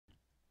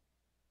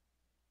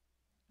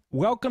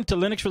Welcome to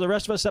Linux for the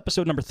Rest of Us,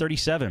 episode number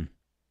 37.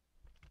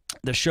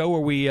 The show where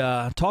we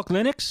talk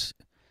Linux,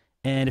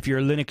 and if you're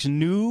a Linux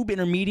noob,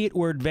 intermediate,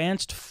 or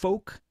advanced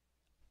folk,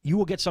 you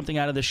will get something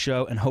out of this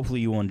show, and hopefully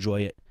you will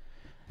enjoy it.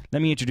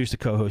 Let me introduce the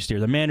co-host here,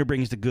 the man who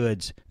brings the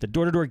goods, the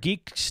door-to-door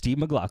geek, Steve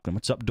McLaughlin.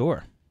 What's up,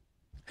 Door?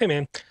 Hey,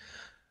 man.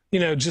 You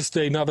know, just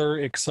another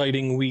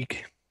exciting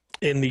week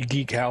in the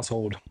geek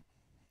household.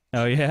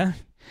 Oh, yeah?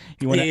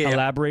 You want to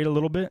elaborate a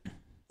little bit?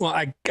 Well,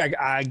 I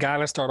got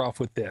to start off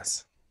with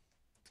this.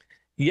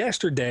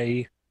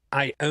 Yesterday,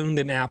 I owned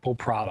an Apple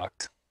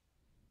product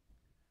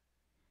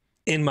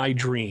in my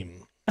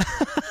dream.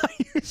 Are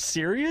you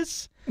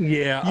serious?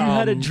 Yeah. You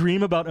had a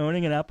dream about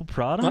owning an Apple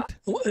product?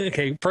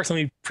 Okay, first let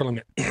me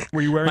preliminary.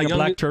 Were you wearing a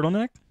black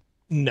turtleneck?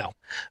 No.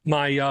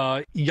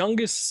 My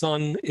youngest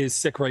son is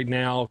sick right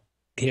now.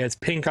 He has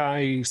pink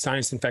eye,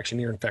 sinus infection,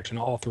 ear infection,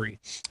 all three.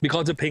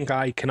 Because of pink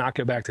eye, cannot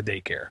go back to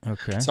daycare.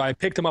 Okay. So I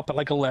picked him up at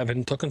like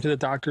 11, took him to the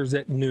doctor's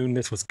at noon.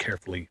 This was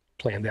carefully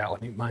planned out,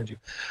 let me mind you.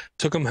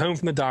 Took him home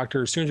from the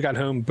doctor. As soon as he got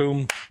home,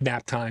 boom,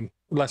 nap time.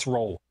 Let's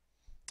roll.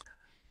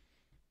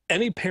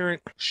 Any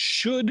parent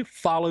should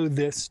follow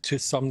this to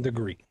some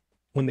degree.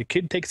 When the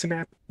kid takes a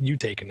nap, you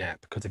take a nap.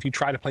 Because if you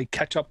try to play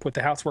catch up with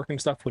the housework and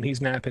stuff when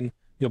he's napping,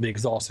 you'll be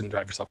exhausted and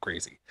drive yourself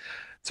crazy.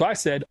 So I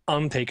said,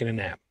 I'm taking a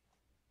nap.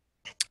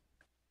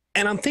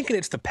 And I'm thinking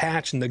it's the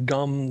patch and the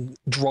gum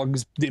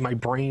drugs in my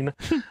brain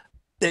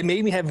that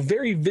made me have a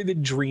very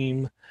vivid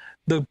dream.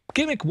 The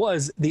gimmick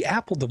was the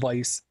Apple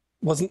device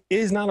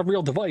is not a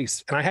real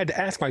device. And I had to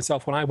ask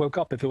myself when I woke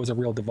up if it was a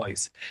real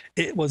device.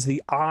 It was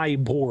the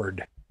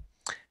iBoard.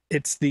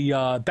 It's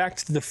the Back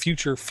to the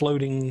Future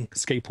floating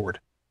skateboard.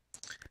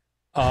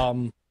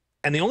 And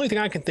the only thing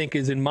I can think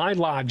is, in my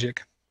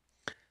logic,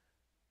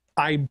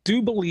 I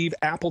do believe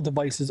Apple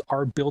devices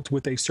are built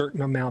with a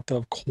certain amount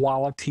of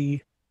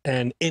quality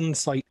and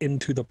insight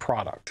into the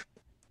product.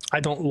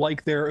 I don't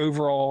like their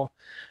overall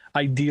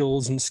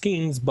ideals and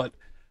schemes, but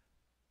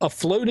a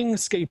floating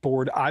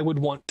skateboard I would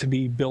want to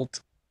be built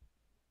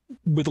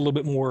with a little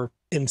bit more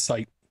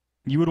insight.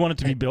 You would want it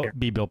to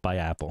be built by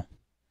Apple.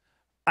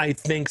 I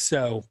think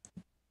so.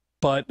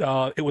 But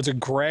it was a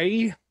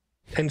gray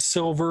and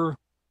silver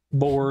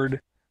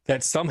board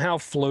that somehow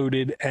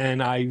floated,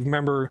 and I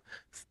remember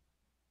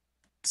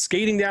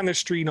skating down the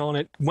street on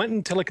it, went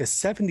into like a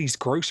 70s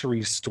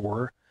grocery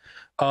store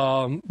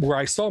where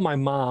I saw my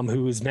mom,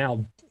 who is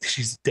now,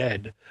 she's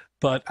dead,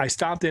 but I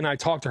stopped in, I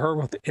talked to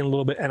her in a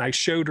little bit, and I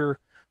showed her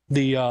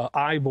the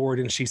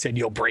iBoard, and she said,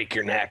 "You'll break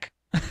your neck."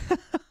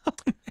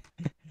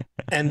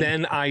 And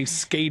then I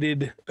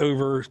skated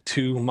over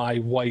to my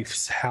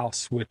wife's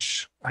house,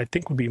 which I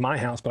think would be my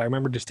house, but I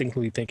remember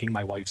distinctly thinking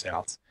my wife's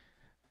house.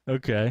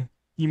 Okay.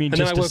 You mean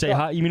just to say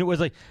hi? You mean it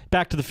was like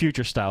Back to the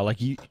Future style,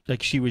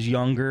 like she was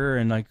younger,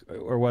 and like,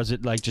 or was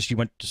it like just you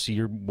went to see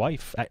your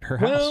wife at her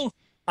house? Well,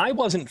 I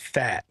wasn't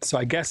fat, so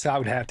I guess I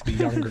would have to be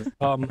younger.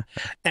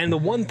 And the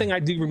one thing I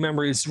do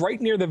remember is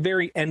right near the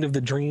very end of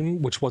the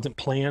dream, which wasn't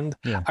planned.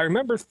 Yeah. I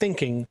remember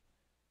thinking,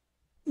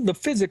 the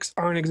physics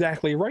aren't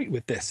exactly right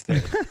with this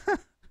thing.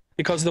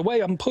 Because the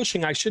way I'm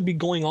pushing, I should be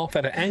going off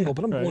at an angle,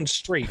 but I'm going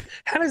straight.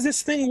 How does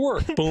this thing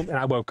work? Boom, and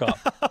I woke up.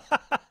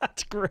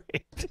 That's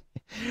great.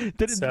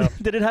 Did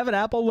it have an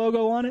Apple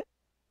logo on it?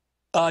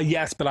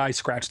 Yes, but I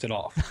scratched it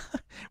off.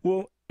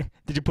 Well,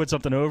 did you put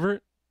something over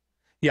it?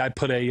 Yeah, I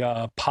put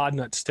a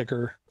podnutz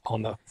sticker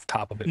on the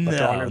top of it.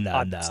 No.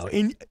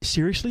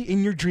 Seriously?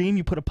 In your dream,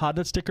 you put a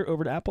podnutz sticker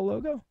over the Apple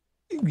logo?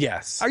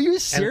 Yes. Are you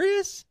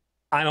serious?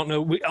 I don't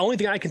know. The only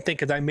thing I can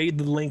think is I made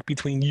the link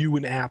between you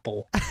and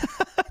Apple.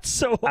 That's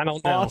so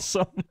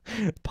awesome.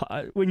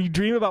 When you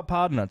dream about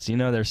podnutz, you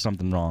know there's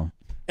something wrong.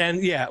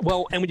 And yeah,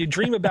 well, and when you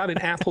dream about an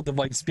Apple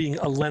device being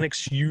a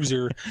Linux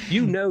user,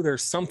 you know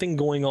there's something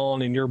going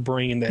on in your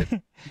brain that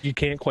you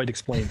can't quite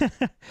explain.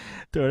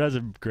 Dude, that's a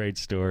great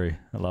story.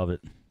 I love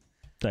it.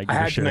 Thank you I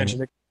for had to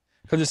mention it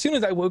because as soon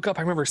as I woke up,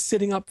 I remember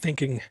sitting up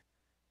thinking,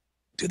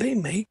 do they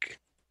make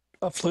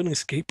a floating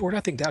skateboard?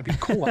 I think that'd be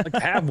cool. I'd like to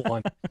have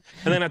one.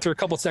 And then after a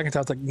couple of seconds, I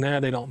was like, nah,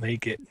 they don't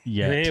make it.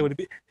 Yeah, it would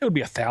be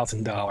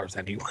 $1,000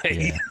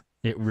 anyway. Yeah,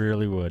 it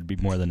really would be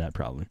more than that,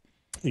 probably.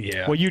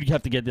 Yeah. Well, you'd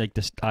have to get like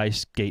this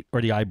iSkate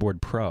or the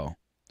iBoard Pro.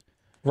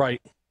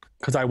 Right.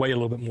 Because I weigh a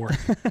little bit more.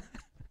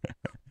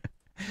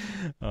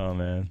 Oh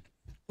man.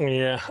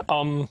 Yeah.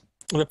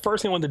 The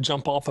first thing I wanted to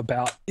jump off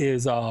about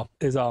is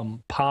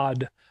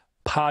podbuntu.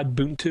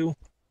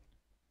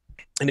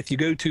 And if you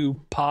go to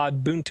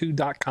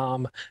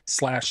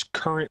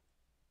podbuntu.com/current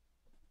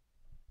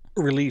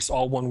release,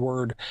 all one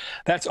word,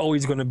 that's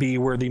always going to be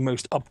where the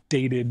most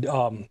updated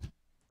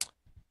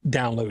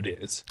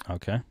download is.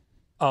 Okay.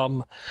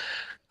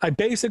 I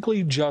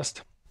basically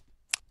just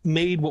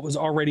made what was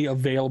already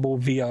available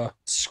via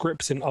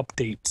scripts and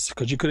updates,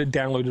 because you could have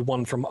downloaded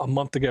one from a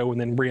month ago and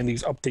then ran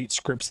these update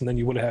scripts, and then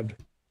you would have had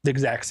the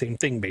exact same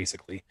thing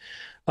basically.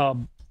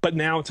 But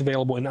now it's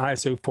available in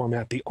ISO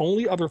format. The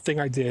only other thing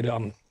I did,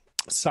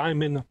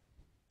 Simon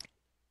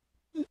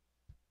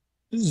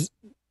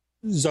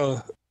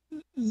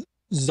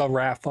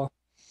Zarafa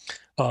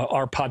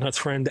our podnutz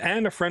friend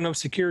and a friend of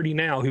Security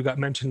Now who got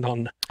mentioned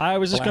on. I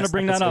was the just going to last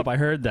bring that episode. up. I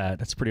heard that.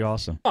 That's pretty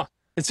awesome.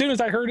 As soon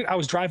as I heard it, I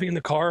was driving in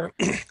the car.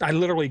 I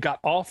literally got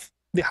off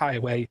the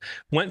highway,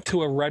 went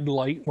to a red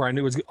light where I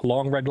knew it was a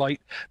long red light,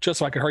 just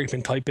so I could hurry up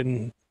and type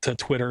in to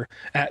Twitter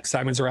at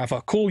Simon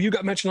Zarafa. Cool, you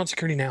got mentioned on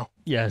Security Now.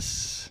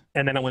 Yes.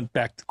 And then I went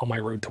back on my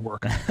road to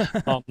work.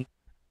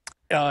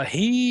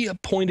 He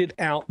pointed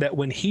out that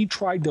when he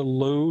tried to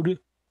load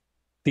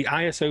the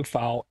ISO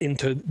file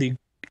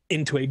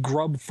into a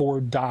Grub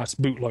 4 DOS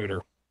bootloader,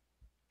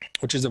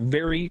 which is a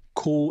very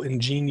cool,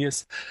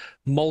 ingenious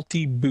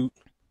multi-boot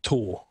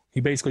tool.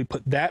 You basically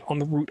put that on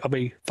the root of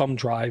a thumb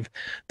drive,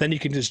 then you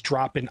can just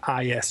drop in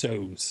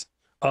ISOs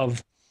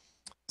of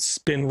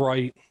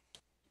SpinRite,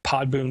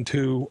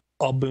 Podbuntu,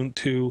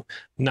 Ubuntu,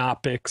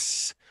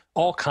 Knoppix,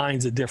 all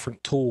kinds of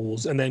different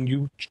tools, and then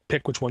you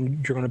pick which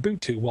one you're going to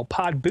boot to. Well,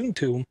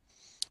 Podbuntu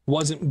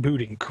wasn't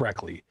booting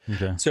correctly.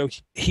 Okay. So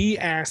he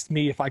asked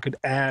me if I could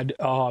add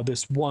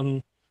this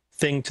one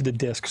thing to the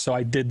disk, so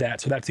I did that.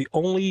 So that's the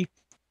only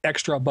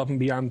extra above and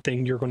beyond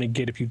thing you're going to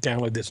get if you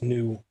download this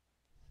new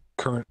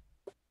current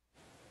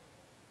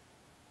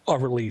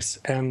release.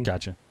 And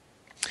Gotcha.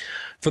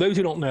 for those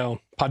who don't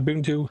know,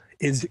 Podbuntu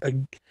is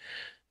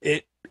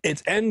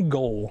its end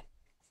goal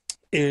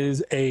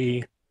is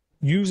a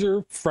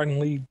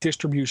user-friendly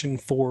distribution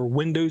for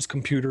Windows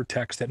computer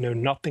techs that know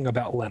nothing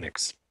about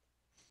Linux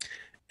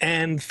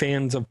and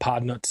fans of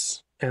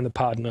Podnutz and the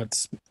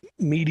Podnutz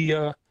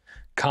media,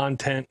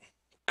 content,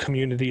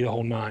 community, the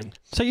whole nine.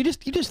 So you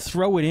just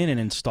throw it in and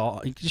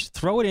install. You just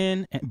throw it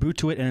in and boot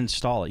to it and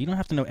install it. You don't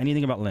have to know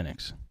anything about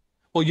Linux.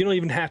 Well, you don't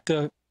even have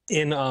to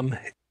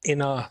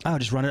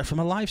just run it from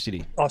a live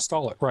CD.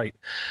 Install it, right.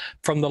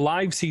 From the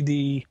live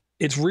CD,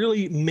 its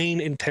really main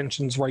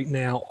intentions right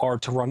now are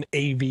to run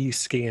AV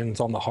scans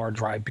on the hard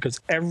drive, because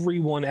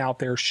everyone out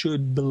there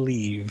should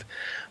believe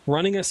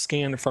running a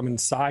scan from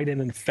inside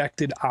an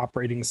infected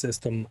operating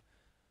system,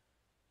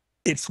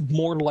 it's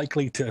more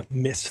likely to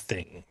miss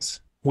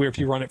things. Where if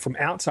you run it from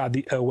outside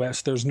the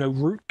OS, there's no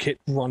rootkit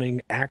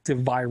running,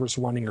 active virus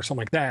running, or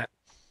something like that.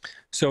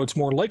 So it's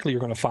more likely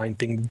you're going to find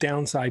things. The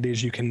downside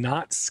is you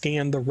cannot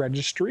scan the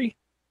registry,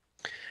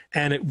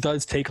 and it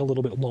does take a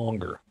little bit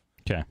longer.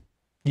 Okay.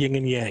 Yin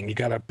and yang. You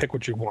got to pick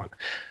what you want.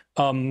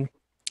 I'm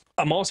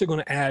also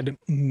going to add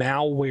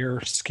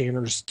malware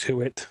scanners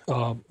to it.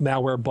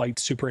 Malware bytes,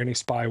 super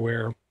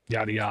anti-spyware,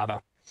 yada,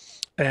 yada.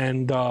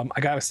 And I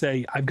got to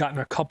say, I've gotten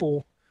a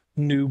couple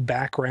new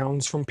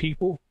backgrounds from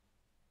people.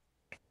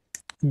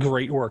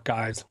 Great work,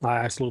 guys. I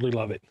absolutely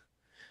love it.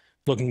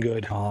 Looking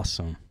good.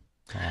 Awesome.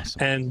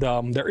 Awesome. And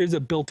there is a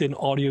built-in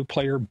audio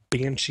player,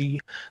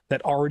 Banshee,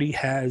 that already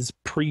has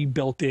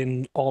pre-built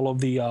in all of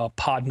the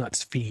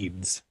Podnutz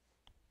feeds.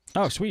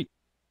 Oh, sweet.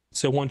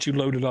 So once you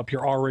load it up,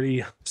 you're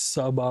already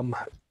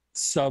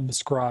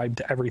subscribed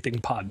to everything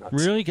Podnutz.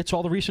 Really? Gets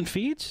all the recent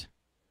feeds?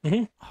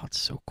 Mm-hmm. Oh, it's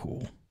so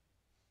cool.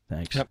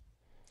 Thanks. Yep.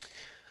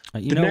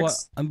 You know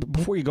what?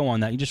 Before you go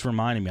on that, you just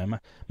reminded me.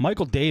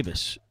 Michael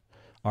Davis,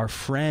 our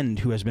friend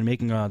who has been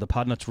making the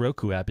Podnutz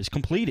Roku app, is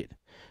completed.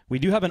 We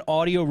do have an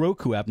audio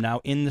Roku app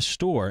now in the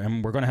store,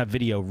 and we're going to have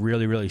video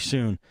really, really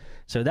soon.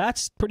 So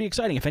that's pretty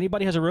exciting. If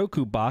anybody has a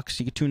Roku box,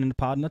 you can tune into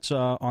Podnutz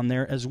on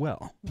there as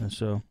well. And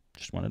so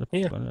just wanted to put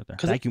it out there.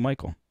 Thank you,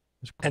 Michael.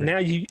 And now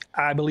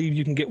I believe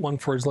you can get one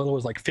for as little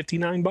as like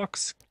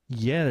 $59.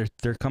 Yeah,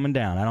 they're coming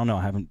down. I don't know.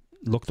 I haven't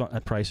looked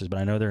at prices, but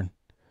I know they're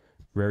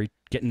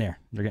getting there.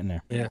 They're getting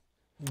there. Yeah,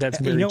 that's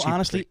very cheap.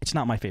 Honestly, it's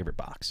not my favorite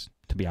box,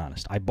 to be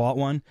honest. I bought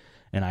one,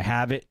 and I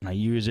have it, and I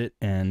use it,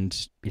 and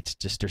it's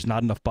just there's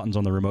not enough buttons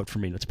on the remote for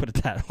me. Let's put it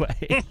that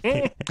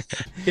way.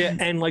 Yeah,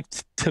 and like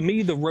to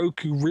me, the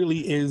Roku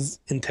really is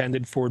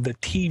intended for the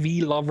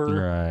TV lover,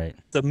 right?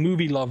 The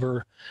movie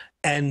lover,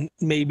 and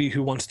maybe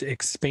who wants to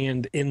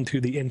expand into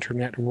the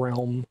internet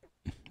realm.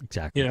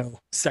 Exactly. You know,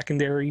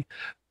 secondary.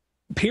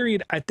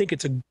 Period. I think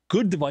it's a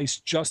good device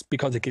just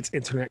because it gets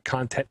internet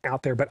content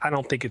out there, but I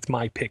don't think it's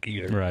my pick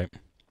either. Right.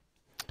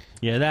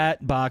 Yeah,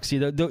 that box,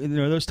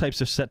 those types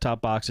of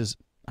set-top boxes,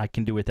 I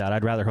can do with that.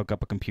 I'd rather hook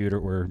up a computer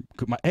or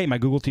my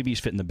Google TV's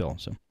fitting the bill.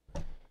 So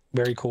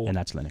very cool. And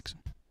that's Linux.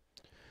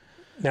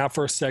 Now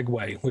for a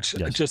segue, which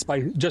yes.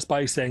 just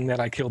by saying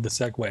that I killed the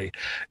segue.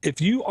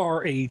 If you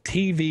are a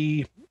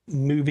TV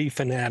movie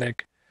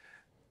fanatic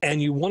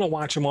and you want to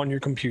watch them on your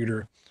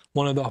computer,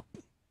 one of the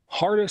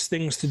hardest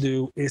things to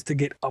do is to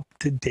get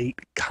up-to-date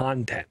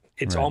content.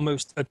 It's right.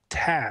 almost a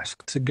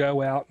task to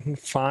go out and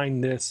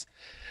find this,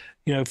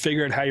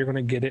 figure out how you're going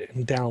to get it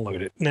and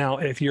download it. Now,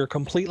 if you're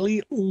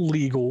completely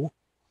legal,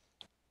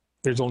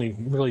 there's only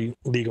really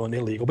legal and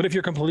illegal, but if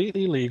you're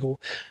completely legal,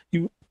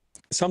 you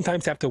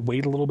sometimes have to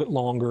wait a little bit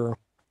longer.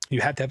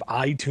 You have to have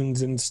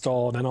iTunes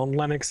installed, and on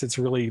Linux, it's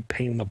really a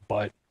pain in the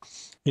butt.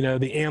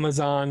 The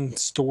Amazon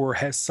store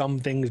has some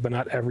things, but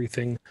not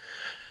everything.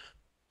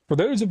 For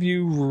those of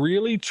you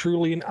really,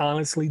 truly, and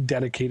honestly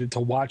dedicated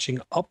to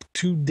watching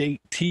up-to-date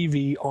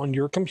TV on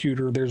your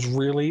computer, there's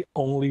really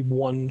only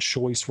one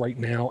choice right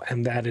now,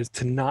 and that is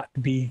to not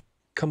be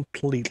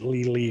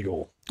completely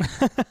legal.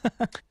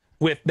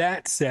 With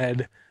that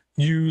said,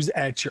 use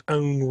at your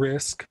own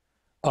risk.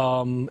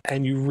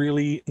 And you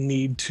really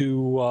need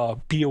to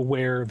be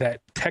aware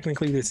that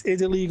technically this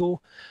is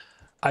illegal.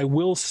 I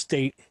will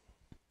state,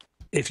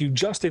 if you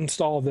just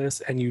install this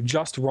and you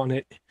just run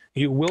it,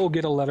 you will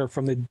get a letter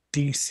from the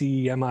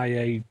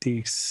DCMIA,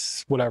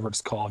 whatever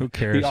it's called. Who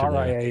cares? The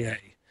RIAA,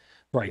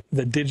 right?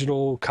 The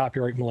Digital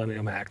Copyright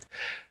Millennium Act,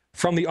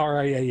 from the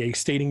RIAA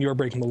stating you're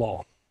breaking the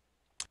law.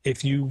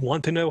 If you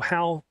want to know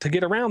how to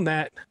get around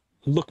that,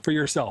 look for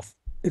yourself.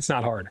 It's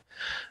not hard.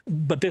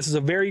 But this is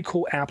a very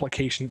cool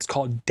application. It's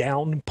called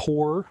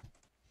Downpour.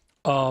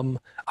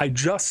 I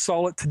just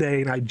saw it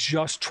today and I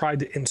just tried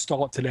to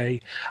install it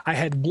today. I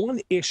had one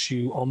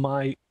issue on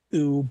my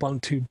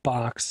Ubuntu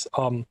box,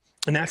 and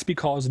that's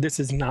because this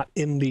is not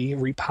in the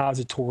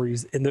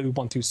repositories in the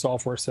Ubuntu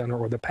Software Center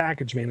or the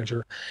package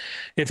manager.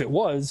 If it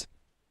was,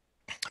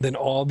 then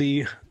all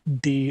the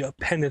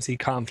dependency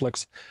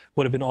conflicts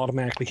would have been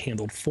automatically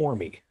handled for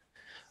me.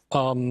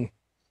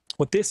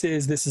 What this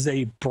is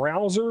a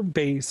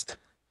browser-based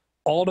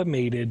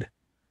automated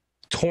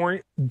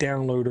torrent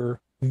downloader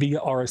via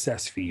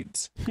RSS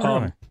feeds.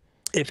 Really?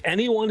 If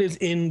anyone is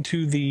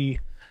into the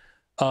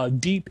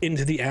deep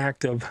into the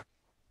act of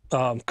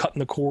cutting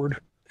the cord,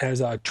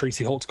 as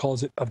Tracy Holtz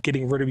calls it, of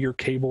getting rid of your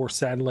cable or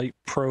satellite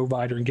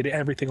provider and getting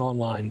everything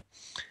online,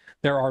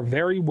 there are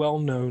very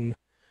well-known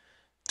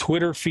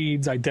Twitter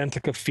feeds,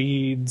 Identica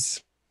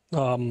feeds,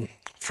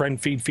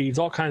 friend feeds,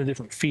 all kinds of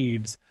different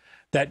feeds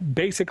that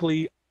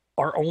basically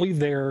are only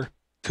there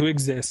to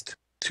exist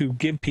to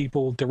give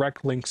people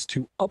direct links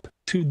to up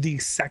to the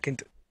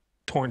second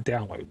torrent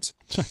downloads.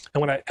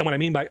 And what I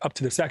mean by up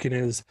to the second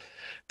is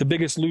the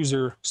Biggest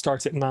Loser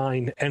starts at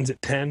 9, ends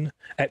at 10.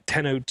 At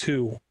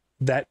 10:02,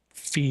 that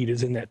feed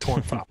is in that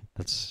torrent file.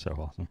 That's so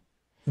awesome.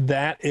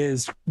 That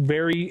is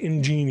very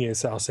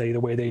ingenious, I'll say, the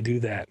way they do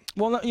that.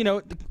 Well, you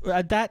know,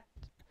 that,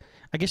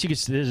 I guess you could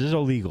say this is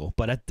illegal,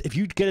 but if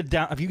you get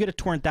a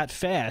torrent that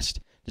fast,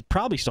 it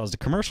probably still has the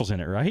commercials in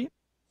it, right?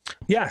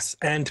 Yes,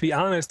 and to be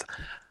honest,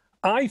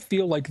 I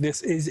feel like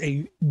this is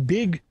a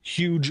big,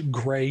 huge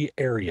gray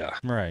area.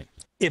 Right.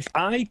 If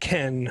I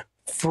can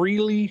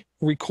freely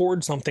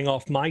record something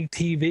off my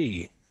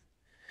TV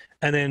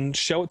and then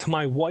show it to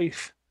my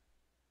wife,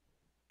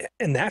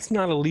 and that's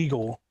not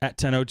illegal. At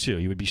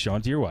 10:02, you would be showing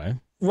it to your wife.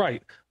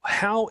 Right.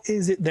 How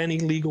is it then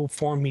illegal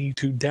for me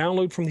to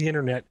download from the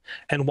internet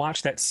and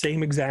watch that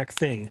same exact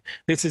thing?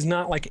 This is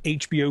not like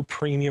HBO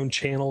premium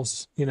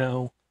channels, you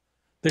know.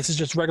 This is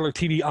just regular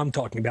TV I'm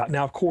talking about.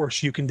 Now, of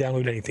course, you can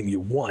download anything you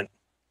want.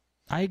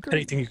 I agree.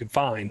 Anything you can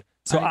find.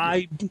 So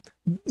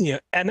you know,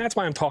 and that's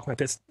why I'm talking about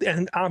this.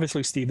 And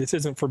obviously, Steve, this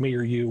isn't for me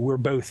or you. We're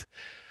both,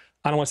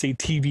 I don't want to say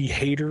TV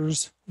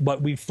haters,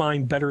 but we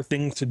find better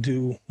things to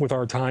do with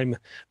our time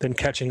than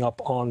catching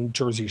up on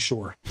Jersey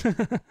Shore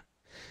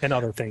and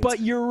other things.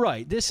 But you're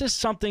right. This is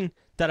something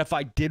that if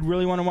I did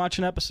really want to watch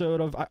an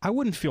episode of, I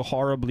wouldn't feel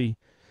horribly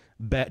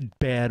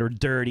bad or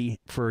dirty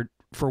for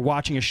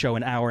watching a show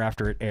an hour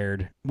after it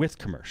aired with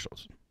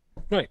commercials.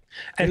 Right.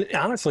 And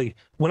honestly,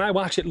 when I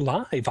watch it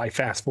live, I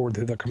fast forward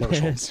through the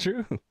commercials. It's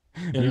true.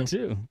 Me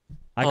too.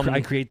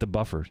 I create the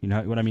buffer. You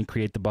know what I mean?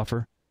 Create the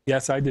buffer?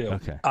 Yes, I do.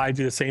 Okay. I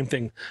do the same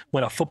thing.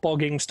 When a football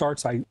game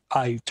starts, I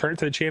turn it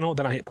to the channel,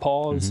 then I hit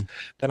pause,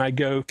 then I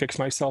go fix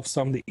myself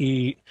something to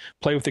eat,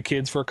 play with the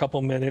kids for a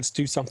couple minutes,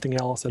 do something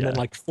else, and then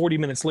like 40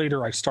 minutes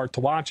later, I start to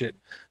watch it,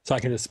 so I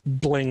can just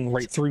bling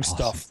right through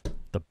stuff.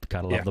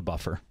 Gotta love the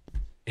buffer.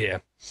 Yeah.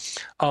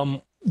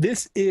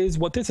 This is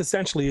what this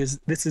essentially is.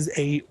 This is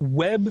a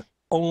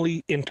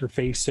web-only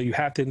interface, so you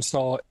have to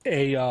install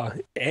a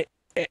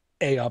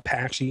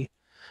Apache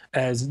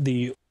as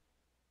the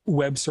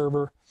web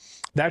server.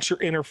 That's your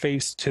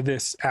interface to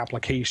this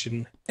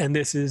application, and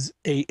this is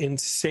a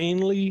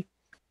insanely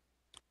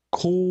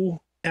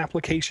cool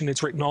application.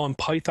 It's written all in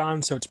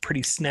Python, so it's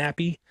pretty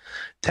snappy.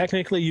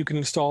 Technically, you can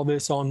install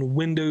this on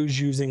Windows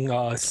using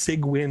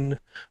Cygwin,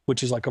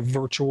 which is like a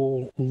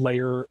virtual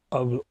layer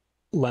of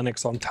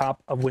Linux on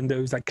top of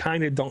Windows. I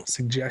kind of don't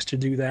suggest you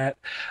do that.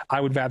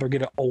 I would rather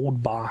get an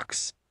old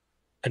box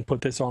and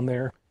put this on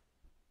there.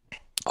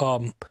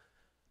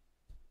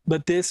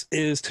 But this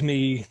is, to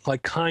me,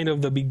 like kind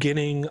of the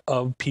beginning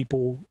of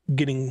people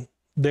getting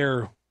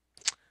their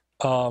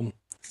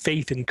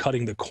faith in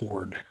cutting the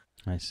cord.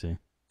 I see.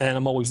 And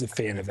I'm always a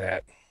fan of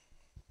that.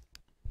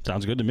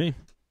 Sounds good to me.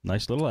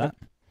 Nice little app.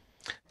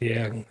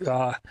 Yeah.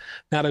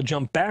 Now to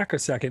jump back a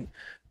second,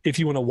 if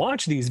you want to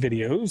watch these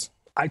videos,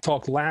 I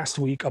talked last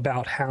week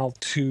about how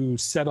to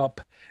set up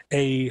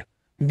a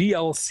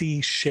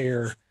VLC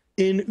share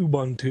in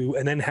Ubuntu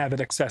and then have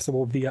it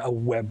accessible via a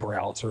web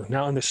browser.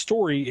 Now in the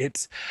story,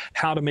 it's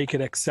how to make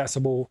it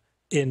accessible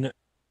in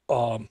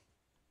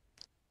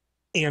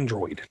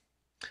Android.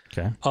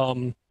 Okay.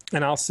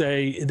 And I'll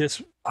say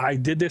this, I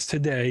did this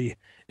today.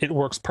 It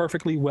works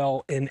perfectly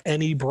well in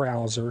any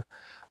browser.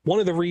 One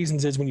of the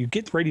reasons is when you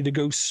get ready to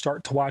go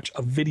start to watch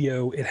a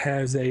video, it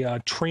has a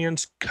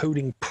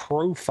transcoding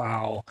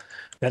profile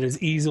that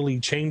is easily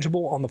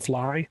changeable on the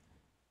fly.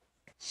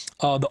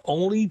 The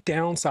only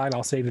downside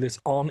I'll say to this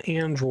on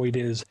Android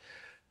is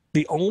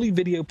The only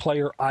video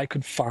player I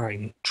could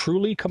find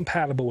truly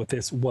compatible with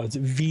this was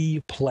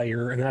V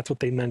Player, and that's what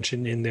they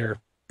mentioned in their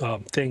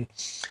thing.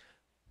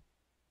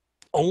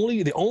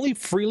 The only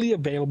freely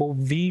available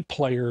V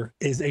Player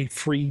is a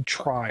free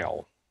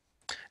trial.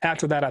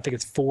 After that, I think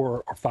it's $4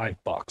 or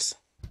 $5.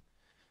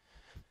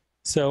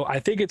 So I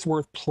think it's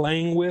worth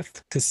playing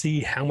with to see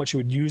how much you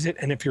would use it.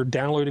 And if you're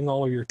downloading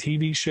all of your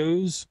TV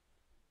shows,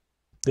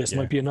 this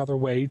might be another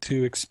way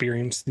to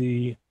experience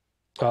the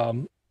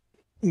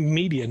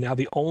media. Now,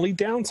 the only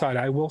downside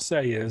I will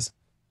say is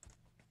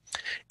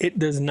it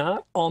does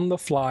not on the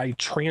fly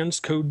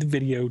transcode the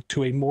video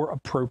to a more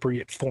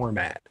appropriate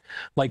format,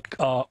 like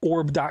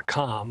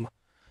orb.com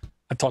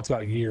I talked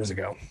about years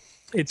ago.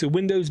 It's a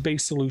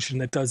Windows-based solution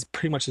that does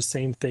pretty much the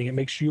same thing. It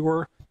makes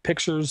your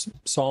pictures,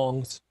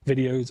 songs,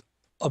 videos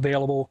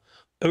available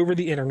over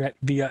the internet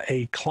via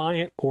a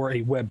client or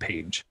a web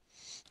page.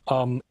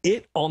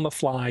 It on the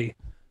fly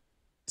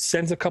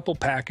sends a couple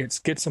packets,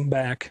 gets them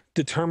back,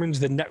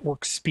 determines the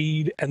network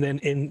speed, and then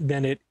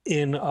it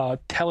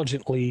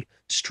intelligently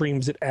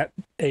streams it at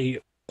a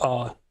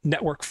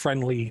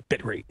network-friendly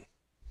bitrate.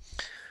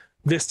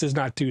 This does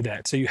not do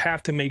that. So you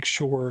have to make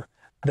sure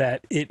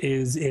that it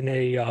is in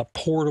a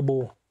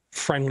portable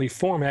friendly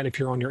format if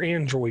you're on your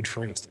Android,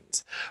 for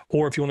instance.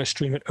 Or if you want to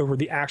stream it over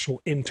the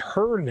actual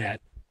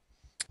internet,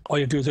 all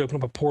you have to do is open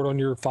up a port on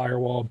your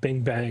firewall,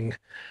 bing, bang,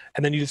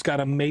 and then you just got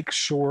to make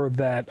sure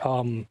that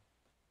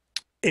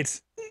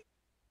it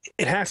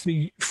has to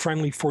be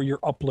friendly for your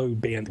upload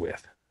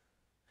bandwidth.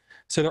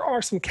 So there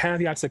are some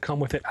caveats that come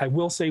with it. I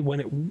will say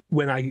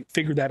when I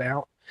figured that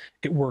out,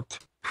 it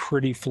worked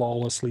pretty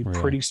flawlessly,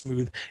 pretty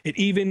smooth. It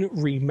even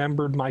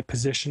remembered my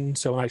position.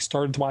 So when I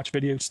started to watch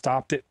video,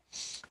 stopped it,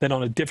 then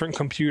on a different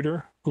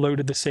computer,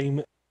 loaded the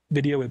same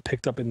video, it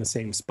picked up in the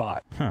same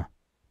spot. Huh.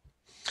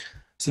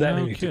 So that no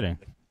made me kidding.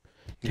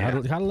 Yeah.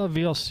 Gotta love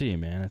VLC,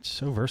 man. It's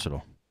so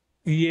versatile.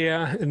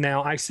 Yeah.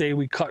 Now I say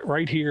we cut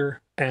right here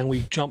and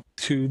we jump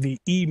to the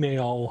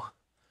email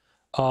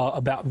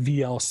about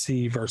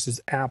VLC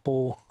versus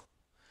Apple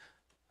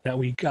that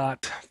we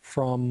got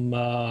from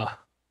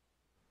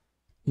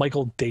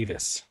Michael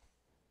Davis.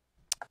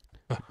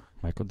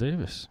 Michael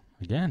Davis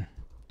again.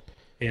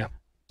 Yeah.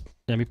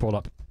 Let me pull it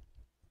up.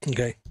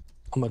 Okay.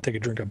 I'm going to take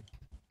a drink of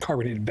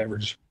carbonated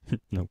beverage.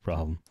 No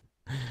problem.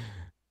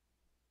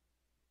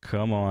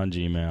 Come on,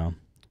 Gmail.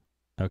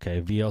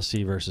 Okay,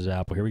 VLC versus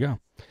Apple. Here we go.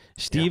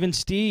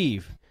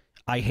 Steve,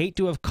 I hate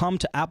to have come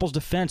to Apple's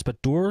defense,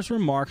 but Dora's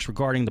remarks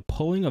regarding the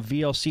pulling of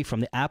VLC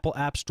from the Apple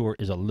App Store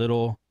is a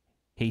little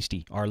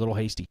hasty.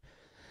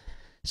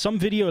 Some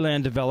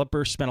Videoland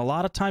developers spent a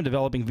lot of time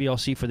developing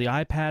VLC for the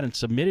iPad and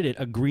submitted it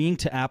agreeing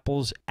to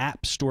Apple's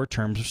App Store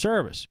terms of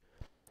service.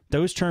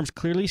 Those terms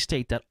clearly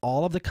state that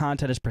all of the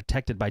content is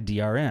protected by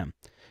DRM.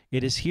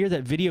 It is here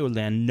that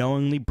Videoland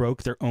knowingly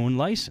broke their own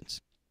license.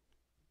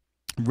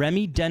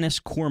 Remy Dennis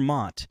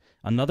Cormont,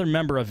 another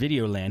member of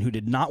Videoland who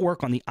did not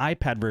work on the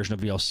iPad version of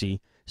VLC,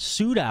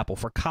 sued Apple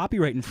for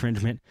copyright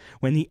infringement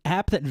when the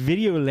app that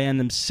Videoland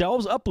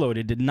themselves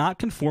uploaded did not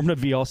conform to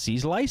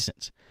VLC's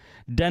license.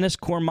 Dennis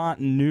Cormont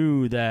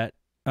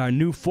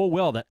knew full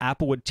well that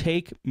Apple would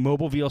take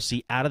mobile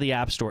VLC out of the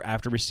App Store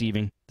after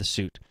receiving the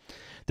suit.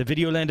 The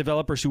Videoland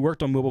developers who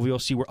worked on mobile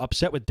VLC were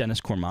upset with Dennis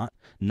Cormont,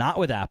 not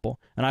with Apple,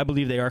 and I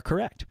believe they are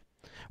correct.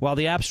 While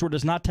the App Store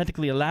does not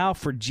technically allow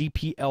for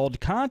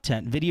GPL'd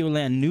content,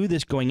 Videoland knew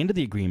this going into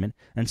the agreement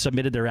and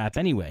submitted their app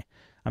anyway.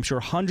 I'm sure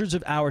hundreds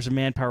of hours of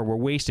manpower were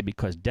wasted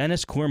because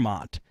Dennis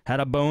Cormont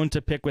had a bone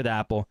to pick with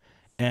Apple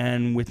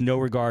and with no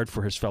regard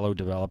for his fellow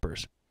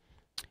developers.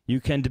 You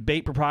can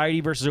debate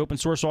propriety versus open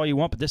source all you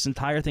want, but this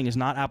entire thing is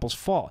not Apple's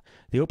fault.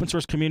 The open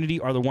source community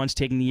are the ones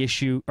taking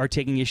issue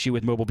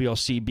with mobile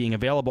VLC being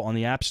available on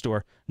the App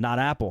Store, not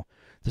Apple.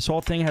 This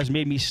whole thing has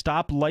made me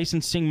stop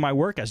licensing my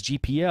work as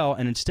GPL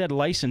and instead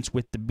license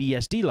with the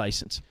BSD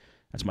license.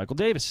 That's Michael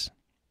Davis.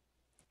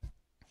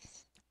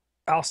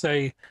 I'll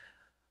say,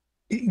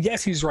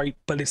 yes, he's right,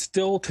 but it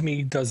still, to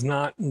me, does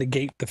not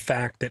negate the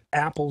fact that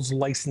Apple's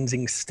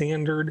licensing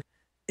standard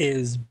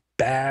is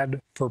bad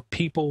for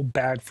people,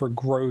 bad for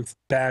growth,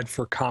 bad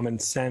for common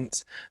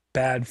sense,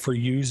 bad for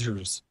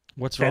users.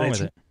 What's wrong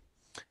with it?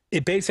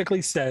 It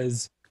basically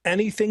says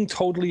anything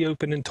totally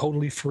open and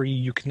totally free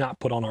you cannot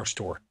put on our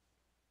store.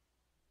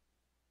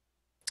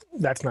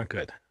 That's not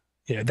good.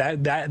 Yeah,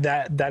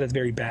 that is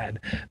very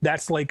bad.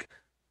 That's like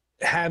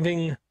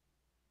having,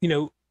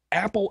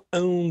 Apple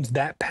owns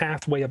that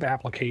pathway of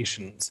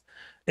applications.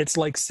 It's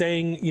like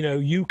saying,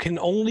 you can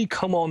only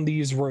come on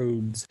these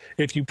roads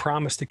if you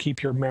promise to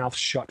keep your mouth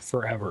shut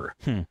forever.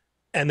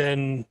 And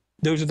then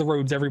those are the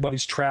roads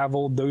everybody's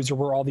traveled. Those are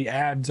where all the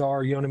ads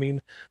are. You know what I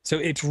mean? So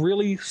it's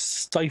really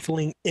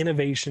stifling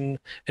innovation.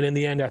 And in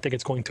the end, I think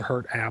it's going to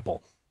hurt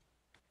Apple.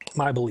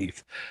 My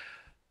belief.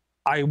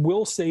 I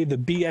will say the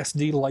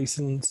BSD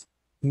license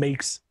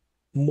makes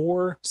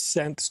more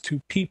sense to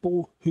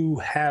people who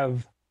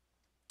have,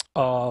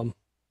 I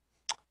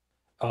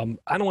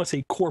don't want to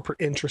say corporate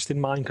interest in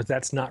mind because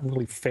that's not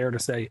really fair to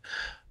say,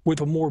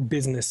 with a more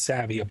business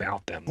savvy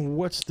about them.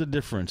 What's the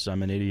difference?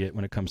 I'm an idiot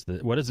when it comes to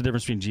what is the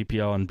difference between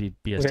GPL and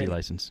BSD Okay.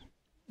 license?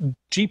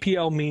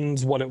 GPL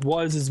means what it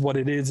was is what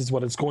it is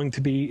what it's going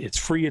to be. It's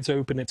free, it's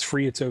open, it's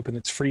free, it's open,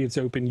 it's free, it's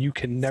open. You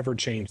can never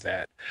change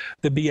that.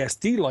 The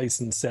BSD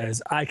license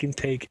says I can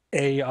take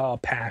a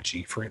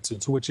Apache, for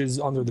instance, which is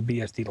under the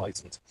BSD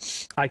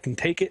license. I can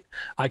take it,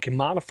 I can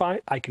modify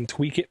it, I can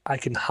tweak it, I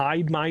can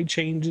hide my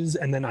changes,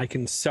 and then I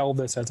can sell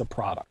this as a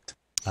product.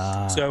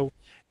 So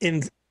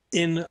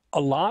in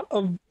a lot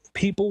of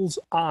people's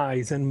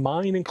eyes, and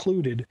mine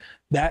included,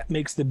 that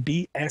makes the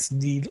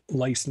BSD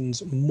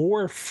license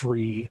more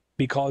free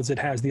because it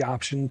has the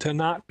option to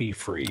not be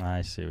free.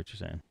 I see what you're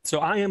saying. So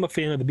I am a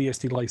fan of the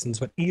BSD license,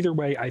 but either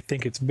way, I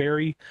think it's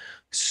very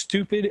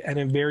stupid and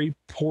in very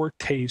poor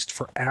taste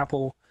for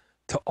Apple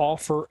to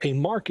offer a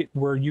market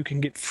where you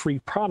can get free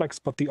products,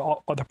 but the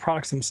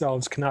products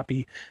themselves cannot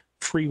be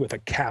free with a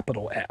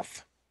capital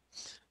F.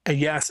 And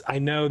yes, I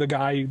know the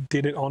guy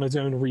did it on his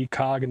own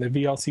recog and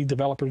the VLC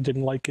developer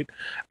didn't like it.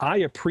 I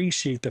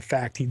appreciate the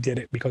fact he did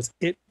it because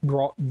it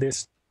brought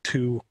this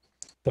to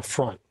the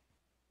front.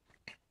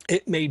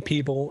 It made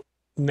people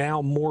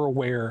now more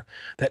aware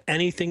that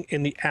anything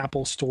in the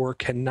Apple Store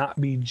cannot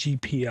be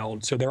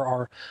GPL'd. So there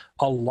are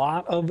a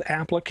lot of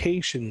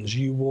applications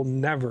you will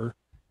never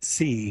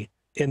see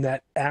in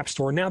that App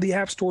Store. Now the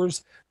App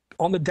Store's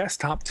on the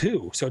desktop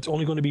too, so it's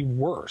only going to be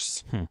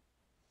worse.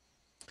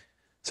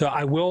 So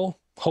I will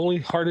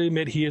wholeheartedly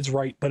admit he is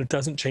right, but it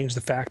doesn't change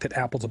the fact that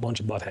Apple's a bunch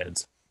of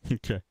buttheads.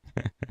 Okay.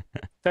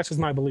 That's just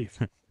my belief.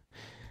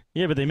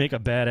 Yeah, but they make a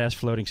badass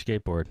floating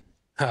skateboard.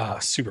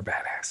 Super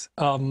badass.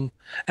 And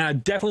I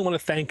definitely want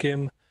to thank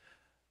him.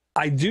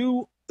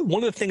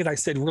 One of the things I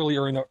said really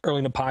early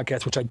in the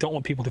podcast, which I don't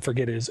want people to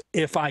forget, is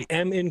if I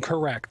am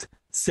incorrect,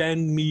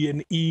 send me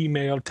an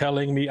email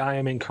telling me I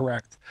am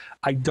incorrect.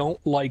 I don't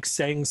like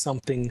saying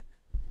something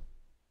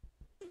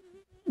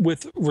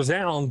with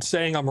resound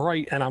saying I'm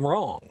right and I'm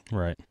wrong.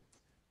 Right.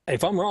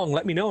 If I'm wrong,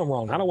 let me know I'm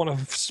wrong. I don't want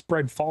to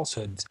spread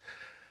falsehoods.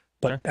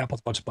 But Okay. Apple's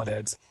a bunch of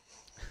buttheads.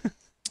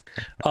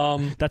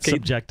 That's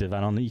subjective.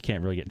 You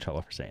can't really get in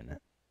trouble for saying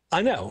that.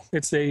 I know.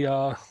 It's a,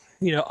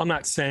 I'm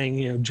not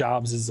saying,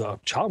 Jobs is a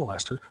child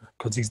molester,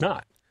 because he's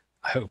not,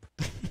 I hope.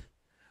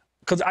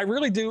 Because I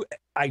really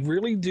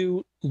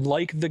do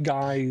like the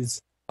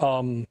guy's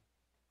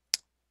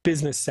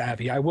business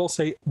savvy. I will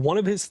say one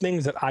of his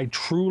things that I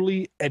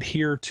truly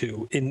adhere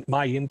to in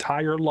my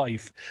entire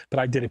life, but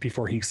I did it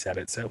before he said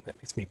it, so that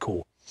makes me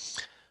cool.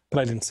 But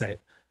I didn't say it.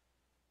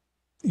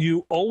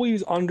 You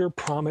always under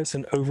promise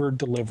and over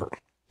deliver.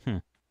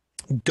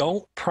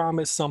 Don't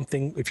promise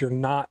something if you're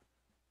not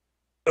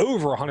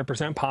over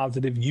 100%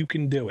 positive you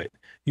can do it.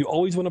 You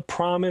always want to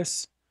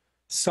promise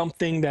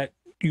something that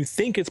you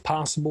think it's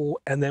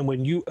possible, and then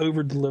when you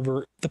over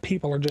deliver, the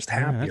people are just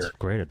happier. That's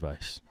great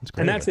advice.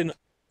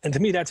 And to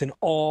me, that's in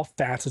all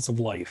facets of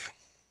life.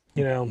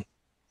 When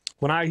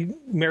I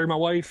married my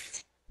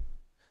wife,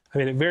 I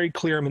made it very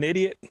clear I'm an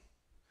idiot.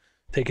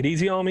 Take it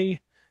easy on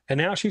me. And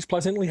now she's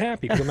pleasantly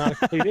happy because I'm not a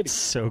complete idiot.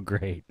 So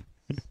great.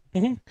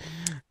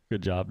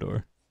 Good job,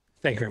 Dor.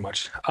 Thank you very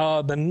much.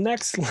 The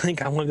next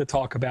link I wanted to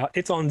talk about,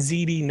 it's on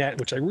ZDNet,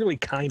 which I really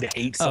kind of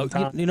hate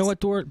sometimes. You know what,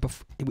 Dor?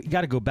 We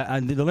got to go back.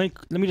 The link.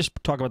 Let me just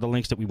talk about the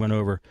links that we went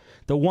over.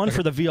 The one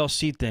for the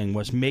VLC thing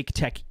was Make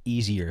Tech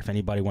Easier, if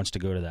anybody wants to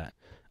go to that.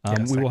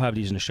 Yes, we will have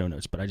these in the show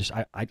notes, but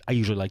I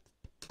usually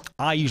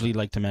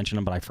like to mention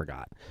them, but I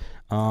forgot.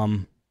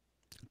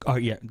 Oh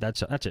yeah,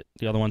 that's it.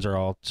 The other ones are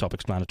all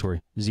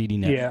self-explanatory.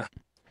 ZDNet.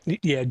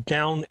 Yeah.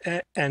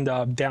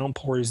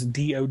 Downpour is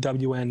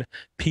DOWNPOUR.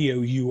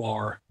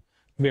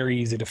 Very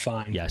easy to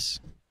find. Yes.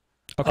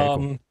 Okay.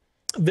 Cool.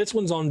 This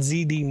one's on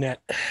ZDNet,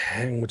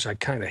 which I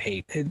kind of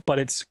hate, but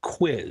it's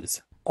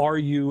quiz. Are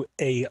you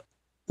a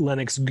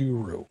Linux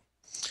guru?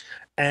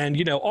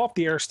 And, off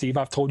the air, Steve,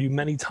 I've told you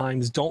many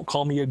times, don't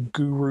call me a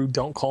guru.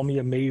 Don't call me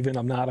a maven.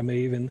 I'm not a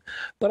maven.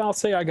 But I'll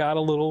say I got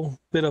a little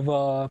bit of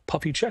a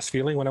puffy chest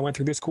feeling when I went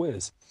through this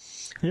quiz.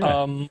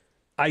 Yeah.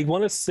 I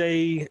want to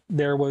say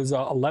there was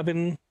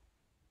 11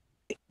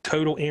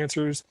 total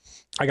answers.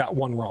 I got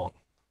one wrong.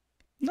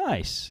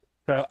 Nice.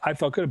 I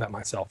felt good about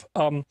myself.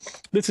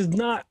 This is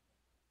not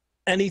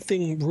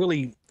anything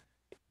really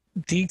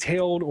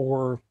detailed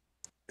or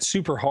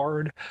super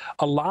hard.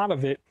 A lot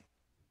of it,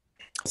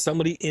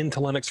 somebody into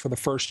Linux for the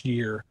first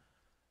year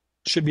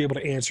should be able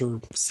to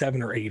answer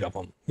 7 or 8 of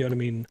them. You know what I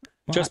mean?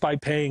 Wow. Just by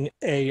paying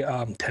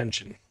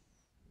attention.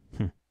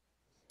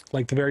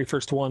 Like the very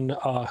first one,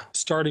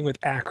 starting with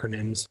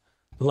acronyms.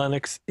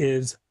 Linux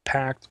is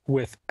packed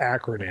with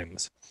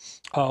acronyms.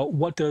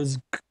 What does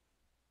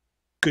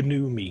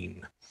GNU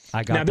mean?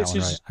 I got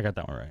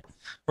that one right.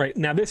 Right.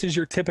 Now, this is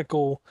your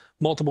typical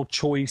multiple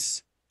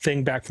choice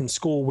thing back from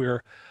school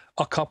where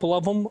a couple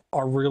of them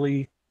are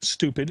really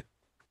stupid.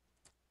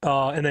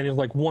 And then there's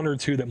like 1 or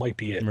 2 that might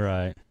be it.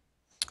 Right.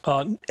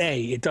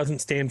 A, it doesn't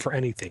stand for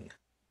anything.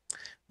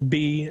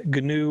 B,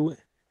 GNU's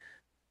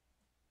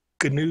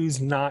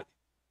not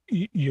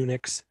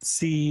Unix.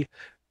 C,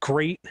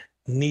 great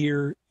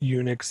near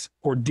Unix.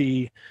 Or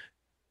D,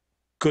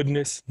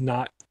 goodness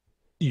not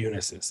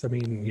Unisys. I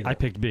mean, you know, I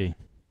picked B.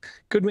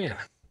 good man.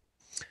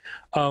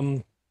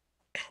 And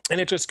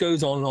it just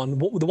goes on and on.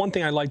 The one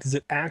thing I liked is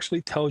it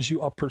actually tells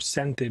you a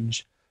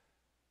percentage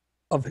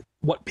of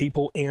what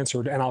people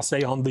answered. And I'll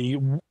say on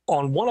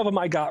one of them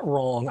I got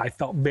wrong, I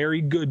felt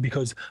very good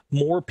because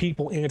more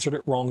people answered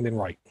it wrong than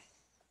right.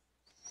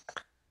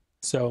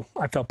 So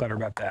I felt better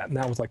about that. And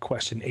that was like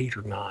question 8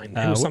 or 9.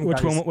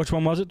 Which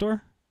one was it,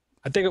 Dor?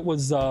 I think it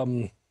was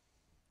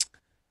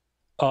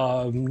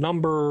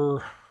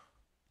number.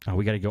 Oh,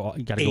 we got to go.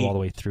 You got to go all the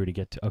way through to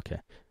get to. Okay.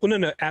 Well,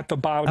 no. At the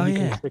bottom, you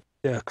yeah.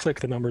 can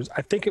click the numbers.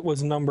 I think it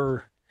was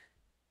number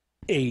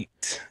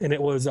 8, and it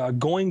was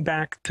going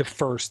back to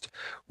first,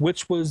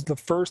 which was the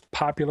first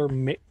popular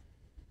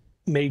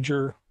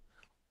major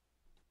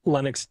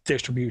Linux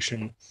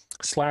distribution: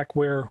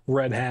 Slackware,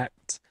 Red Hat,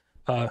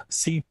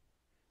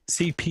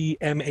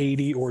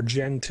 CP/M80 or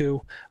Gen 2.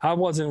 I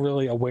wasn't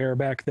really aware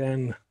back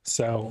then,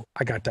 so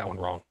I got that one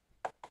wrong.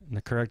 And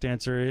the correct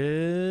answer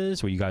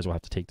is, well, you guys will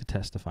have to take the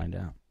test to find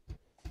out.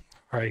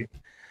 Right.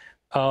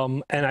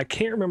 And I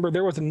can't remember.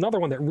 There was another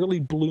one that really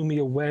blew me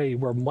away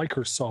where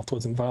Microsoft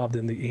was involved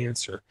in the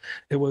answer.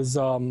 It was,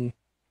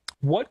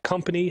 what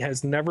company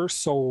has never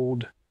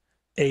sold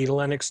a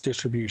Linux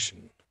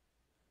distribution?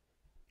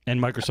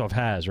 And Microsoft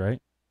has, right?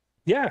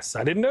 Yes,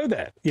 I didn't know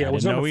that. Yeah, it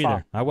was number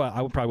number 5. I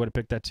probably would have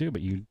picked that too,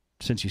 but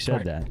since you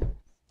said that.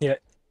 Yeah,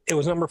 it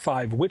was number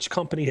 5. Which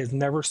company has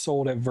never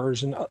sold a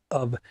version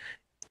of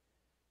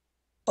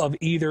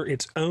either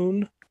its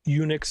own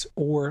Unix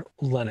or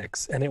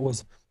Linux? And it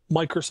was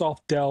Microsoft,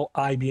 Dell,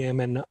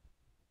 IBM, and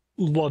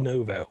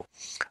Lenovo.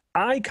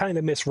 I kind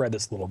of misread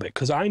this a little bit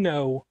because I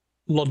know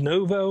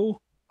Lenovo,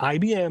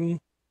 IBM,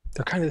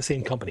 they're kind of the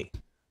same company.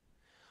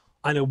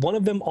 I know one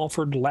of them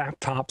offered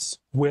laptops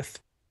with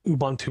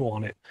Ubuntu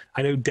on it.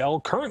 I know Dell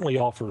currently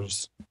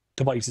offers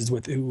devices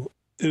with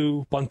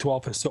Ubuntu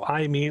Office, so I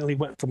immediately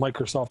went for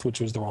Microsoft,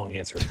 which was the wrong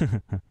answer.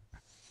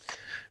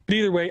 But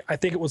either way, I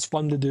think it was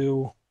fun to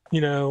do.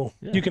 You know,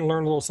 you can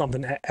learn a little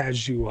something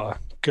as you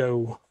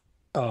go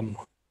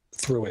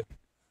through it.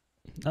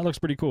 That looks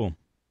pretty cool.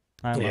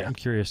 I'm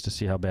curious to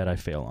see how bad I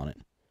fail on it.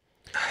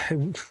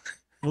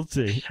 We'll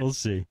see. We'll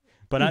see.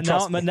 But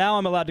now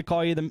I'm allowed to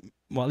call you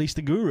at least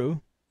the guru.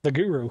 The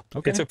guru.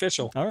 Okay. It's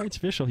official. All right, it's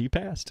official. You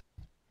passed.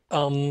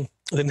 The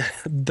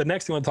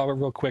next thing I want to talk about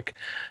real quick.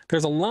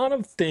 There's a lot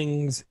of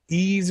things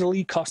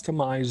easily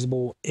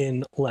customizable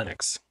in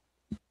Linux.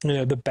 You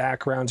know, the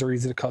backgrounds are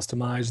easy to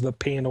customize. The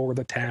panel or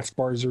the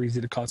taskbars are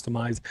easy to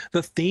customize.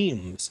 The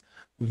themes,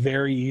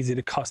 very easy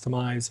to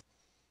customize.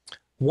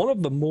 One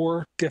of the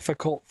more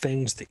difficult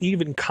things to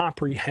even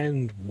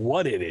comprehend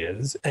what it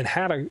is and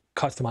how to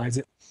customize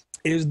it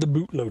is the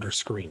bootloader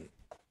screen.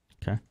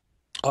 Okay.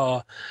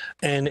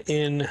 And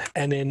in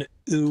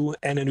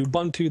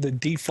Ubuntu, the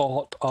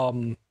default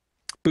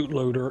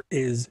bootloader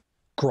is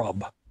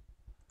Grub.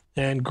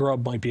 And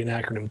Grub might be an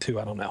acronym too,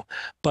 I don't know.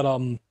 But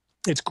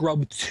it's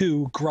Grub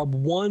 2. Grub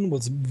 1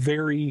 was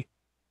very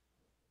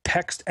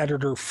text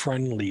editor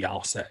friendly,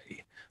 I'll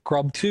say.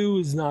 Grub 2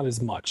 is not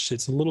as much.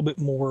 It's a little bit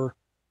more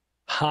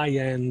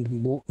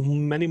high-end,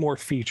 many more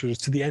features.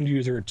 To the end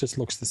user, it just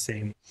looks the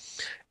same.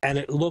 And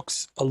it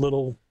looks a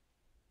little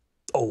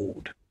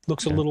old.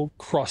 Looks a little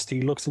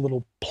crusty, looks a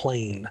little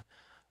plain.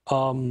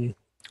 On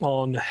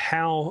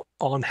How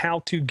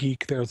to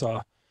Geek, there's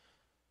a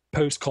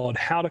post called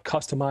How to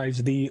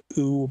Customize the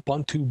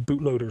Ubuntu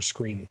Bootloader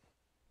Screen.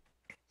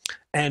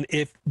 And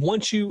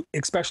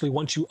especially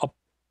once you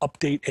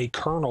update a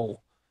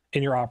kernel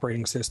in your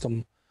operating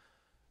system,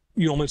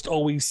 you almost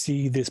always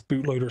see this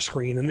bootloader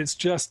screen, and it's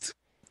just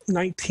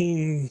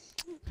 92.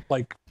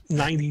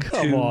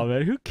 Come on,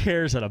 man. Who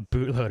cares how a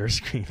bootloader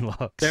screen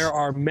looks? There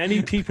are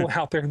many people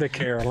out there that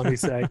care, let me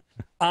say.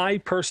 I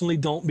personally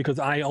don't, because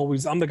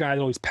I'm the guy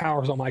that always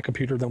powers on my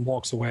computer, then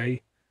walks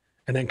away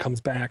and then comes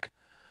back.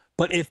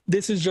 But if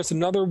this is just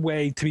another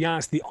way, to be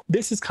honest,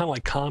 this is kind of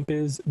like comp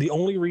is. The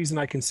only reason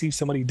I can see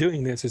somebody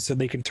doing this is so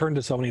they can turn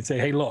to somebody and say,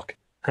 hey, look.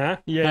 Huh?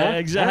 Yeah, huh?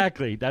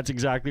 exactly. Huh? That's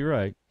exactly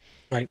right.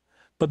 Right.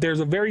 But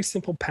there's a very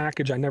simple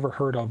package I never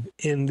heard of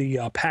in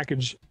the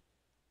package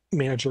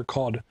manager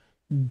called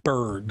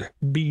Burg,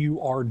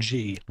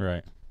 B-U-R-G.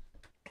 Right.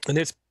 And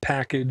this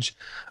package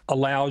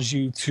allows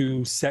you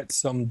to set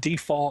some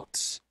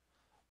defaults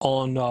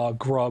on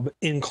Grub,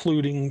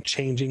 including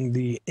changing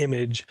the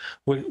image,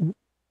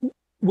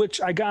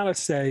 which I gotta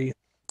say,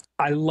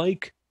 I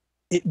like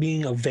it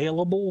being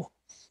available.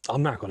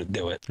 I'm not going to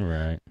do it.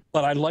 Right.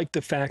 But I like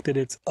the fact that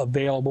it's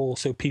available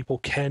so people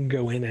can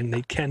go in and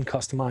they can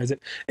customize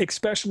it,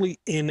 especially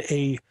in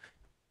a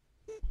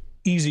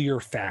easier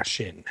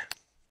fashion.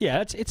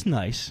 Yeah, it's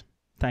nice.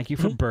 Thank you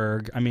for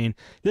Berg. I mean,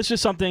 this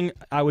is something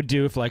I would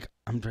do if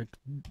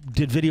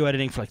did video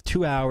editing for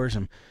 2 hours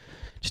and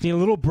just need a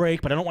little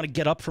break, but I don't want to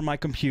get up from my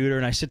computer,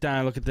 and I sit down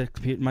and look at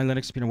my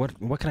Linux computer.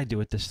 What can I do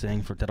with this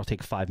thing that'll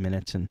take 5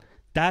 minutes? And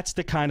that's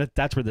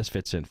where this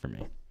fits in for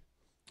me.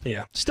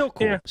 Yeah. Still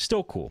cool. Yeah.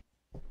 Still cool.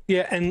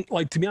 Yeah, and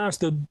to be honest,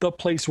 the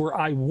place where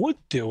I would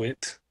do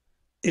it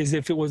is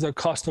if it was a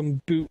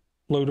custom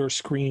bootloader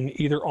screen,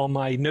 either on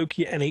my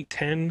Nokia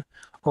N810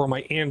 or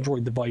my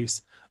Android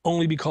device,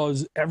 only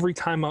because every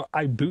time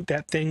I boot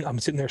that thing, I'm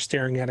sitting there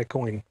staring at it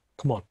going,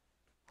 come on,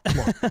 come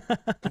on,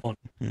 come on,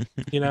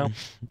 you know?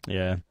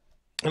 Yeah.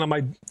 And on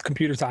my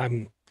computer,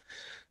 I'm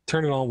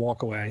turn it on,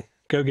 walk away,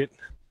 go get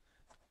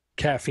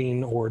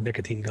caffeine or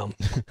nicotine gum.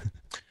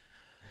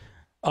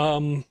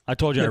 I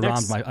told you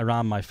I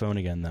ROM'd my phone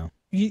again, though.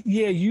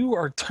 Yeah, you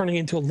are turning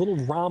into a little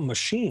ROM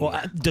machine. Well,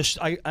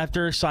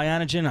 after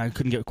Cyanogen, I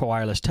couldn't get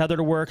wireless tether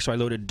to work, so I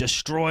loaded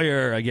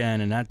Destroyer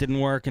again, and that didn't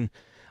work. And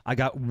I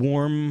got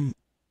Warm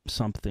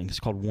something. It's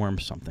called Warm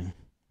something,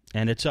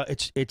 and it's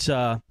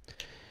the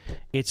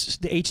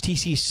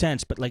HTC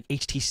Sense, but like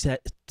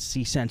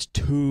HTC Sense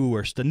 2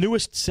 or the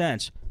newest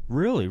Sense.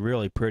 Really,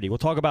 really pretty. We'll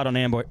talk about it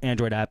on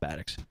Android App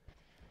Addicts.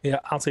 Yeah,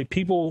 I'll say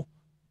people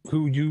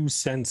who use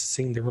Sense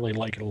seem to really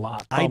like it a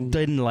lot. I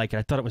didn't like it.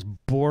 I thought it was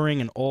boring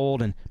and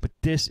old, but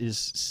this is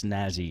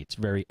snazzy. It's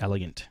very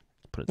elegant.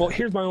 Well,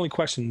 here's my only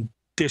question.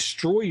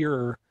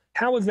 Destroyer,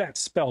 how is that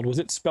spelled? Was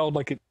it spelled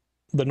like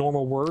the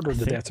normal word, or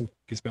did they have some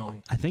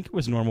spelling? I think it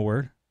was a normal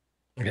word.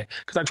 Okay,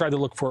 because I tried to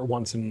look for it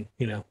once, and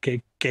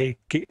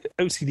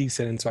OCD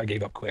said it, so I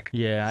gave up quick.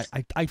 Yeah,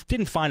 I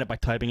didn't find it by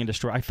typing in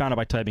Destroyer. I found it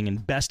by typing in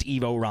Best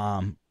Evo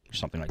ROM or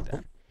something like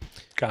that.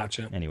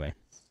 Gotcha. Anyway.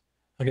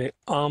 Okay,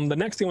 the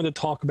next thing I want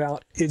to talk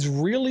about is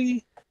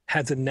really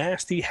has a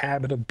nasty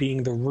habit of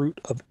being the root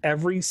of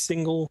every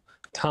single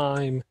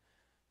time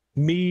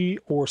me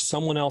or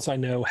someone else I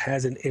know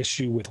has an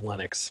issue with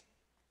Linux.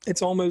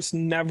 It's almost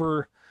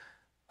never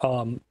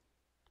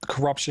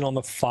corruption on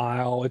the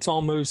file. It's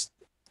almost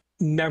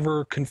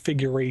never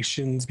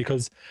configurations,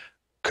 because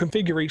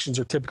configurations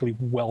are typically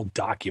well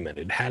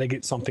documented. How to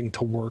get something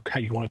to work,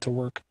 how you want it to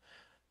work.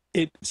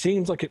 It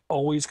seems like it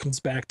always comes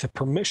back to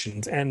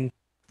permissions, and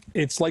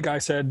it's like I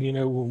said,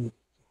 a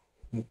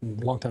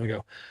long time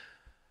ago,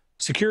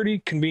 security,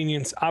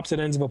 convenience, opposite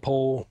ends of a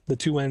pole, the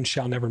two ends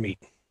shall never meet.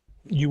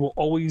 You will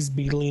always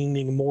be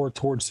leaning more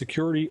towards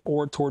security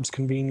or towards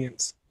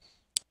convenience.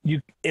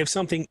 If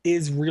something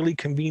is really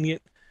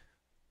convenient,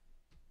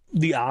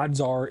 the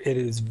odds are it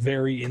is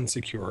very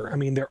insecure. I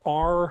mean, there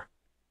are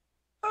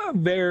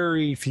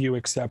very few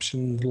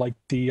exceptions, like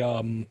the,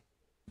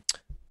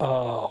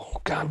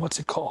 oh God, what's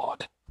it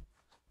called?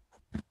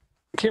 I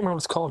can't remember what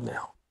it's called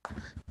now.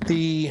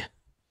 The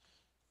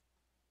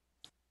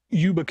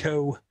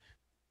Yubico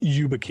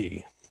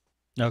YubiKey.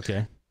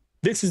 Okay.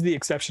 This is the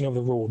exception of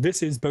the rule.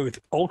 This is both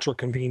ultra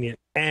convenient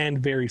and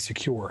very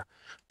secure.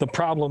 The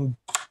problem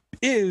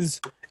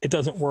is it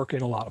doesn't work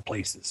in a lot of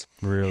places.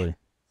 Really?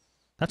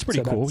 That's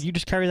pretty cool. You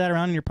just carry that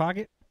around in your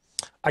pocket?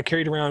 I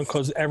carry it around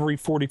because every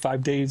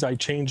 45 days I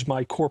change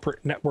my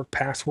corporate network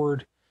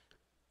password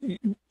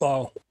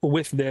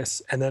with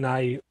this, and then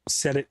I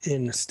set it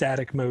in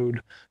static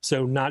mode,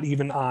 so not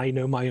even I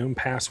know my own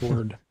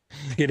password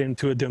to get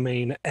into a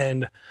domain.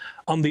 And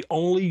I'm the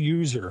only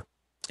user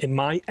in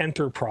my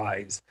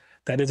enterprise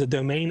that is a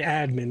domain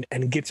admin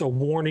and gets a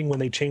warning when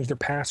they change their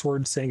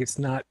password saying it's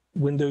not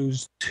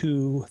Windows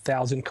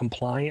 2000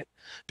 compliant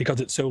because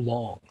it's so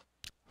long.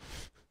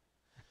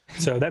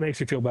 So that makes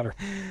me feel better.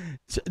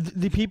 So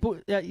the people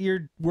at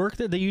your work,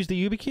 that they use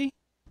the YubiKey?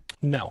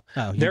 No,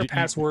 their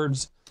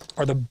passwords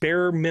are the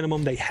bare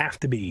minimum they have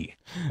to be,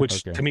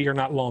 which to me are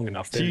not long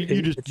enough. So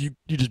you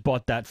just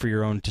bought that for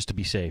your own, just to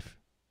be safe.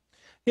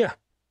 Yeah,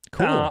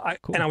 cool.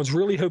 Cool. And I was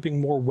really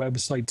hoping more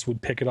websites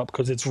would pick it up,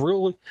 because its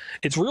real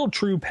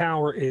true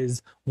power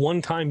is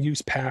one-time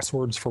use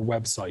passwords for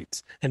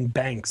websites and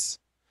banks.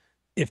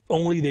 If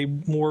only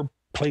more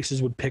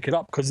places would pick it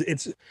up, because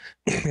it's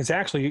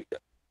actually,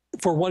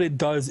 for what it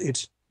does,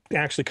 it's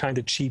actually kind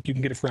of cheap. You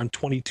can get it for around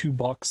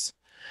 $22.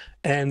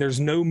 And there's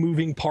no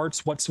moving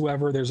parts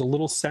whatsoever. There's a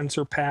little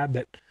sensor pad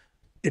that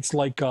it's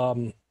like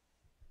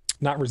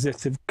not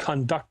resistive,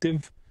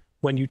 conductive.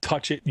 When you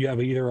touch it, you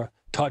have either a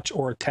touch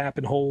or a tap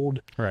and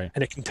hold, right?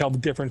 And it can tell the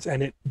difference.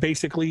 And it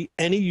basically,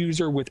 any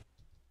user with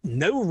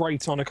no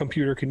rights on a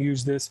computer can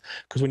use this,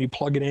 because when you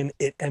plug it in,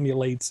 it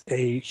emulates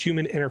a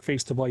human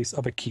interface device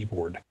of a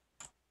keyboard.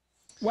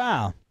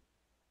 Wow,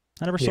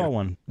 I never saw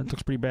one. That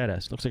looks pretty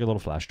badass. Looks like a little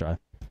flash drive.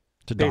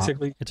 It's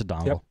a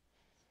dongle.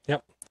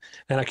 Yep.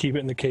 And I keep it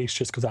in the case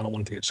just because I don't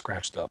want it to get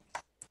scratched up.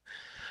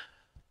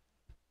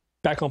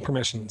 Back on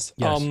permissions.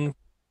 Yes.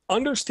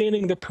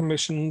 Understanding the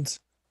permissions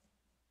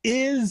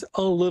is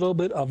a little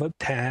bit of a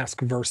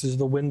task versus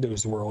the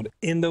Windows world.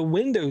 In the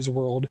Windows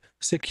world,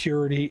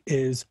 security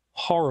is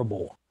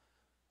horrible.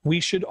 We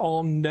should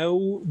all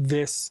know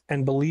this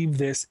and believe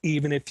this,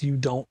 even if you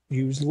don't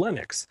use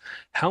Linux.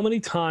 How many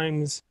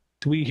times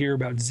do we hear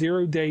about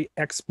zero-day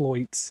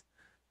exploits,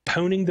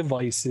 pwning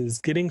devices,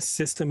 getting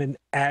system and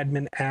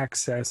admin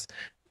access,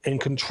 and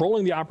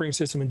controlling the operating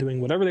system and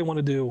doing whatever they want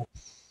to do?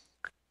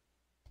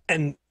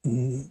 And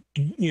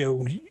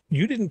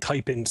you didn't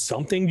type in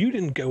something. You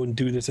didn't go and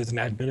do this as an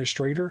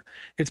administrator.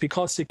 It's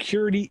because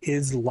security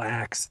is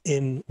lax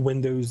in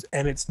Windows,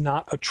 and it's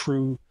not a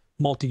true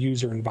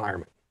multi-user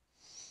environment.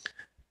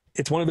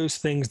 It's one of those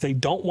things, they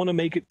don't want to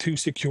make it too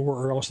secure,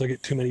 or else they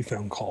get too many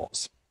phone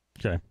calls.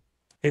 Okay.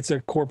 It's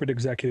a corporate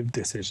executive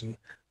decision.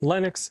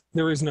 Linux,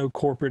 there is no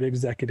corporate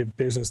executive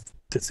business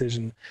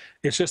decision.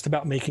 It's just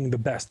about making the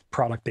best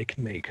product they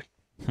can make.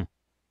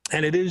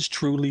 And it is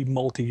truly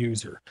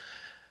multi-user.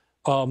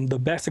 The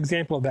best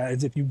example of that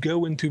is if you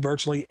go into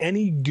virtually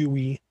any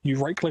GUI, you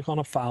right click on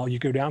a file, you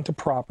go down to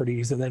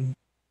properties and then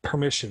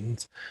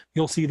permissions,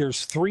 you'll see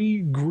there's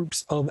 3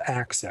 groups of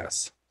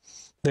access.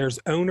 There's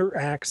owner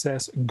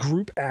access,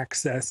 group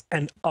access,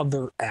 and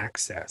other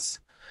access.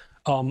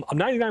 I'm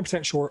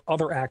 99% sure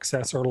other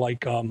access are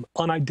like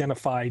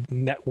unidentified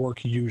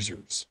network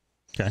users.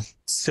 Okay.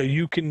 So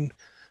you can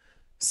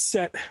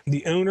set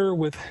the owner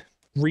with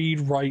read,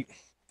 write,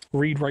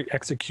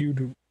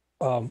 execute,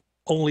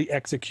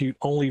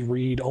 only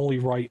read, only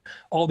write,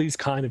 all these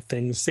kind of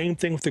things. Same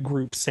thing with the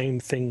group, same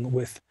thing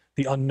with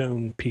the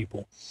unknown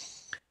people.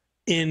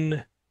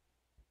 In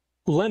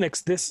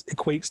Linux, this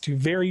equates to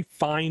very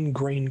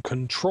fine-grained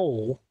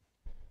control,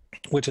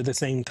 which at the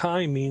same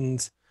time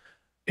means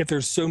if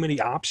there's so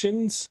many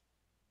options,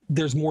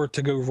 there's more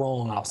to go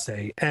wrong, I'll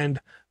say. And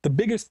the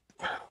biggest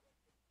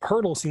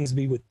hurdle seems to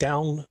be with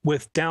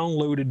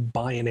downloaded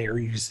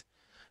binaries.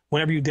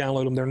 Whenever you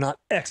download them, they're not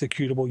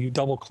executable. You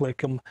double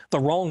click them, the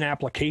wrong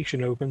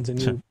application opens,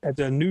 and you, as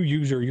a new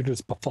user, you're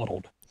just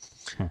befuddled.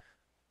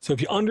 So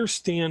if you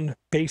understand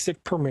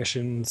basic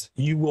permissions,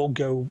 you will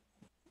go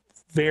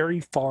very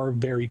far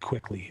very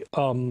quickly.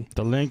 The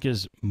link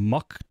is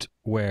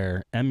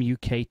muktware,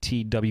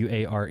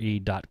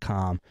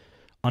 muktware.com.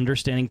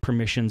 Understanding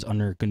permissions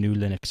under GNU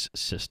Linux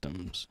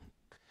systems.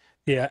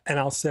 Yeah, and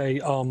I'll say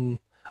a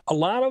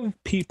lot of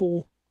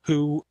people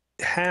who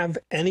have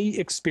any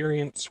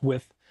experience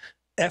with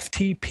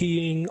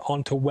FTPing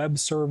onto web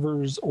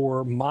servers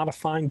or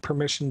modifying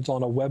permissions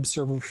on a web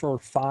server for a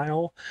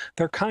file,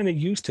 they're kind of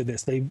used to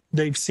this.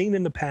 They've seen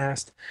in the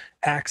past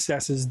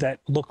accesses that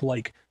look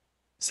like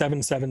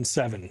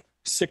 777,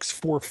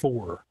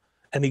 644,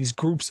 and these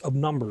groups of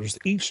numbers.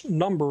 Each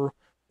number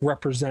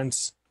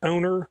represents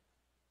owner,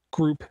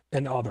 group,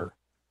 and other.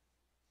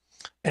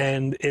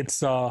 And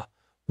it's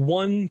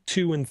 1,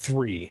 2, and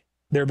 3.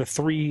 They're the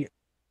 3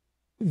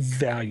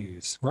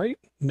 values, right?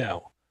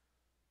 No.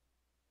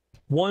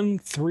 1,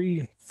 3,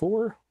 and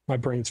 4. My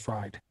brain's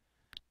fried.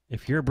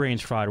 If your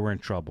brain's fried, we're in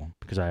trouble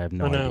because I have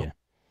no idea.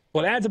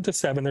 Well, it adds up to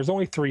 7. There's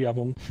only 3 of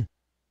them.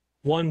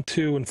 1,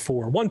 2, and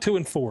 4. 1, 2,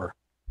 and 4.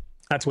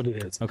 That's what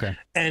it is. Okay.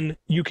 And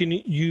you can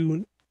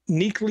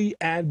uniquely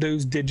add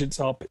those digits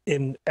up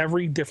in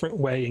every different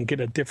way and get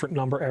a different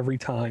number every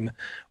time.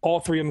 All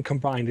 3 of them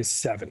combined is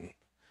 7.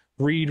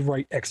 Read,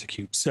 write,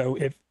 execute. So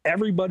if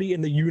everybody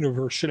in the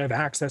universe should have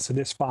access to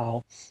this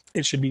file,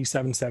 it should be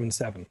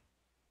 777.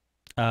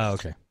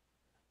 Okay.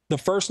 The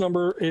first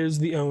number is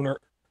the owner.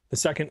 The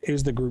second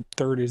is the group.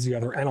 Third is the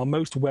other. And on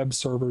most web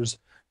servers,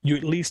 you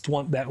at least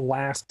want that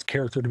last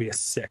character to be a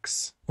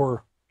 6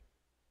 or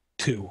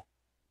 2,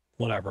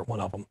 whatever,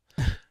 one of them.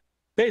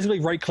 Basically,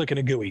 right-click in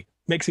a GUI.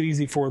 Makes it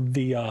easy for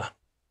the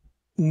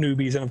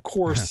newbies. And of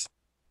course,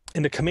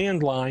 in the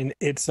command line,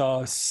 it's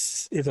a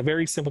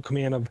very simple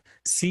command of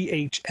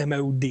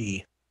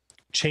chmod,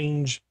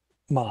 change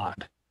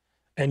mod.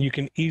 And you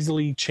can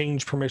easily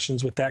change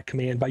permissions with that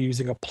command by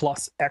using a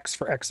 +X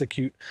for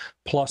execute,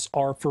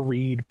 +R for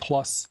read,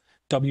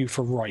 +W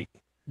for write.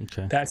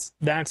 Okay.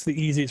 That's the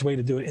easiest way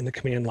to do it in the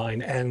command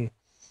line. And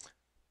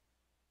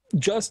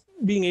just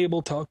being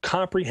able to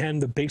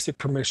comprehend the basic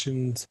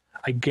permissions,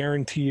 I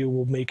guarantee you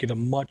will make it a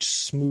much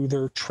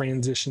smoother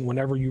transition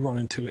whenever you run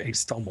into a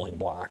stumbling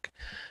block.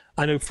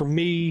 I know for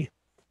me,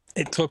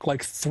 it took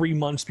like 3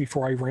 months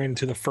before I ran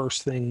into the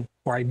first thing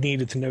where I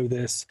needed to know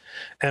this.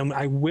 And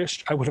I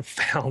wished I would have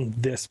found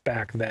this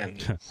back then.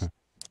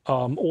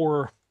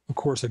 Or, of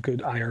course, a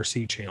good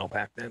IRC channel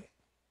back then.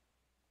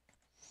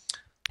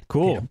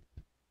 Cool.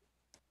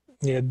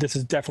 Yeah, this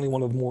is definitely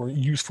one of the more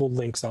useful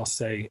links I'll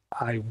say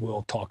I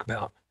will talk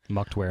about.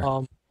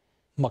 Muktware.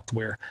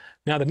 Muktware.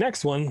 Now, the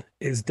next one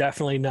is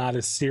definitely not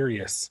as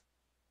serious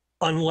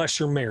unless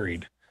you're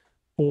married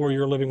or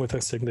you're living with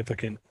a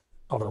significant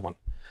other one.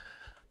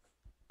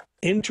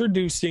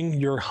 Introducing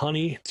your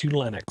honey to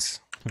Linux.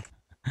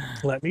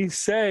 Let me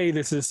say,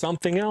 this is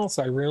something else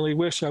I really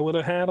wish I would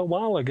have had a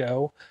while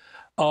ago.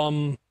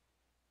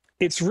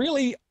 It's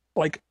really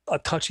like a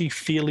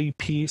touchy-feely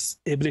piece,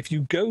 but if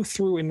you go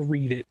through and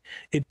read it,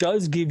 it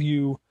does give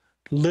you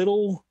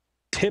little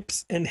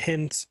tips and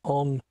hints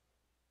on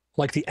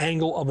like the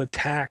angle of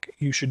attack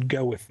you should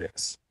go with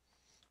this.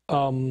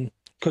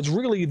 Because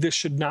really, this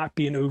should not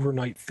be an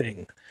overnight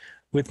thing.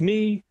 With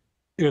me,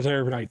 it was an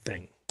overnight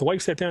thing. The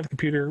wife sat down at the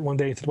computer one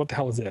day and said, "What the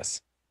hell is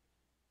this?"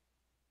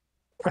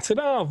 I said,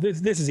 "Oh,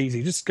 this is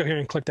easy. Just go here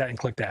and click that and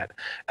click that."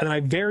 And then I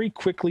very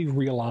quickly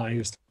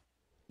realized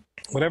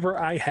whatever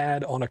I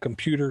had on a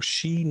computer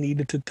she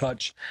needed to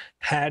touch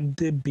had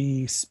to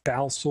be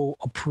spousal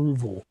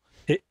approval.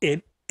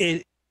 It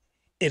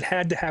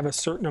had to have a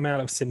certain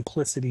amount of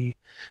simplicity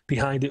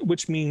behind it,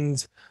 which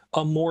means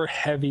a more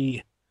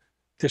heavy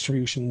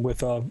distribution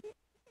with a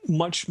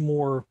much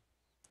more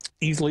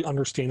easily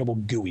understandable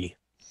GUI.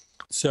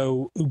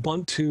 So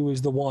Ubuntu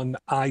is the one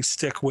I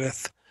stick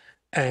with.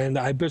 and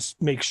I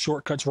just make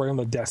shortcuts right on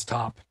the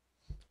desktop.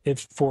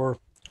 If for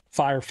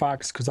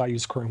Firefox, because I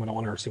use Chrome, I don't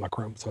want her to see my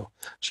Chrome. So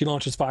she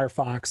launches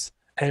Firefox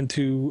and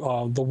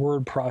to the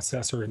word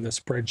processor and the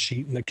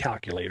spreadsheet and the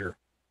calculator.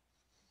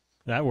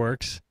 That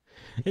works.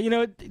 You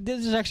know,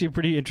 this is actually a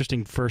pretty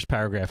interesting first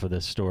paragraph of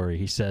this story.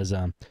 He says,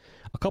 a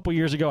couple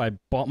years ago, I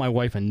bought my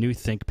wife a new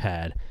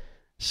ThinkPad.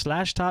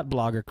 Slashdot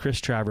blogger Chris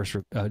Travers.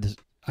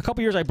 A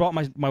couple years, I bought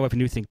my wife a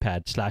new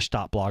ThinkPad.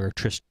 Slashdot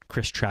blogger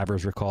Chris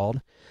Travers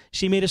recalled.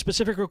 She made a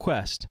specific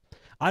request.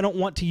 I don't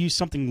want to use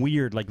something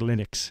weird like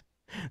Linux.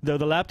 Though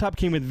the laptop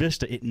came with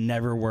Vista, it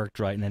never worked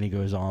right. And then he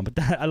goes on. But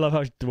I love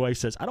how the wife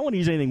says, I don't want to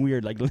use anything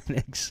weird like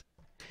Linux.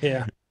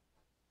 Yeah.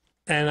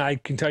 And I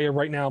can tell you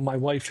right now, my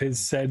wife has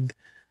said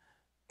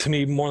to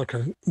me more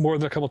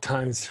than a couple of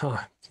times,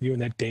 you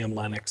and that damn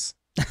Linux.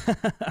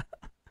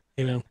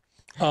 You know?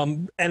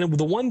 And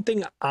the one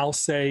thing I'll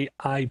say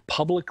I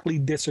publicly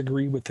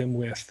disagree with him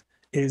with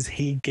is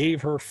he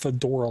gave her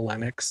Fedora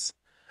Linux.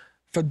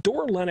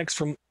 Fedora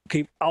Linux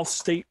I'll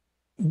state,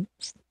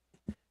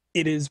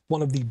 it is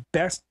one of the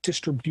best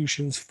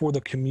distributions for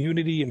the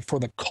community and for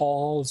the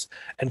cause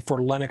and for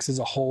Linux as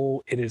a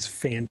whole. It is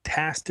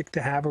fantastic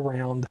to have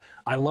around.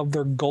 I love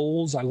their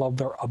goals. I love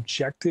their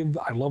objective.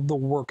 I love the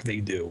work they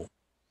do.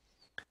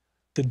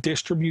 The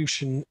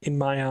distribution, in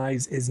my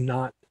eyes, is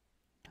not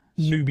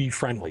newbie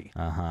friendly.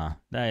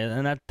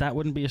 And that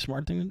wouldn't be a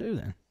smart thing to do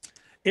then.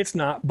 It's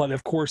not, but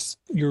of course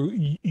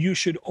you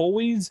should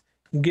always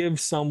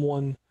give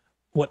someone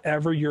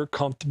whatever you're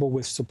comfortable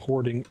with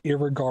supporting,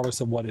 irregardless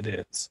of what it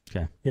is.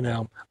 Okay. You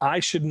know, I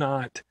should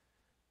not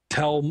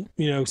tell,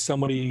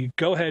 somebody,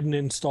 go ahead and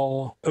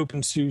install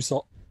OpenSUSE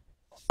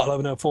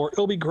 1104.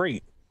 It'll be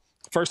great.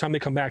 First time they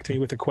come back to me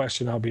with a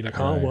question, I'll be like,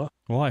 what?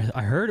 Well,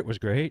 I heard it was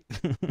great.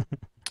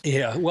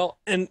 Yeah, well,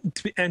 and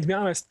to be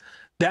honest,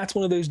 that's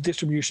one of those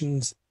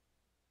distributions.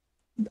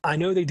 I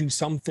know they do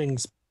some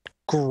things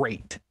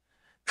great.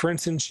 For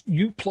instance,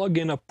 you plug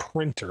in a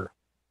printer.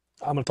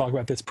 I'm going to talk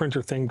about this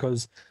printer thing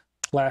because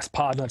last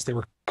podnutz they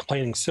were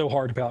complaining so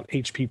hard about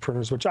HP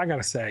printers, which I got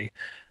to say,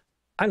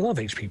 I love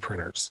HP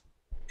printers.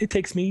 It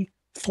takes me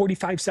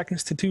 45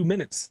 seconds to 2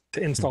 minutes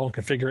to install and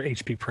configure an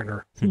HP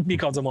printer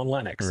because I'm on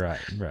Linux.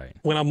 Right.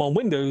 When I'm on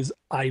Windows,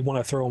 I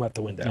want to throw them at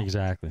the window.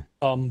 Exactly.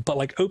 But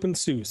like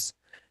OpenSUSE,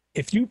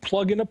 if you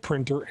plug in a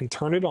printer and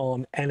turn it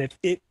on, and if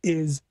it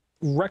is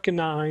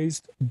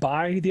recognized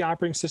by the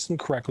operating system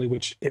correctly,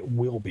 which it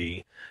will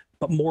be,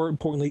 but more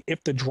importantly,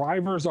 if the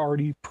driver is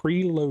already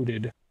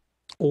preloaded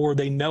or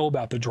they know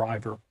about the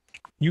driver,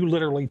 you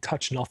literally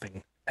touch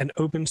nothing, and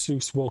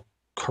OpenSUSE will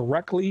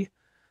correctly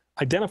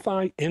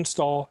identify,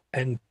 install,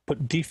 and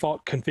put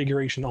default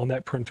configuration on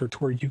that printer to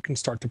where you can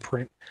start to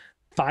print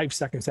 5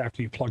 seconds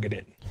after you plug it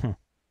in.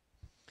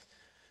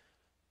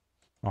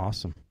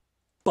 Awesome.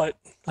 But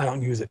I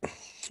don't use it.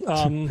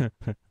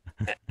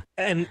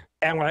 And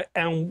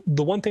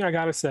the one thing I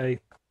got to say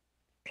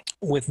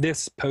with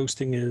this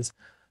posting is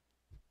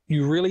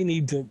you really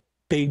need to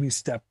baby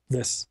step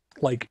this.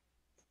 Like,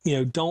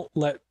 don't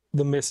let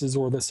the missus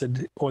or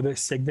the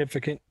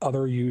significant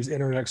other use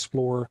Internet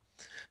Explorer.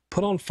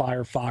 Put on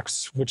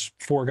Firefox, which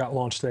 4 got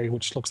launched today,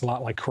 which looks a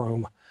lot like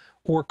Chrome,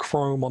 or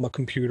Chrome on the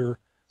computer,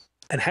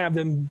 and have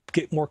them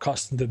get more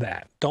accustomed to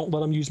that. Don't let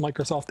them use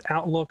Microsoft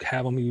Outlook.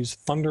 Have them use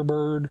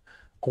Thunderbird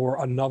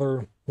or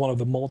another one of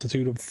the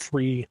multitude of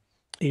free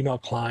email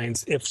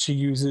clients. If she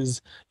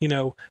uses,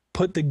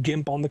 put the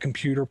GIMP on the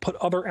computer, put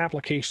other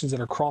applications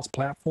that are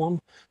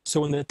cross-platform.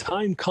 So when the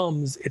time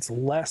comes, it's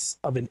less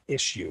of an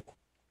issue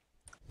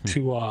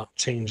to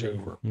change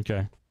over.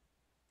 Okay.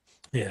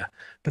 Yeah.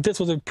 But this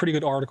was a pretty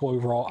good article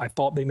overall. I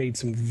thought they made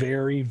some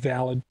very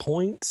valid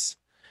points.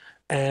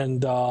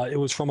 And it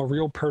was from a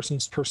real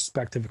person's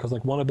perspective, because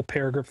like one of the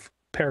paragraph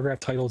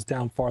titles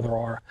down farther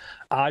are,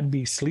 I'd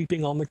be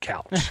sleeping on the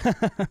couch.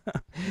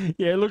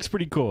 Yeah, it looks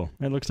pretty cool.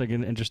 It looks like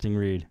an interesting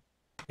read.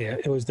 Yeah,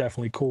 it was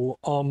definitely cool.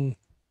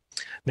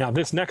 Now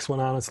this next one,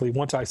 honestly,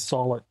 once I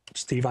saw it,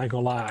 Steve, I ain't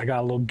gonna lie, I got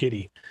a little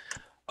giddy.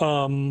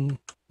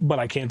 But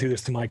I can't do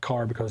this to my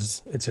car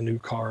because it's a new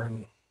car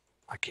and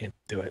I can't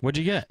do it. What'd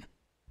you get?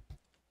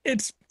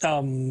 It's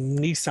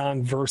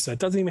Nissan Versa. It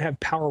doesn't even have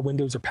power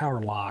windows or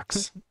power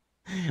locks.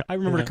 I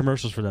remember the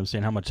commercials for them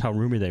saying how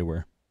roomy they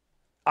were.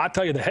 I'll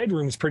tell you, the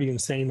headroom is pretty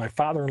insane. My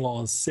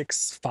father-in-law is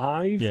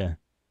 6'5". Yeah.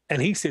 And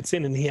he sits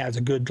in and he has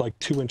a good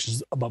 2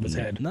 inches above his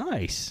head.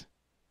 Nice.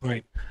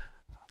 Right.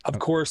 Of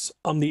course,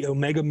 I'm the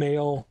Omega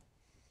male.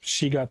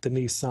 She got the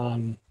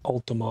Nissan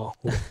Altima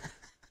with,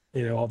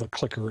 all the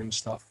clicker and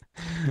stuff.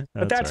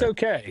 But that's right.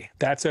 Okay.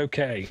 That's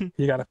okay.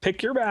 You got to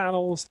pick your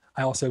battles.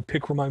 I also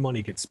pick where my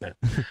money gets spent.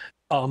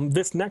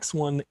 This next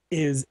one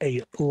is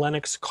a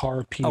Linux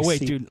car PC. Oh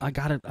wait, dude, I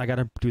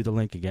gotta do the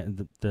link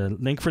again. The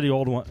link for the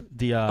old one,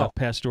 the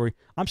past story.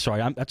 I'm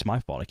sorry, that's my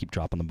fault. I keep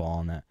dropping the ball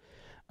on that.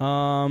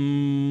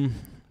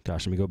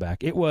 Gosh, let me go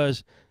back. It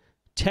was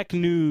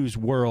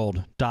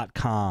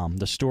technewsworld.com.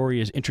 The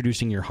story is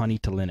introducing your honey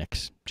to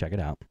Linux. Check it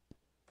out.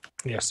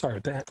 Yeah, sorry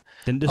about that.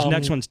 Then this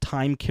next one's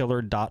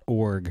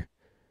timekiller.org.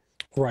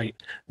 Right.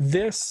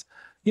 This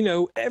you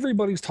know,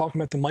 everybody's talking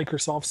about the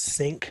Microsoft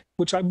Sync,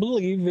 which I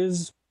believe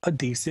is a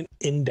decent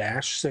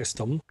in-dash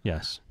system.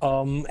 Yes.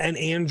 And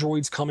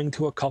Android's coming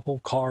to a couple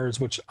cars,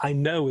 which I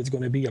know is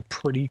going to be a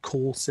pretty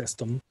cool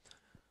system.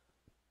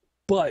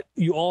 But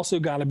you also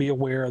got to be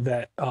aware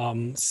that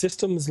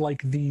systems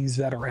like these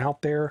that are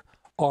out there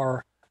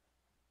are,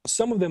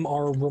 some of them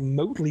are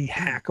remotely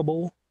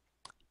hackable.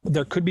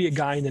 There could be a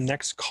guy in the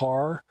next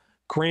car.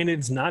 Granted,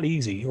 it's not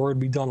easy, or it'd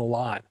be done a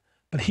lot,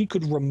 but he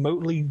could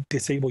remotely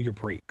disable your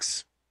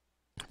brakes.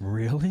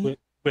 Really?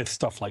 With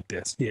stuff like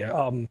this.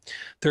 Yeah.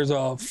 There's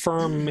a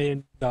firm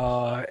in,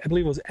 I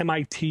believe it was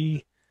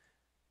MIT.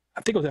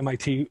 I think it was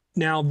MIT.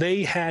 Now,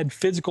 they had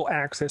physical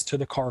access to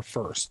the car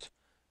first,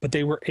 but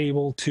they were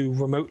able to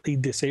remotely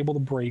disable the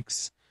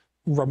brakes,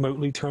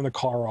 remotely turn the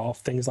car off,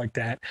 things like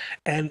that.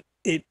 And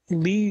it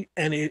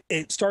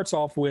starts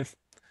off with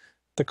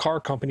the car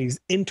companies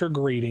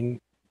integrating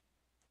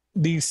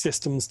these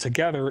systems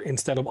together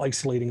instead of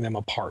isolating them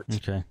apart.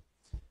 Okay.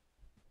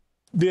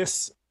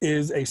 This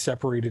is a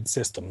separated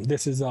system.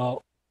 This is a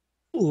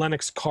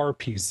Linux car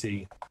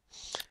PC.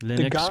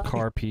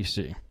 Car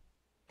PC.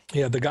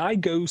 Yeah, the guy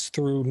goes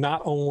through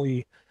not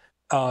only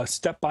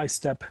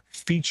step-by-step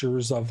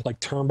features of like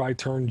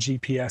turn-by-turn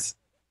GPS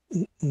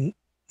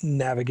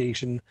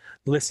navigation,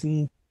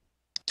 listen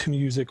to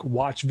music,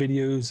 watch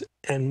videos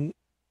and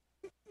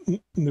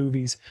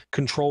movies,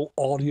 control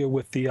audio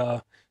with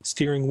the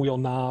steering wheel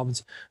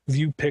knobs,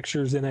 view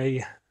pictures in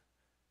a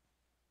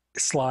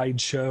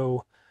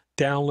slideshow,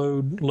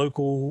 download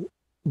local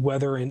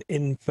weather and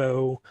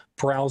info,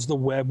 browse the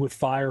web with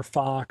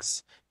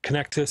Firefox,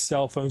 connect to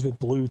cell phones with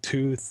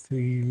Bluetooth,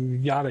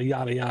 yada,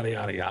 yada, yada,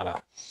 yada,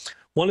 yada.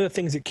 One of the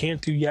things it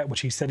can't do yet,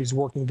 which he said he's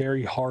working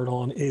very hard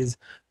on, is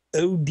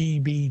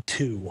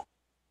ODB2,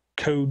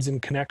 codes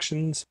and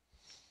connections.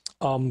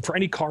 For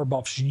any car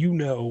buffs, you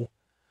know,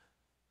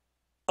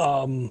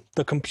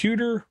 the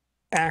computer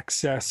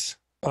access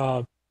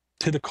to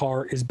the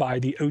car is by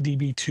the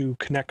ODB2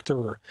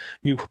 connector.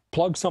 You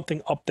plug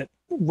something up that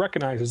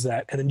recognizes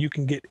that, and then you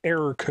can get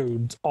error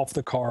codes off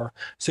the car.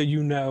 So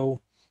you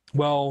know,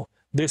 well,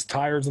 this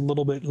tire's a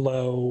little bit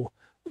low,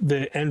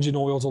 the engine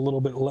oil's a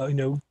little bit low, you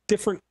know,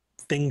 different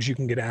things you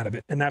can get out of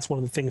it. And that's one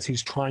of the things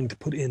he's trying to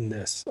put in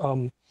this.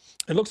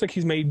 It looks like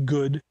he's made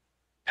good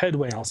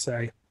headway, I'll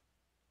say.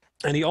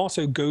 And he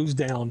also goes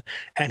down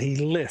and he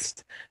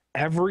lists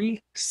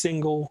every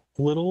single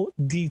little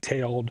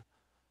detailed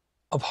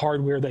of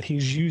hardware that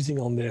he's using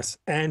on this,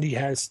 and he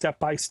has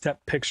step-by-step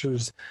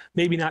pictures,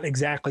 maybe not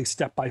exactly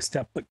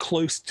step-by-step, but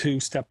close to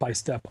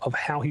step-by-step of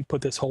how he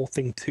put this whole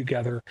thing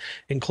together,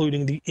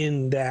 including the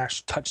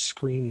in-dash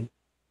touchscreen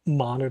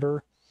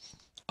monitor.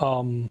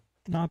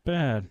 Not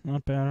bad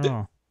at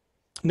all.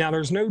 Now,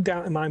 there's no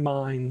doubt in my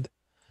mind,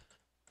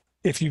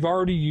 if you've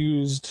already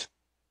used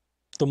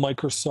the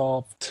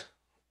Microsoft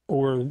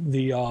or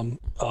the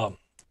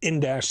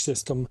in-dash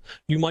system,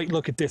 you might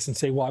look at this and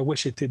say, well, I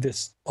wish it did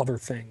this other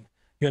thing.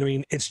 You know what I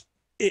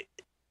mean?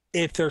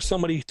 If there's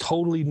somebody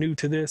totally new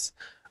to this,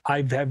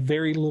 I have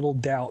very little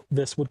doubt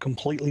this would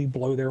completely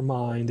blow their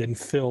mind and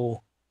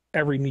fill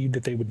every need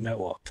that they would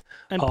know of.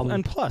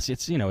 And plus,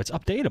 it's, you know, it's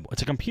updatable.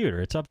 It's a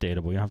computer. It's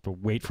updatable. You don't have to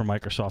wait for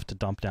Microsoft to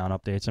dump down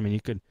updates. I mean,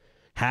 you could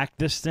hack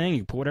this thing. You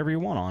can put whatever you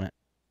want on it.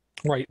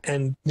 Right.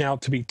 And now,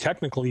 to be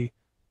technically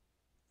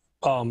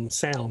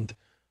sound,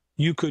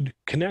 you could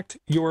connect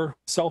your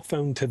cell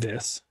phone to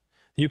this.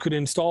 You could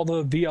install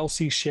the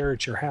VLC share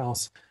at your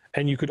house,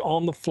 and you could,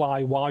 on the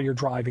fly while you're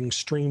driving,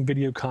 stream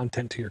video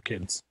content to your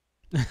kids.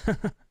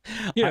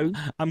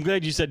 I'm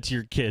glad you said to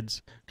your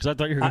kids, because I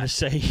thought you were going to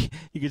say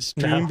you could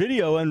stream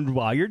video and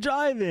while you're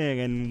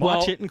driving and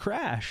watch it and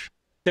crash.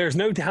 There's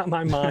no doubt in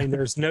my mind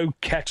there's no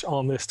catch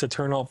on this to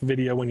turn off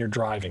video when you're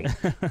driving.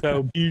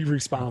 So be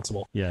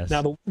responsible. Yes.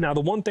 Now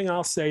the one thing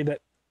I'll say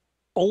that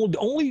the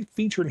only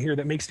feature in here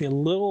that makes me a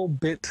little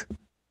bit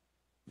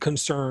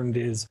concerned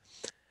is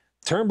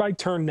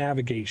turn-by-turn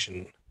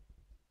navigation.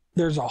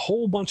 There's a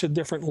whole bunch of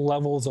different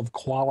levels of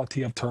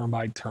quality of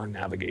turn-by-turn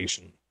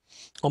navigation.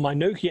 On my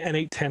Nokia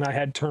N810, I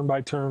had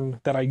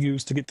turn-by-turn that I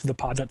used to get to the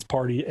podnutz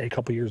party a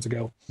couple years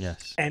ago.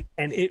 Yes. And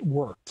it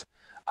worked.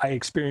 I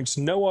experienced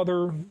no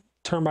other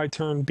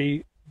turn-by-turn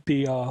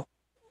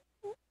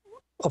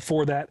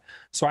for that,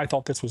 so I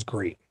thought this was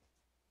great.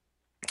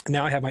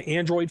 Now I have my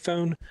Android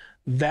phone.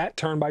 That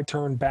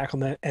turn-by-turn back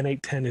on the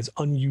N810 is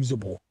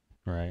unusable.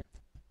 Right.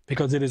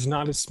 Because it is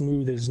not as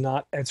smooth, it is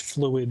not as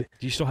fluid.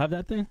 Do you still have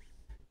that thing?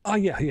 Oh,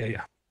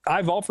 yeah.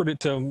 I've offered it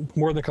to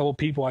more than a couple of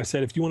people. I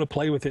said, if you want to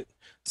play with it,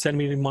 send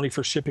me the money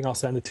for shipping, I'll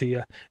send it to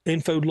you.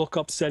 Info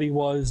Lookup said he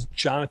was.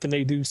 Jonathan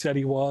Nadeau said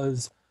he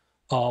was.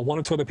 One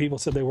or two other people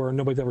said they were.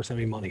 Nobody's ever sent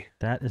me money.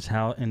 That is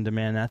how in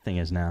demand that thing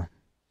is now.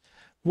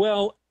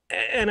 Well,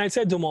 and I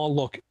said to them all,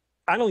 look,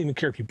 I don't even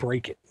care if you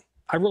break it.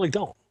 I really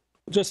don't.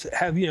 Just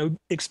have,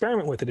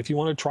 experiment with it. If you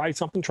want to try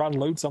something, try to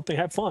load something,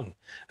 have fun.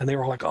 And they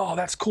were all like, oh,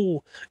 that's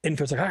cool.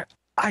 Info's like,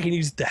 I can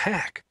use it to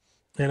hack.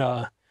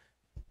 And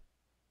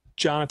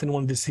Jonathan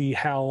wanted to see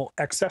how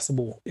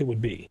accessible it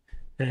would be.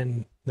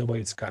 And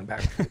nobody's gotten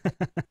back.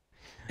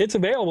 It's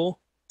available.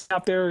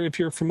 out there, if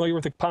you're familiar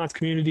with the Podnutz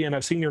community and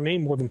I've seen your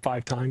name more than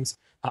 5 times,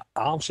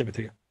 I'll ship it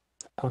to you.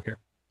 I don't care.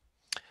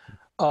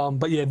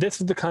 But yeah,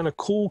 this is the kind of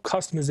cool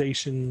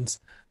customizations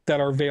that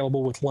are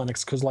available with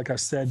Linux, because like I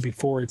said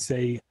before, it's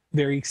a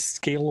very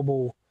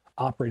scalable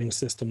operating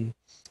system.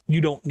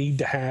 You don't need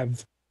to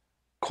have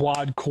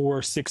quad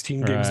core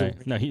 16 gigs.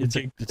 Right. No, it's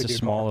a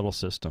small little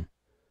system.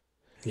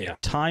 Yeah.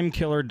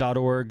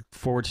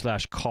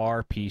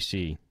 Timekiller.org/car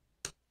PC.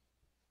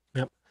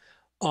 Yep.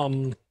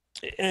 And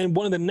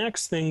one of the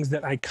next things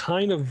that I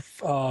kind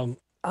of,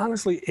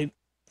 honestly, it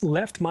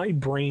left my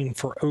brain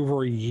for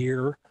over a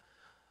year.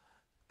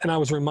 And I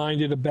was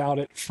reminded about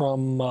it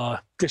from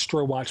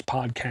Distro Watch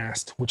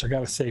podcast, which I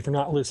got to say, if you're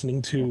not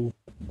listening to,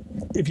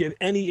 if you have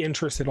any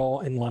interest at all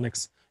in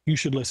Linux, you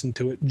should listen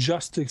to it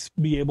just to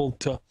be able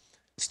to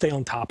stay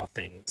on top of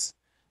things.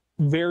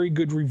 Very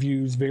good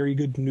reviews, very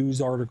good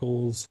news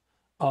articles.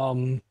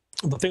 The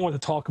thing I want to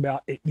talk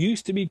about, it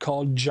used to be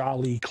called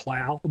Jolly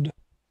Cloud.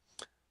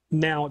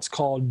 Now it's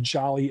called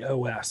Jolly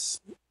OS.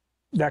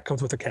 That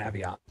comes with a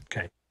caveat.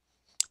 Okay.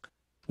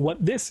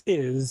 What this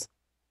is,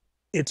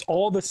 it's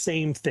all the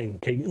same thing.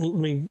 Okay, let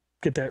me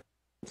get that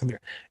from there.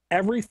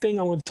 Everything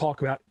I want to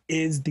talk about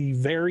is the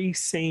very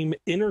same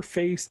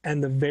interface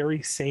and the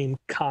very same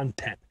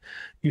content.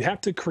 You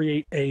have to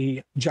create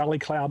a Jolly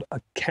Cloud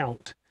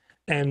account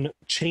and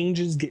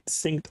changes get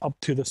synced up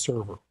to the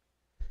server.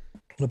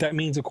 What that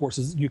means, of course,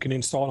 is you can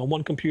install it on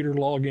one computer,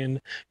 log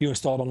in, you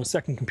install it on a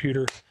second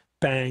computer,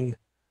 bang,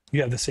 you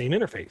have the same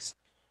interface.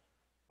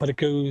 But it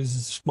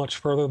goes much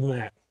further than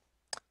that.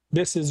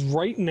 This is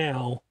right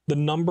now the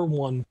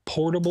 #1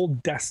 portable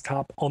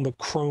desktop on the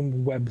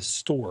Chrome Web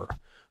Store,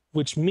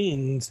 which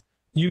means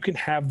you can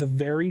have the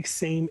very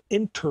same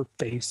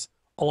interface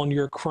on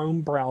your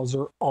Chrome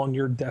browser on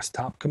your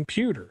desktop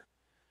computer.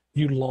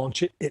 You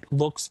launch it, it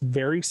looks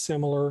very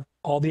similar.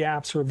 All the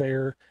apps are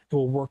there. It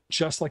will work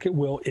just like it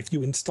will if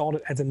you installed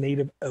it as a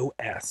native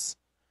OS.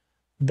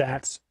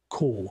 That's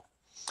cool.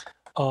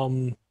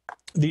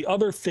 The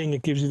other thing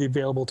it gives you the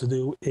available to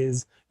do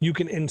is you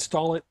can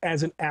install it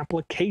as an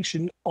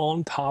application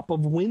on top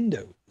of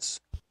Windows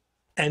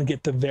and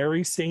get the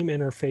very same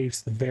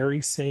interface, the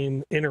very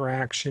same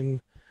interaction,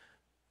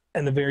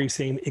 and the very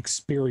same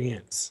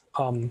experience.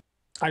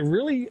 I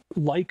really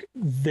like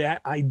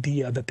that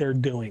idea that they're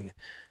doing.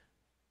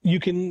 You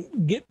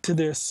can get to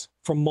this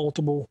from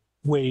multiple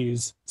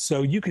ways.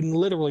 So you can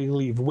literally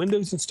leave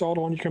Windows installed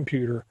on your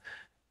computer,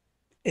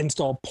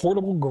 install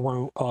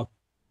portable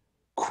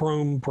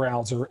Chrome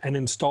browser, and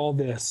install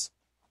this,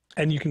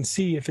 and you can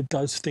see if it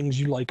does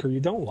things you like or you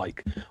don't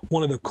like.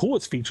 One of the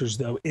coolest features,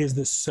 though, is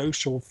the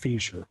social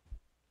feature,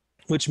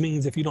 which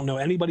means if you don't know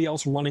anybody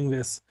else running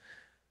this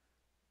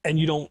and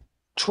you don't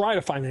try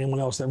to find anyone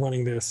else that's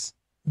running this,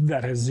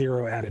 that has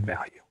zero added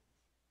value.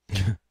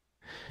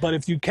 But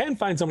if you can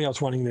find somebody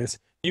else running this,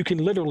 you can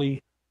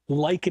literally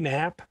like an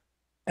app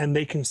and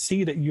they can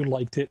see that you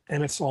liked it,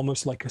 and it's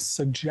almost like a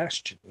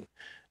suggestion.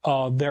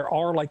 There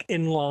are like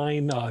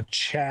inline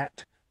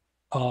chat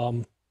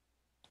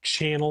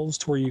channels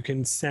to where you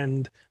can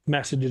send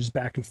messages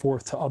back and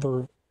forth to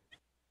other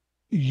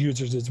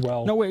users as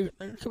well. No, wait.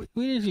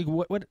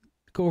 What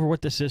go over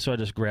what this is so I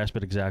just grasp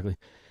it exactly.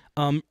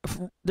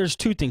 There's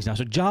 2 things now.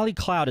 So Jolly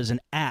Cloud is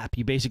an app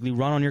you basically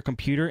run on your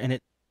computer, and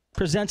it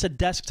presents a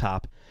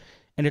desktop,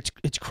 and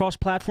it's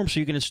cross-platform, so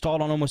you can install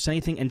it on almost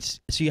anything, and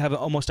so you have an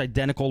almost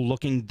identical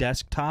looking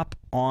desktop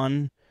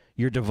on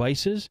your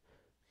devices.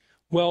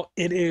 Well,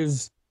 it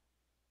is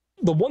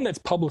the one that's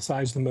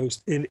publicized the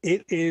most, and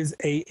it is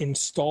a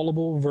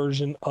installable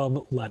version of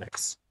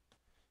Linux.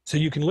 So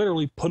you can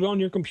literally put it on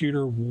your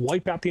computer,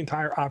 wipe out the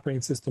entire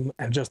operating system,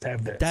 and just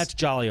have this. That's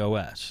Jolly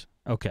OS.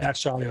 Okay.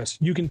 That's Jolly OS.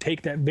 You can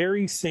take that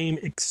very same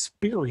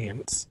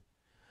experience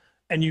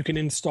and you can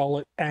install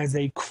it as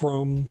a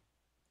Chrome,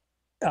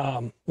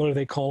 what do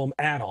they call them?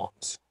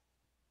 Add-ons.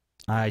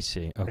 I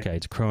see. Okay.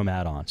 It's a Chrome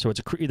add-on. So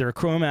it's either a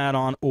Chrome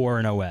add-on or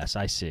an OS.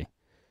 I see.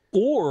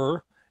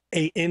 Or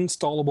a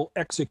installable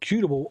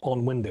executable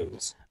on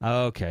Windows.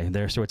 Okay.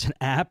 So it's an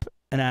app,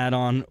 an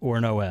add-on, or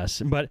an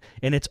OS.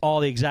 And it's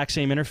all the exact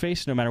same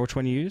interface no matter which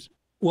one you use?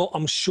 Well,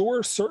 I'm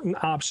sure certain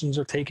options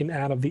are taken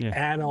out of the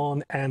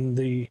add-on and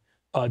the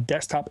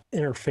desktop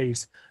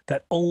interface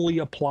that only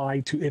apply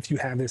to if you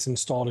have this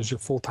installed as your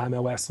full-time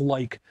OS,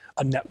 like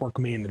a network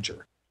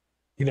manager.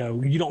 You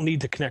know, you don't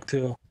need to connect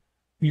to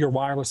your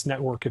wireless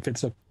network if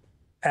it's a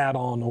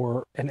add-on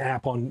or an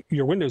app on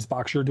your Windows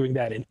box. You're doing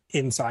that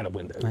inside of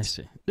Windows. I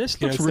see.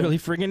 This looks really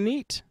friggin'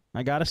 neat,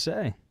 I gotta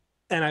say.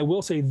 And I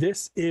will say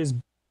this is,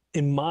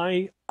 in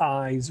my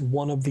eyes,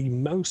 one of the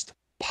most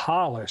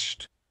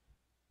polished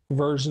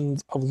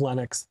versions of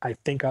Linux I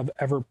think I've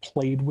ever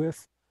played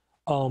with.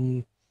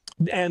 And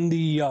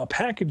the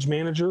package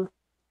manager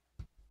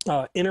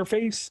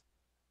interface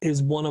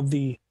is one of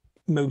the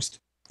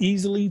most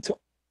easily to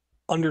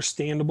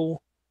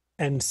understandable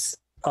and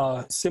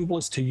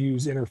simplest to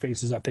use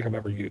interfaces I think I've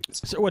ever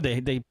used. So what,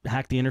 they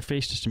hacked the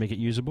interface just to make it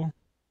usable?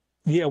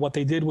 Yeah, what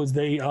they did was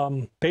they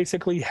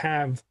basically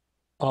have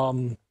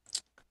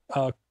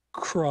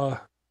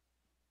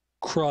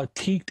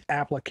critiqued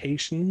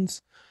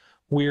applications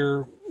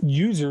where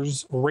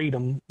users rate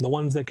them. The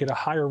ones that get a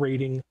higher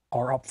rating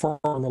are up far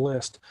on the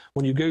list.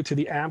 When you go to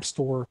the App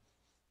Store,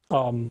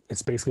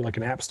 it's basically like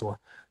an app store.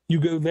 You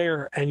go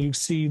there and you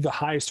see the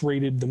highest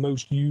rated, the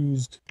most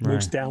used,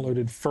 most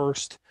downloaded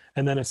first.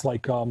 And then it's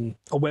like a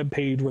web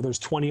page where there's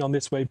 20 on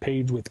this web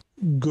page with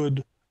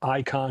good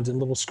icons and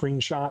little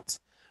screenshots.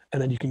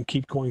 And then you can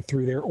keep going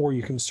through there, or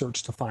you can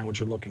search to find what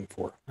you're looking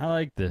for. I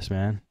like this,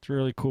 man. It's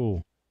really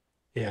cool.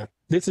 Yeah.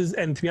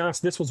 And to be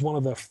honest, this was one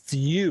of the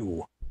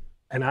few,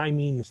 and I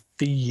mean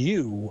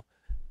few,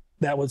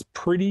 that was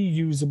pretty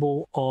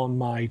usable on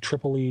my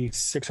EEE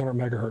 600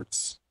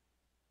 megahertz.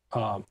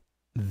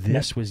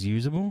 This was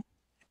usable?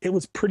 It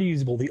was pretty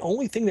usable. The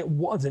only thing that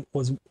wasn't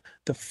was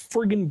the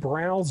friggin'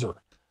 browser.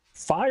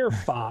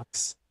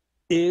 Firefox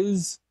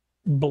is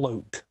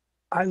bloat.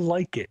 I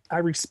like it. I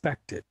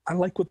respect it. I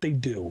like what they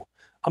do.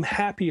 I'm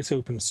happy it's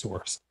open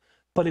source,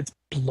 but it's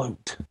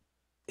bloat.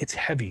 It's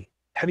heavy.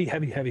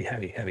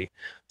 Heavy.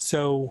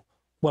 So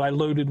what I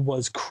loaded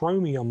was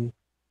Chromium.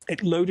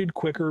 It loaded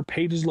quicker,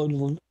 pages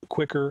loaded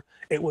quicker.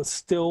 It was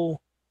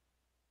still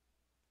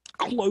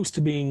close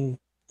to being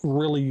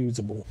really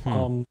usable.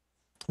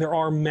 There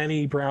are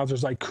many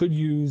browsers I could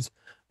use,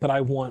 but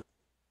I want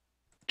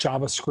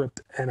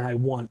JavaScript and I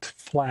want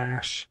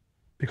Flash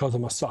because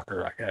I'm a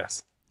sucker, I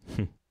guess.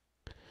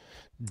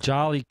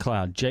 Jolly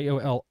Cloud,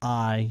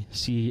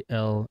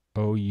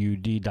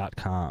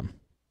 JOLICLOUD.com.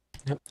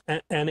 Yep.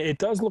 And it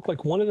does look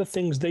like one of the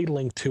things they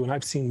link to, and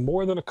I've seen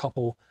more than a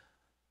couple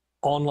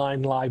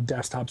online live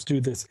desktops do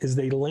this, is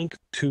they link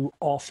to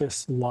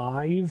Office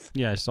Live.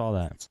 Yeah, I saw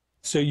that.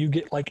 So you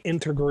get like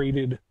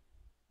integrated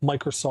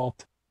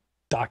Microsoft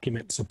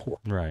document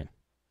support. Right.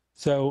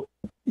 So,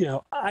 you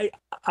know, I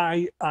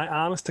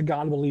honest to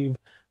God believe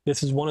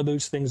this is one of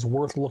those things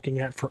worth looking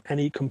at for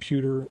any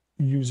computer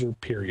user,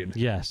 period.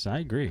 Yes, I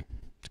agree.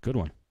 It's a good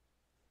one.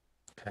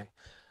 Okay.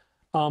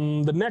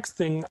 The next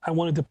thing I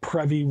wanted to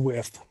preview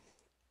with,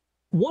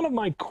 one of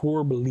my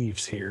core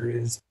beliefs here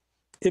is,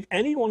 if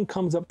anyone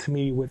comes up to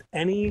me with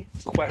any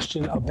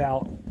question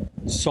about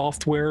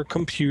software,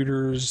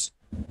 computers,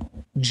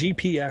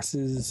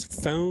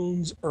 GPSs,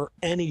 phones, or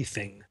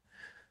anything,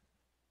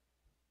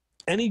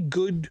 any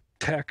good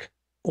tech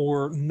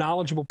or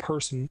knowledgeable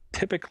person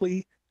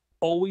typically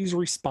always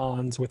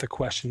responds with a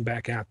question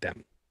back at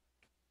them.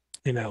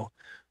 You know,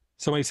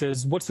 somebody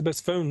says, what's the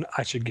best phone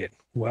I should get?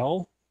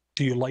 Well,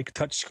 do you like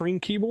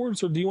touchscreen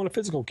keyboards or do you want a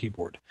physical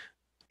keyboard?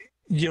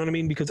 You know what I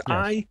mean? Because yes.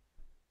 I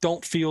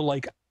don't feel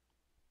like,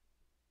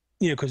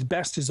 you know, because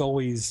best is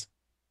always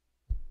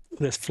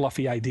this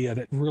fluffy idea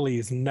that really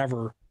is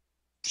never,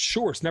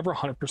 sure, it's never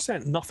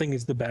 100%. Nothing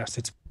is the best.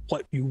 It's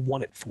what you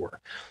want it for.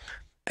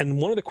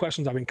 And one of the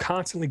questions I've been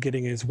constantly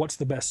getting is, what's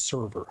the best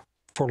server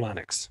for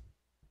Linux?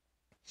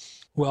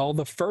 Well,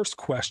 the first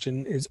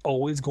question is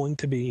always going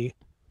to be,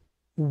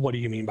 what do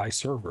you mean by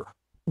server?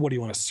 What do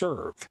you want to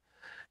serve?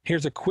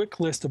 Here's a quick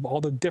list of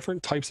all the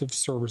different types of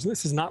servers. And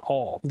this is not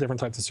all the different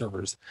types of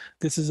servers.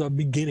 This is a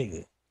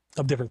beginning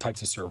of different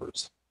types of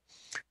servers.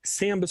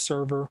 Samba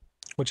server,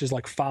 which is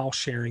like file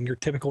sharing, your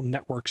typical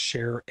network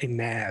share, a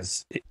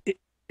NAS,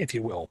 if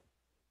you will.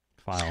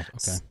 Files,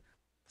 okay.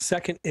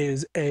 Second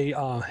is a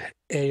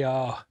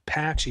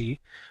Apache,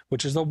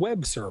 which is a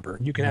web server.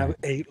 You can have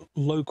a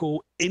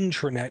local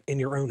intranet in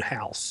your own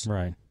house.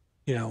 Right.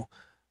 You know,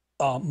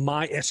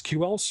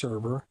 MySQL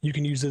server, you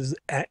can use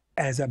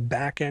as a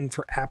backend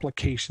for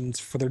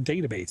applications for their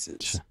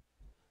databases. Sure.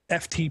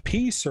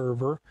 FTP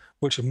server,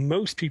 which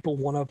most people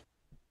want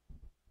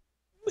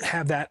to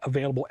have that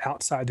available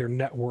outside their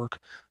network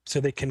so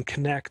they can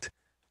connect,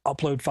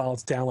 upload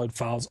files, download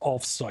files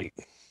off-site.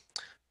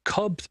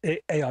 Cups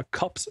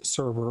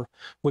server,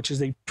 which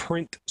is a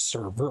print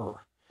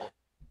server.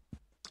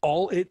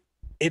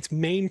 Its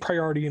main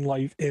priority in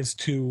life is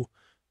to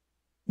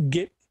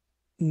get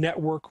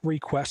network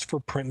requests for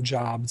print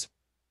jobs,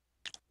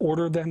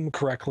 order them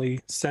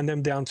correctly, send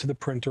them down to the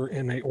printer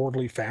in an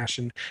orderly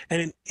fashion.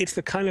 And it's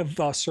the kind of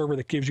server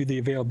that gives you the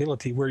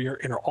availability where you're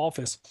in our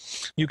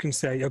office. You can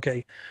say,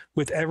 okay,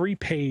 with every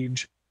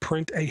page,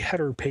 print a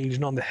header page,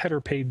 and on the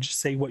header page,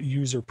 say what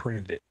user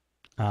printed it.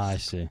 I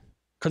see.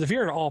 Because if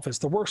you're in an office,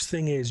 the worst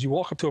thing is you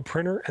walk up to a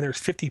printer and there's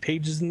 50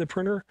 pages in the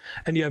printer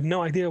and you have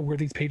no idea where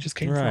these pages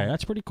came from. Right,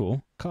 that's pretty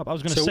cool. I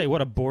was going to say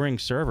what a boring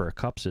server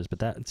Cups is, but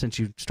that since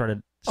you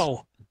started...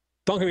 Oh,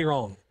 don't get me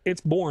wrong.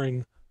 It's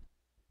boring,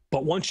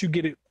 but once you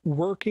get it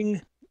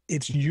working,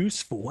 it's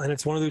useful, and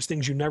it's one of those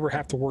things you never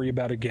have to worry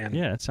about again.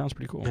 Yeah, it sounds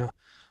pretty cool. Yeah.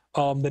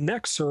 The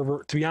next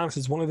server, to be honest,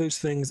 is one of those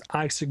things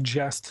I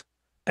suggest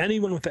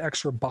anyone with the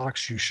extra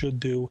box you should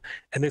do,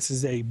 and this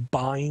is a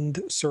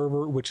bind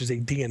server, which is a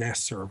DNS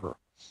server.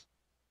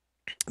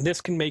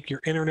 This can make your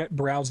internet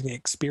browsing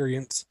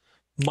experience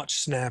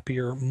much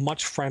snappier,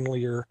 much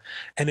friendlier.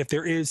 And if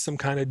there is some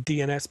kind of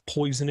DNS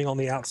poisoning on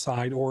the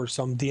outside or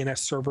some DNS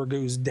server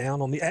goes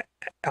down on the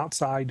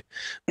outside,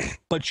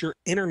 but your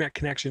internet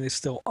connection is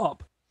still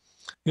up,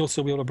 you'll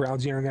still be able to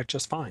browse the internet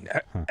just fine.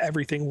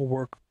 Everything will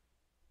work.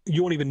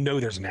 You won't even know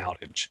there's an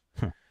outage.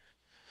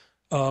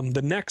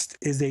 The next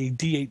is a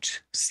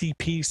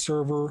DHCP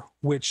server,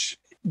 which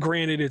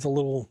granted is a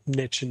little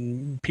niche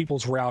and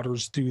people's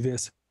routers do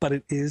this, but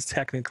it is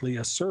technically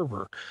a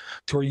server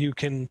to where you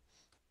can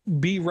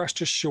be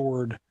rest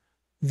assured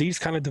these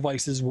kind of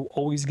devices will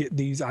always get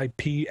these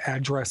IP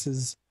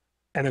addresses,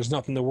 and there's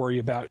nothing to worry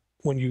about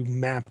when you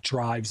map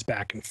drives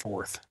back and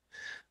forth.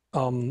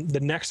 The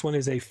next one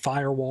is a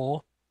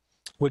firewall,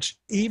 which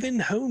even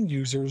home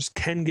users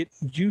can get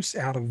use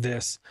out of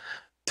this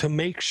to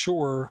make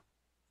sure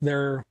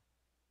their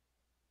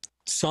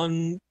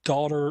son,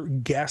 daughter,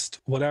 guest,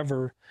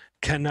 whatever,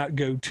 cannot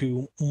go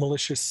to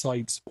malicious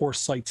sites or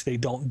sites they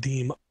don't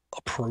deem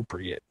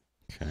appropriate.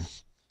 Okay.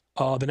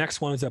 The next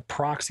one is a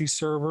proxy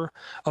server.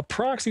 A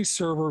proxy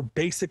server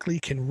basically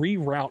can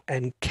reroute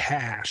and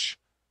cache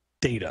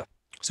data.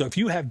 So if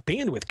you have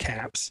bandwidth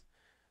caps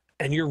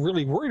and you're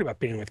really worried about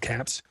bandwidth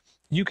caps,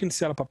 you can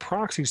set up a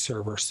proxy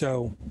server.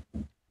 So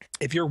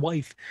if your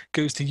wife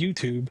goes to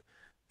YouTube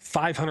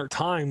 500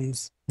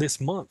 times this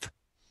month,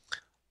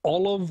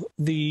 all of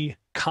the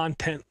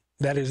content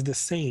that is the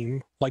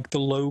same, like the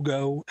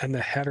logo and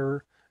the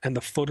header and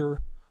the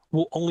footer,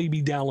 will only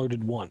be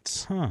downloaded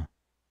once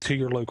to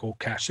your local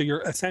cache. So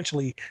you're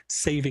essentially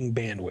saving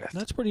bandwidth.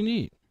 That's pretty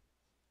neat.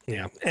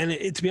 Yeah. And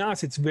to be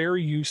honest, it's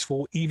very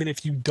useful, even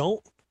if you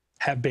don't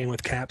have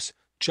bandwidth caps,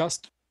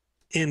 just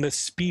in the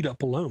speed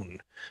up alone.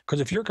 Because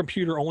if your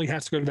computer only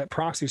has to go to that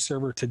proxy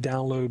server to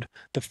download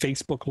the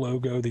Facebook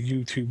logo, the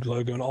YouTube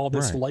logo, and all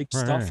this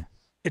stuff,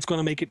 it's going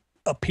to make it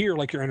appear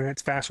like your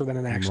internet's faster than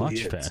it actually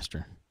is. Much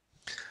faster.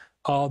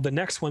 The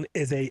next one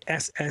is a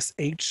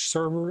SSH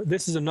server.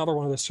 This is another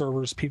one of the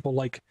servers people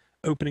like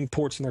opening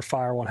ports in their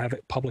firewall and have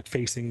it public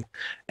facing.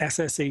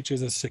 SSH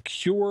is a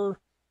secure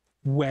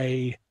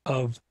way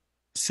of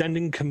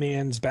sending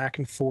commands back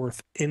and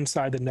forth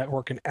inside the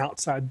network and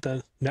outside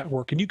the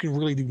network. And you can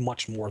really do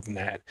much more than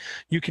that.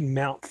 You can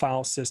mount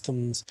file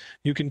systems.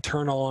 You can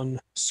turn on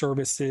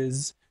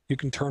services. You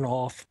can turn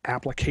off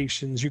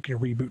applications. You can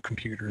reboot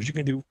computers. You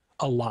can do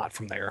a lot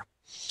from there.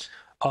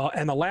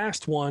 And the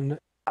last one,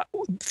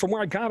 from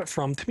where I got it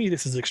from, to me,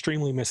 this is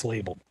extremely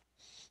mislabeled.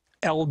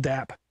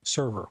 LDAP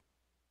server.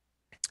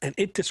 And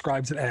it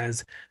describes it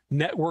as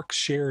Network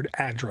Shared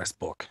Address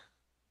Book.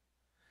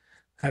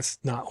 That's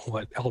not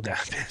what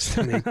LDAP is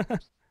to me.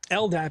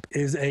 LDAP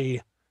is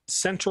a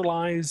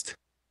centralized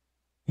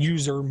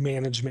user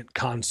management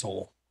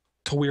console,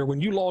 to where when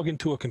you log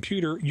into a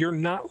computer, you're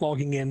not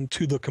logging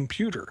into the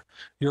computer.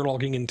 You're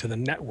logging into the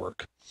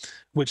network,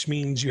 which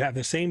means you have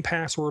the same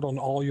password on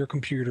all your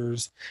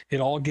computers.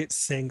 It all gets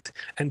synced,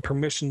 and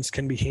permissions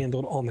can be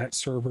handled on that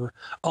server,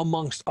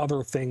 amongst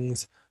other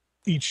things,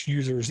 each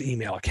user's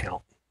email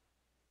account.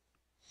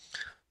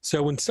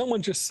 So when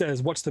someone just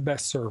says, what's the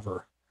best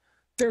server?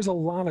 There's a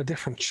lot of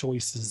different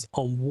choices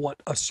on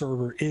what a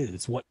server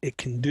is, what it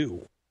can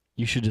do.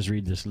 You should just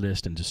read this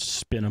list and just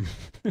spin them.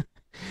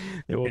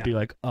 It will be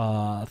like,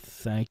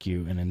 thank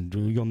you, and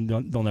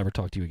then they'll never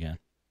talk to you again.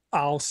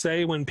 I'll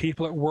say when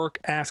people at work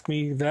ask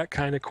me that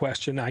kind of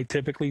question, I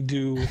typically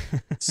do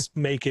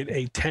make it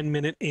a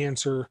 10-minute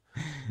answer,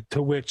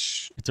 to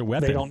which it's a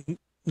weapon.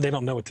 They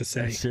don't know what to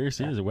say.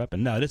 Seriously, it is a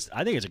weapon. No,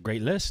 I think it's a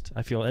great list.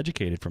 I feel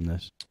educated from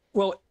this.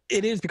 Well,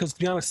 it is, because to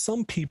be honest,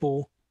 some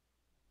people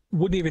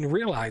wouldn't even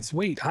realize,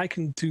 wait, I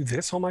can do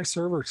this on my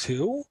server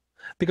too?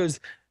 Because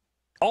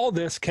all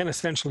this can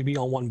essentially be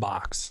on one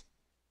box.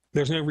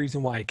 There's no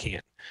reason why it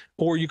can't.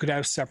 Or you could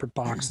have separate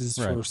boxes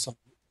for some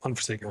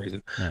unforsaken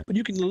reason. Right. But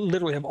you can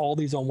literally have all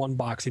these on one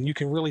box, and you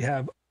can really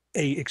have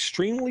a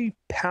extremely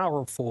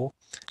powerful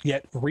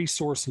yet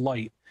resource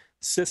light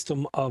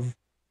system of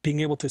being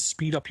able to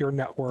speed up your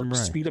network,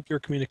 speed up your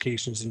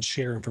communications, and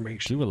share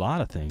information. Do a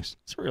lot of things.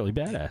 It's really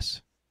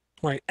badass.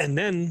 Right. And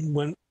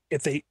then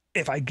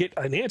if I get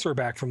an answer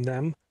back from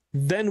them,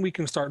 then we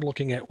can start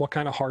looking at what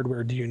kind of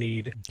hardware do you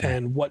need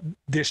and what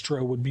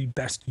distro would be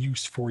best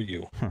use for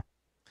you.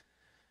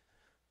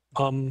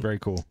 Very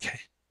cool. Okay.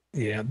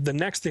 Yeah. The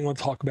next thing we'll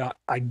talk about,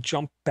 I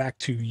jump back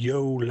to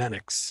Yo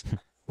Linux,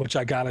 which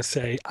I gotta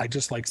say, I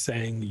just like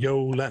saying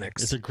Yo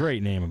Linux. It's a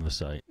great name of a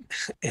site.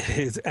 It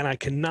is, and I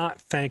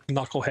cannot thank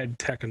Knucklehead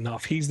Tech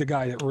enough. He's the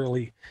guy that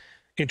really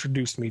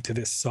introduced me to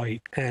this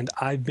site, and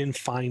I've been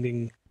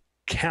finding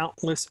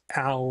countless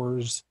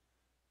hours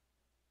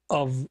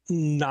of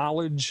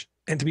knowledge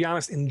and, to be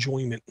honest,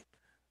 enjoyment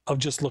of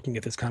just looking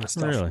at this kind of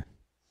stuff. Really?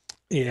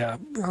 Yeah,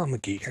 I'm a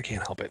geek. I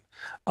can't help it.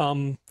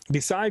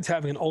 Besides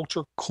having an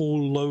ultra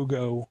cool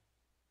logo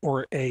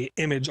or a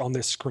image on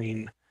this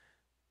screen,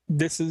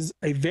 this is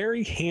a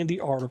very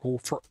handy article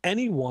for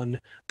anyone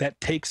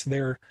that takes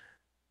their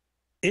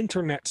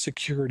internet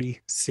security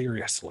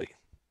seriously.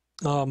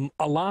 A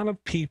lot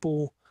of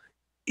people,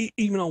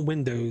 even on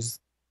Windows,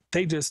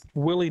 they just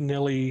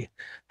willy-nilly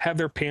have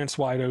their pants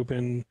wide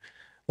open,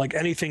 like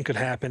anything could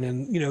happen,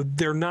 and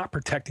they're not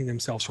protecting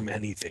themselves from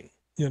anything.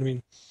 You know what I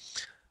mean?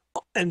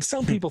 And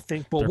some people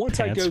think, well, once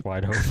I go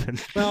wide open.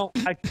 Well,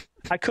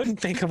 I couldn't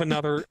think of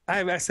another. I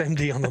have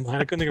SMD on the mind.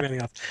 I couldn't think of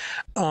anything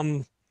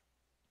else.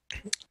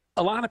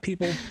 A lot of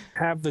people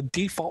have the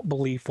default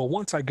belief, well,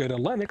 once I go to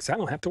Linux, I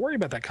don't have to worry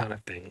about that kind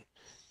of thing.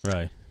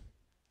 Right.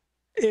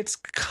 It's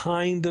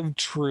kind of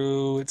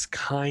true. It's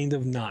kind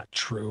of not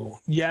true.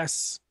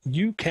 Yes,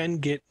 you can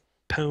get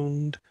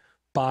pwned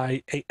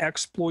by a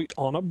exploit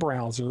on a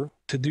browser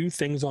to do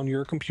things on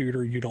your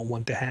computer you don't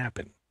want to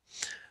happen.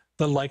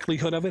 The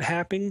likelihood of it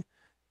happening,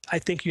 I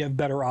think you have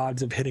better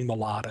odds of hitting the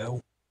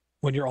lotto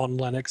when you're on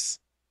Linux,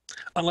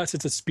 unless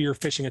it's a spear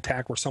phishing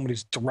attack where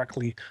somebody's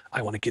directly,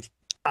 I want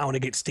to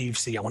get Steve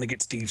C. I want to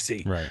get Steve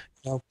C. Right.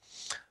 You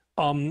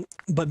know?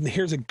 But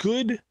here's a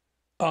good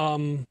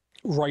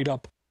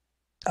write-up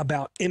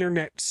about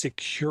internet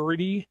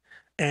security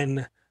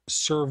and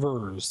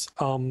servers.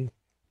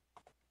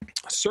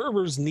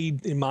 Servers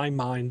need, in my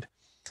mind,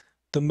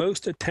 the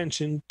most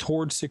attention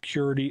towards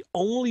security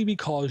only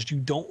because you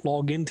don't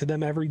log into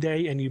them every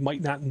day and you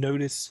might not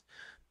notice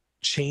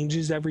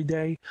changes every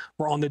day.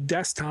 Where on the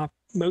desktop,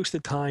 most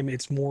of the time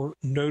it's more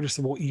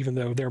noticeable, even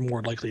though they're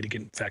more likely to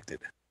get infected.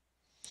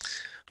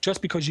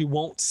 Just because you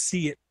won't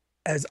see it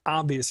as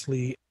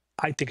obviously,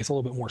 I think it's a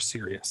little bit more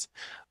serious.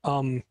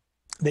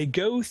 They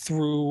go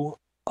through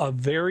a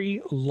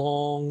very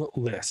long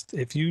list.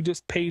 If you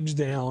just page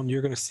down,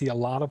 you're going to see a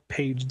lot of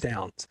page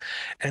downs.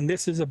 And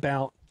this is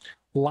about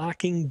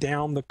locking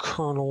down the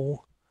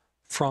kernel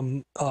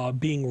from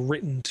being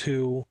written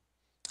to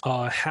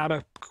how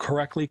to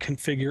correctly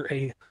configure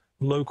a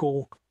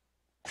local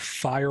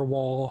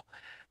firewall,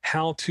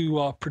 how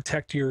to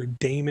protect your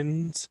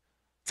daemons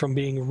from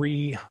being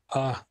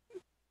restarted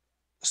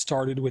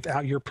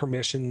without your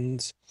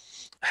permissions,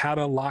 how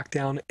to lock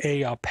down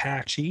a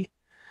Apache.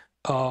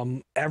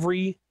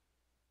 Every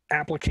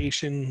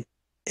application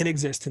in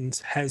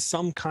existence has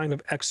some kind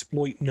of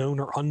exploit, known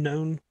or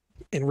unknown.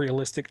 In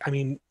realistic, I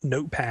mean,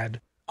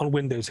 Notepad on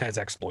Windows has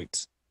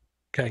exploits.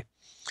 Okay.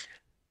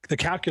 The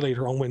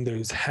calculator on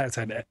Windows has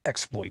had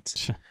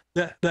exploits.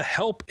 The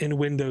help in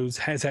Windows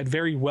has had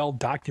very well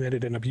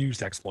documented and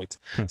abused exploits.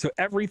 So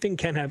everything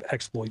can have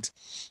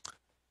exploits.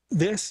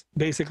 This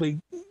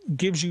basically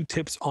gives you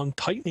tips on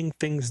tightening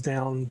things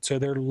down so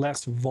they're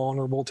less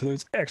vulnerable to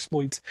those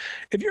exploits.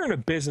 If you're in a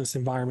business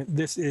environment,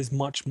 this is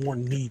much more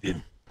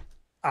needed,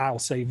 I'll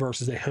say,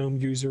 versus a home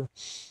user.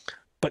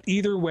 But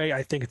either way,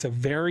 I think it's a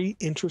very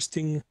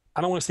interesting,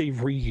 I don't want to say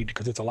read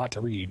because it's a lot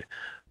to read,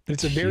 but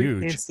it's a very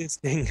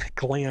interesting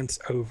glance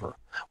over.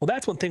 Well,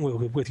 that's one thing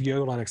with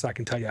Yo Linux, I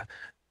can tell you.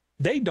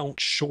 They don't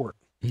short.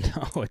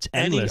 No, it's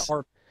endless.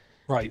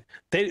 Right.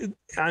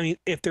 I mean,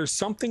 if there's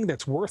something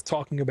that's worth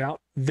talking about,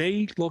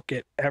 they look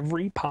at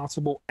every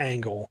possible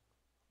angle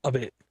of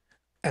it,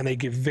 and they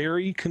give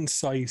very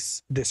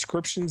concise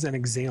descriptions and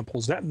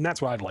examples. That's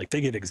what I'd like.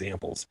 They give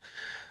examples.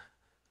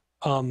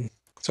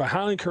 So I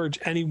highly encourage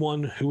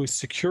anyone who is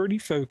security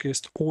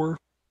focused or,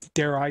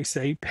 dare I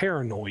say,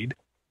 paranoid,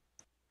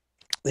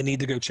 they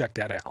need to go check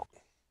that out.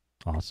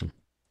 Awesome.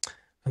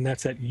 And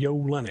that's at Yo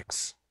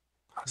Linux.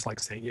 I just like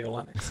saying Yo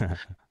Linux.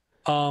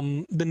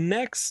 The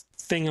next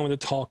thing I want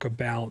to talk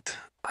about,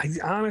 I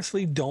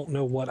honestly don't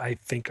know what I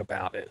think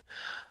about it.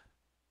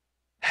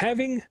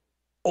 Having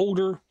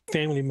older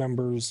family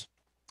members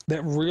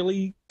that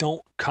really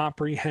don't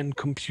comprehend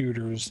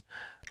computers,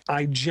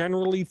 I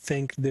generally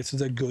think this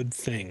is a good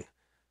thing.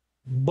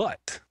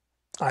 But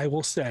I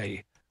will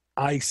say,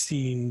 I've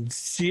seen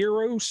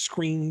zero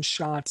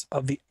screenshots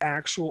of the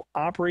actual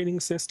operating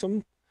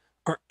system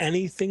or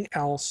anything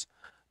else.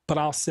 But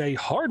I'll say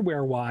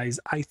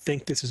hardware-wise, I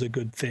think this is a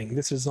good thing.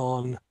 This is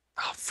on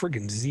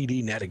friggin'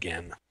 ZDNet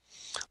again.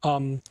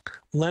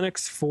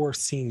 Linux for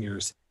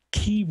seniors.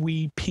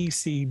 Kiwi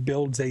PC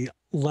builds a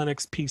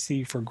Linux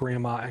PC for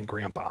grandma and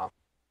grandpa.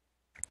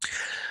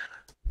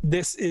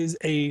 This is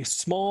a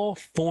small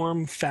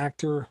form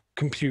factor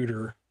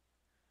computer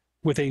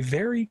with a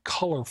very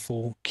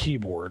colorful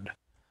keyboard,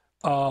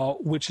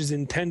 which is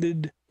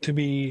intended to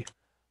be,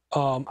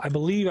 I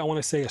believe, I want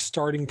to say a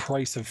starting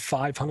price of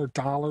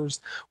 $500,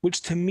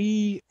 which to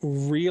me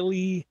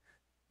really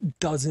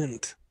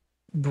doesn't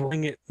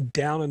bring it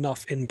down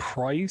enough in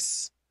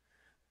price.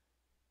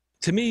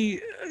 To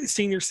me,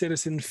 senior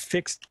citizen,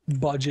 fixed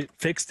budget,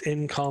 fixed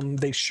income,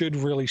 they should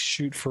really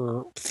shoot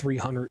for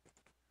 300.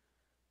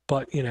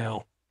 But, you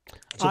know,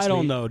 I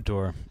don't know,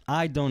 Dor.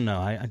 I don't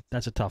know.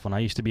 That's a tough one. I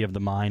used to be of the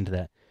mind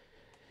that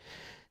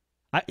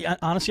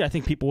honestly, I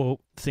think people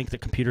will think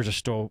that computers are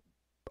still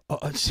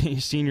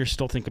seniors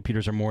still think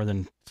computers are more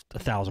than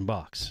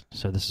 $1,000.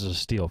 So this is a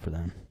steal for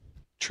them.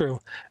 True.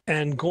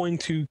 And going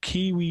to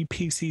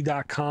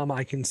kiwipc.com,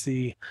 I can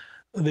see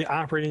the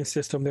operating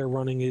system they're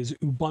running is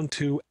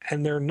Ubuntu,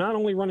 and they're not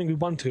only running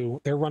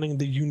Ubuntu, they're running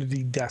the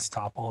Unity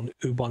desktop on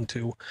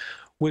Ubuntu,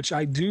 which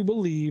I do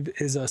believe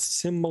is a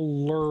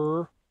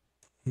similar,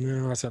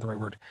 no, that's not the right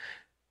word.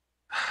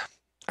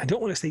 I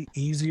don't want to say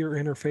easier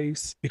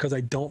interface because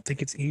I don't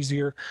think it's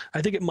easier.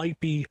 I think it might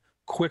be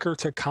quicker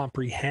to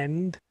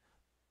comprehend,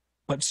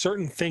 but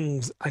certain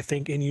things I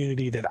think in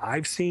Unity that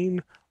I've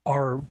seen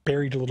are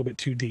buried a little bit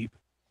too deep.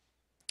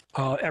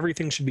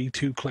 Everything should be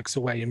 2 clicks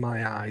away in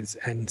my eyes,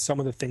 and some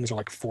of the things are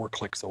like 4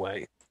 clicks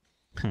away.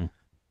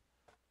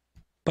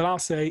 But I'll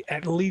say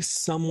at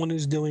least someone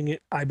is doing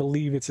it. I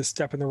believe it's a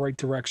step in the right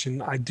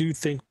direction. I do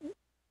think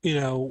you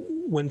know,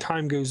 when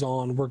time goes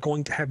on, we're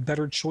going to have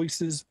better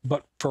choices.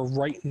 But for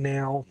right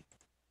now,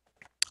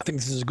 I think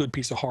this is a good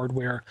piece of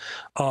hardware.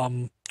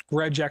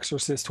 Reg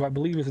Exorcist, who I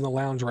believe is in the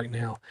lounge right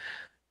now,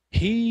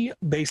 he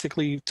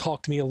basically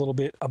talked to me a little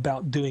bit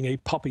about doing a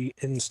puppy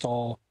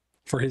install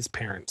for his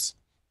parents.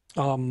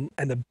 And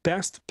the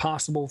best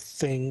possible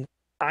thing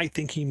I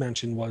think he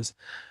mentioned was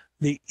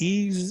the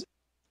ease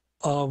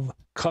of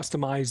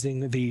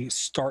customizing the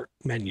start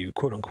menu,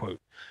 quote unquote,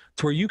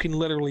 to where you can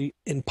literally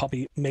in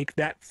Puppy make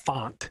that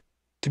font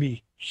to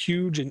be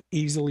huge and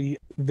easily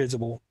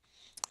visible.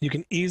 You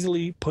can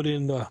easily put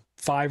in the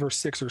 5 or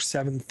 6 or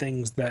 7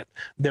 things that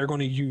they're going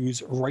to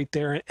use right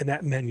there in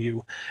that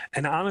menu.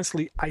 And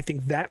honestly, I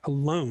think that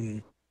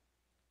alone,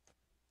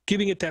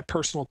 giving it that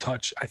personal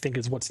touch, I think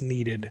is what's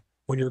needed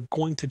when you're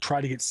going to try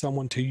to get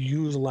someone to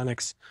use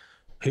Linux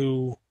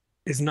who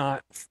is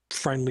not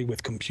friendly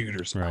with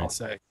computers, Right. I'll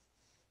say.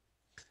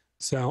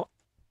 So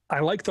I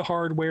like the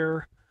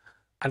hardware.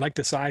 I like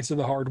the size of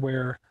the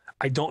hardware.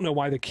 I don't know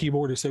why the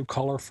keyboard is so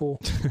colorful,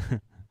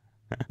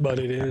 but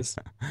it is.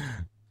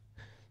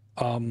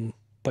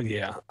 But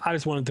yeah, I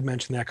just wanted to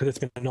mention that because it's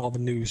been in all the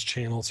news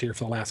channels here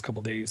for the last couple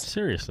of days.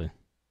 Seriously.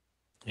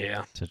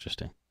 Yeah. It's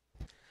interesting.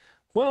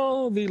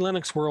 Well, the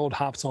Linux world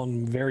hops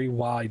on very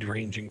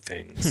wide-ranging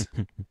things.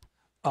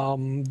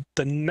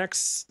 The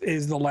next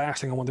is the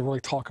last thing I want to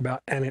really talk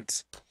about, and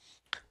it's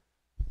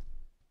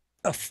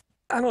I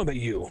don't know about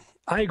you.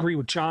 I agree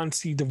with John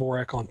C.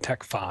 Dvorak on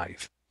Tech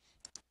 5.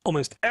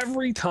 Almost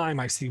every time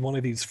I see one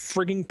of these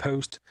frigging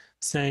posts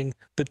saying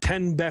the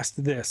 10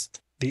 best this,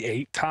 the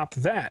 8 top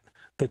that,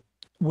 the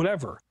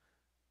whatever,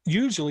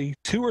 usually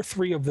 2 or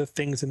 3 of the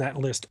things in that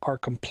list are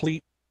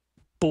complete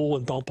bull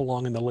and don't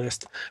belong in the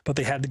list, but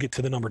they had to get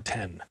to the number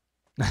 10.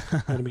 You know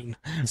what I mean?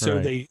 So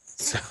Right.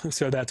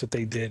 so that's what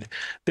they did.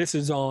 This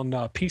is on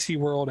PC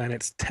World, and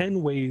it's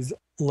 10 ways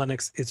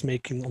Linux is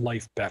making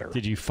life better.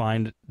 Did you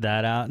find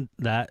that out?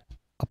 That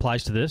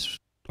applies to this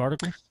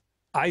article?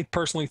 I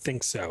personally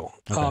think so,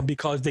 Okay.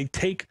 because they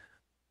take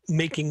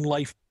making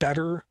life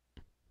better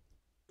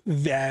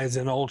as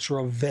an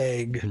ultra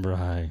vague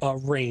Right.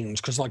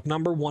 range. Because like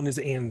number 1 is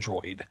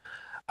Android.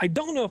 I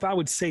don't know if I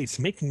would say it's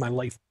making my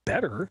life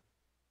better.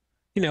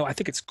 You know, I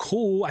think it's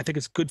cool. I think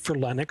it's good for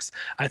Linux.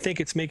 I think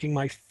it's making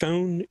my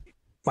phone,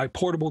 my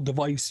portable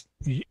device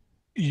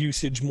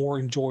usage more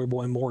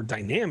enjoyable and more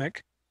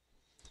dynamic.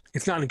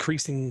 It's not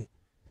increasing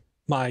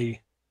my,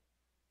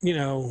 you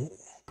know,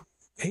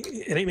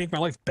 it ain't making my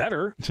life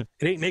better. It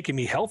ain't making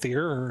me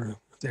healthier or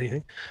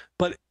anything.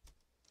 But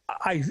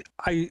I,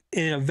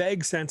 in a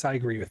vague sense, I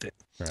agree with it.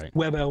 Right.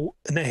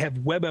 And they have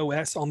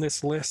WebOS on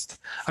this list.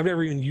 I've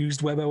never even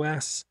used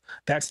WebOS.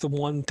 That's the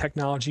one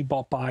technology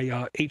bought by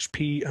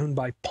HP, owned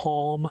by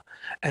Palm,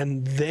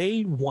 and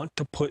they want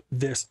to put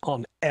this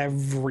on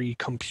every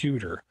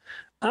computer.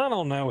 I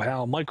don't know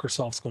how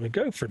Microsoft's going to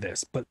go for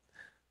this, but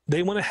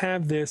they want to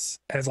have this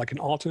as like an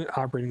alternate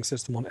operating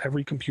system on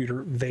every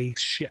computer they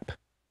ship.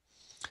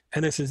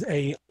 And this is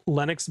a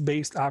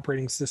Linux-based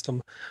operating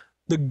system.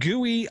 The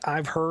GUI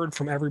I've heard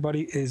from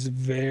everybody is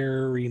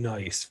very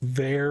nice,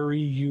 very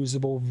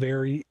usable,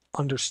 very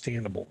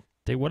understandable.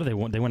 What do they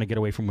want? They want to get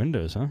away from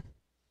Windows, huh?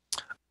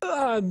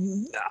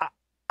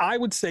 I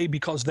would say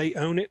because they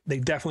own it, they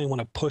definitely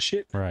want to push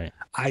it. Right.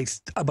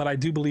 But I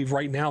do believe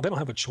right now they don't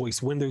have a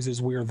choice. Windows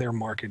is where their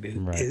market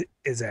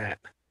is at.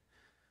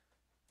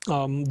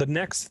 The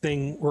next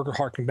thing, we're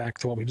harking back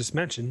to what we just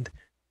mentioned,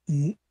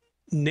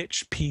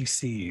 niche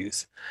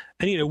PCs.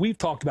 And, you know, we've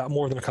talked about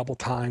more than a couple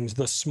times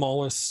the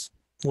smallest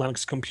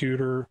Linux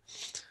computer,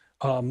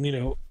 you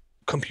know,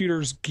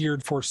 computers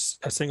geared for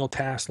a single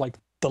task like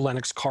the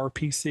Linux car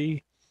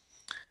PC.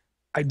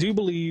 I do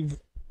believe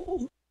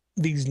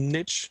these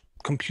niche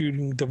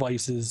computing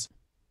devices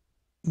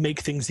make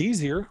things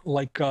easier,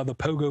 like the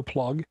Pogo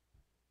plug.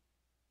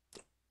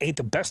 Ain't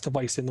the best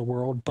device in the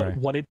world, but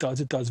what it does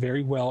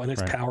very well, and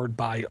it's powered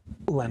by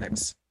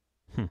Linux.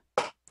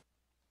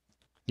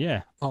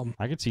 Yeah,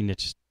 I could see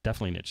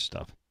definitely niche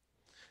stuff.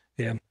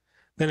 Yeah.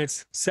 Then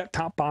it's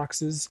set-top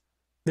boxes.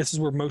 This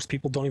is where most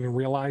people don't even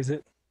realize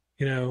it.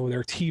 You know,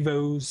 they're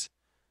TiVos,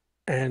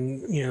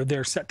 and, you know,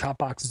 their set-top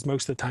boxes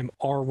most of the time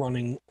are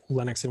running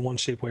Linux in one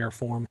shape, way, or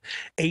form.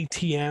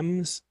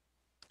 ATMs,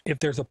 if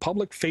there's a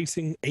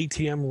public-facing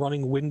ATM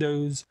running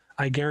Windows,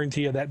 I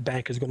guarantee you that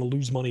bank is going to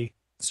lose money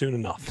soon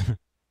enough.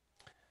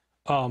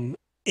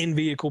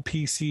 In-vehicle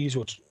PCs,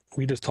 which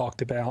we just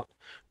talked about,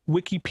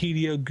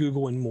 Wikipedia,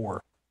 Google, and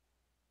more.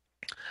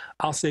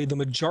 I'll say the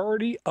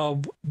majority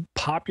of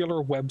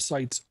popular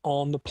websites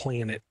on the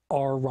planet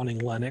are running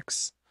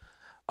Linux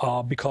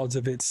because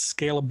of its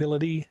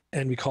scalability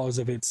and because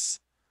of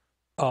its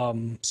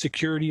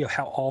security of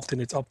how often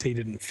it's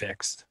updated and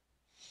fixed.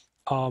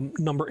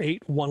 Number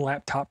 8, 1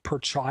 laptop per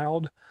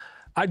child.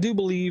 I do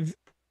believe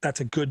that's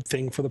a good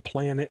thing for the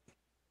planet.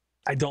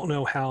 I don't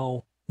know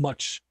how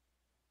much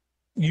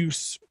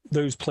use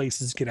those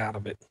places get out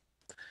of it.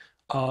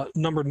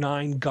 Number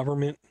 9,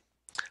 government.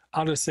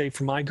 I'll just say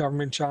for my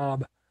government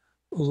job,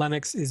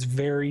 Linux is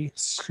very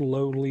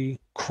slowly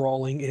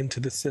crawling into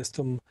the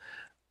system.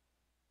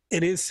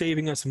 it is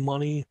saving us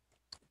money,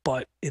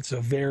 but it's a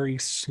very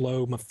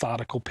slow,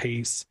 methodical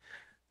pace.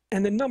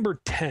 And then number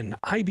 10,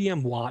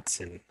 IBM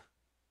Watson.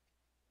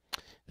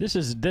 This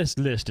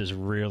list is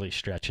really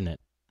stretching it.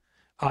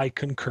 I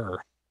concur.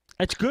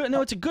 It's good.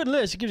 No, it's a good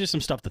list. It gives you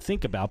some stuff to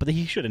think about, but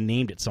he should have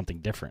named it something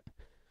different.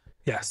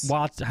 Yes.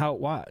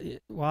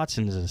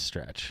 Watson is a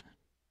stretch.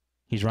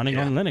 He's running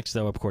on Linux,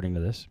 though, according to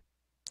this.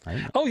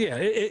 Right? Oh yeah,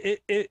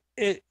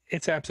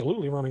 it's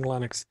absolutely running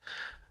Linux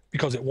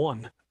because it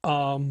won.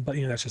 But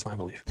that's just my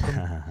belief.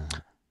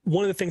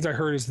 One of the things I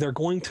heard is they're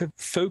going to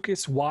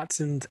focus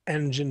Watson's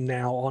engine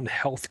now on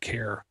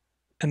healthcare,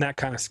 and that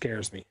kind of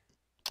scares me.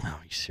 Oh,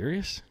 are you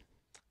serious?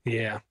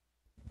 Yeah.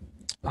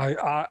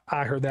 I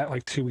heard that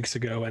like 2 weeks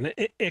ago, and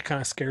it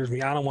kind of scares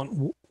me. I don't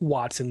want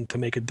Watson to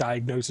make a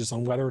diagnosis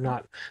on whether or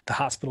not the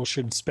hospital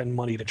should spend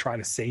money to try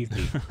to save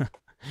me.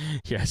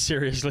 Yeah,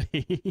 seriously.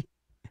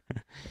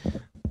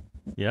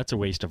 Yeah, that's a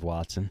waste of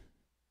Watson.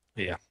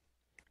 Yeah.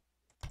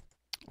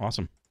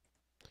 Awesome.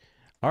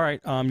 All right.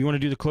 You want to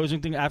do the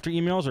closing thing after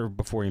emails or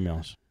before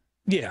emails?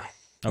 Yeah.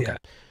 Okay. Yeah,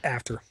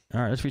 after.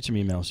 All right. Let's read some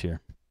emails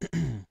here.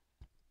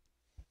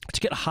 Let's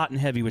get hot and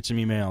heavy with some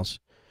emails.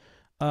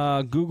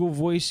 Google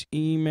Voice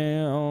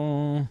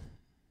email.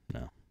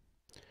 No.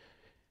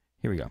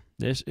 Here we go.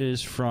 This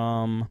is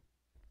from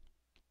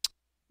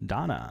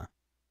Donna.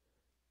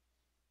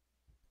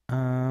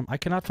 I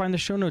cannot find the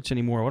show notes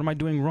anymore. What am I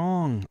doing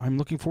wrong? I'm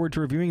looking forward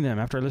to reviewing them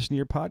after I listen to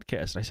your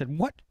podcast. I said,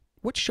 what?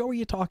 What show are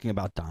you talking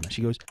about, Donna?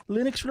 She goes,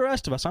 Linux for the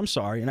Rest of Us. I'm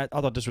sorry. And I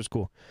thought this was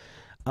cool.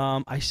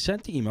 I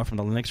sent the email from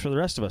the Linux for the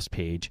Rest of Us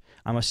page.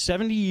 I'm a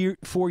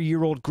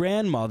 74-year-old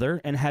grandmother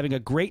and having a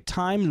great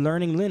time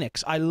learning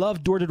Linux. I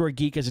love Door to Door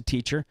Geek as a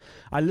teacher.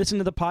 I listen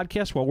to the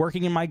podcast while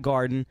working in my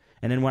garden,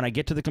 and then when I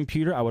get to the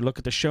computer, I would look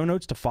at the show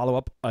notes to follow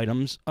up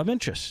items of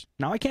interest.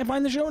 Now I can't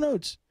find the show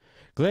notes.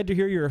 Glad to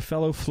hear you're a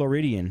fellow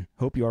Floridian.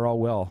 Hope you are all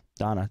well,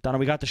 Donna. Donna,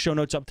 we got the show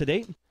notes up to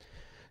date.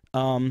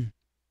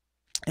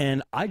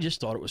 And I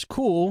just thought it was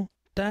cool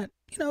that,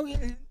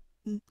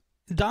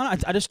 Donna,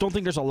 I just don't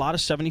think there's a lot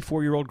of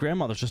 74-year-old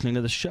grandmothers listening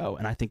to the show,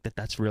 and I think that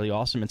that's really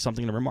awesome and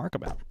something to remark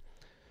about.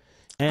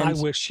 And I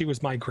wish she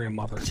was my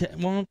grandmother.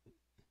 Well,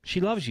 she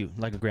loves you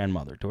like a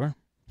grandmother, Dora.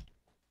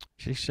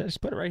 She says,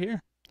 put it right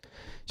here.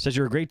 She says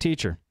you're a great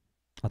teacher.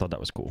 I thought that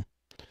was cool.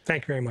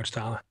 Thank you very much,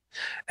 Donna.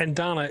 And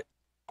Donna,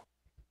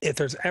 if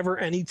there's ever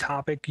any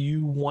topic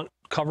you want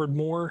covered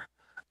more,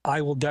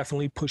 I will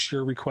definitely push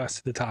your request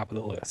to the top of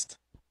the list.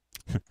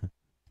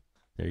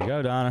 There you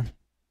go, Donna.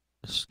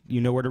 You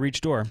know where to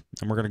reach Dora,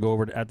 and we're going to go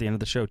over it at the end of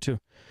the show, too.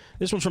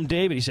 This one's from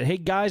David. He said, hey,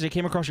 guys, I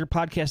came across your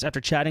podcast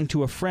after chatting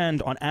to a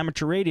friend on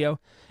amateur radio,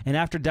 and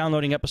after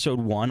downloading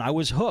episode 1, I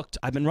was hooked.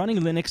 I've been running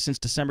Linux since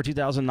December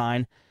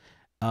 2009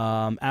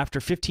 after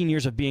 15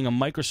 years of being a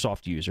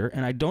Microsoft user,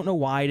 and I don't know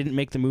why I didn't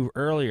make the move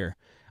earlier.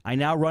 I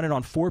now run it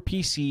on 4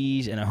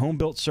 PCs and a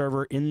home-built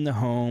server in the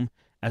home.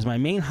 As my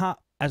main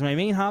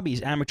hobby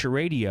is amateur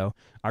radio,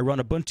 I run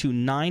Ubuntu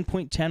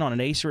 9.10 on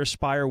an Acer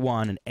Aspire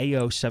 1 and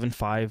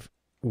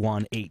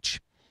AO751H.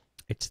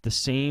 It's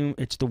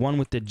the one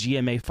with the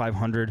GMA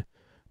 500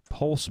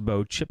 Pulse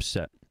Bow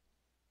chipset.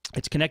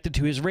 It's connected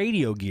to his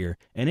radio gear,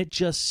 and it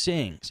just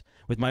sings.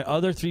 With my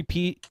other 3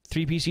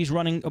 PCs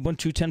running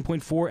Ubuntu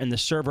 10.4 and the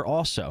server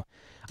also.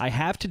 I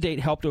have to date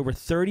helped over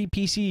 30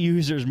 PC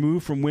users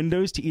move from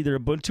Windows to either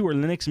Ubuntu or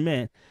Linux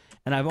Mint,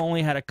 and I've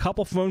only had a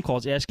couple phone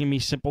calls asking me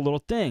simple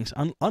little things,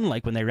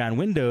 unlike when they ran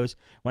Windows,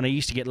 when I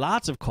used to get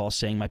lots of calls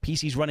saying my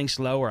PC's running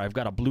slow or I've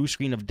got a blue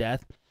screen of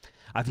death.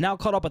 I've now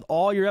caught up with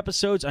all your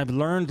episodes. I've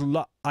learned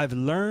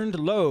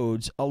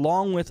loads,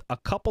 along with a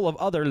couple of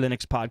other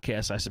Linux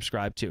podcasts I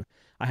subscribe to.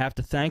 I have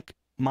to thank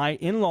my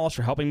in-laws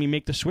for helping me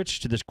make the switch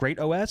to this great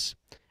OS,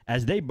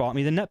 as they bought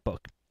me the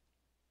netbook.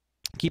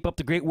 Keep up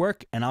the great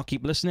work, and I'll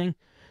keep listening.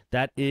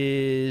 That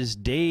is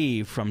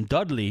Dave from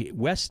Dudley,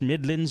 West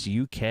Midlands,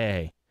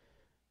 UK.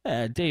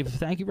 Dave,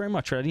 thank you very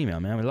much for that email,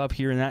 man. We love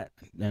hearing that,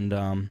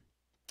 and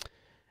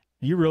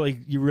you're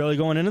really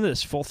going into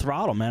this full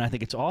throttle, man. I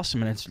think it's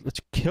awesome, and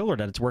it's killer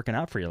that it's working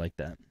out for you like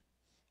that.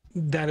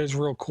 That is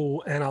real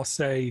cool, and I'll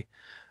say,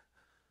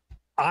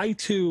 I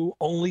too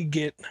only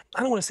get,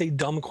 I don't want to say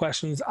dumb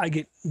questions, I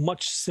get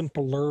much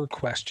simpler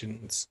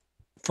questions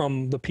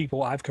from the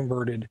people I've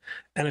converted,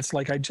 and it's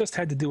like I just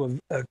had to do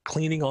a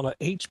cleaning on a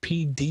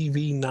HP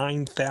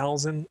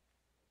DV9000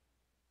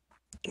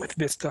 with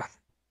Vista.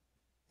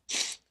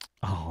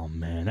 Oh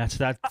man, that's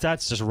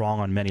just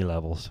wrong on many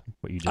levels.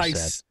 What you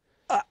just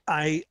said.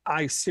 I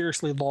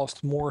seriously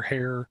lost more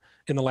hair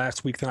in the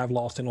last week than I've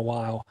lost in a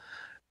while,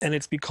 and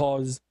it's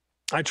because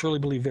I truly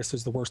believe Vista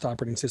is the worst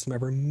operating system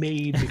ever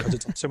made because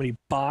it's on so many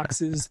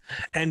boxes,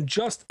 and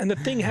the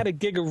thing had a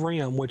gig of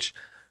RAM, which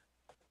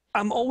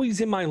I'm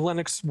always in my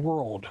Linux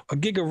world. A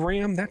gig of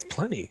RAM, that's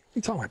plenty. What are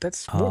you talking about?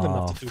 That's more than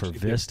enough to do. For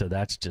Vista,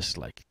 that's just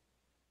like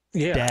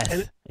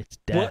death. It's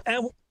death.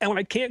 Well, and what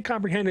I can't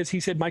comprehend is he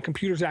said, my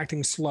computer's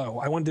acting slow.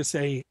 I wanted to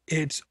say,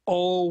 it's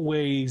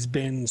always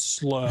been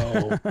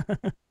slow.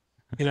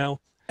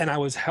 And I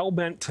was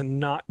hell-bent to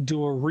not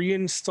do a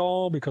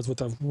reinstall, because with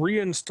a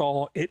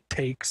reinstall, it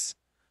takes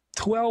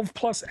 12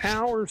 plus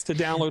hours to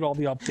download all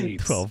the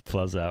updates. 12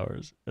 plus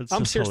hours. That's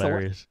I'm just serious,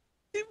 hilarious.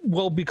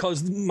 Well,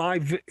 because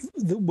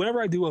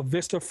whenever I do a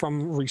Vista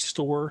from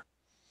Restore,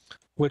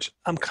 which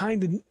I'm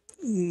kind of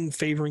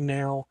favoring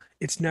now,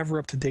 it's never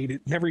up to date.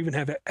 It never even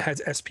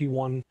has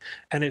SP1,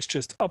 and it's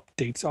just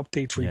updates,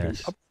 reboot.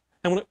 Yes.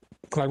 And what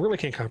I really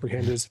can't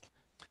comprehend is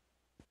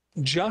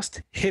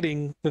just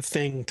hitting the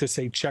thing to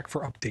say check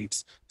for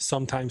updates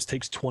sometimes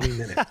takes 20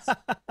 minutes.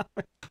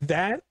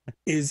 That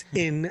is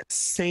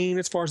insane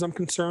as far as I'm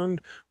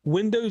concerned.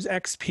 Windows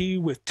XP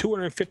with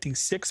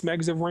 256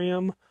 megs of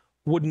RAM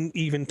wouldn't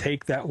even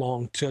take that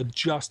long to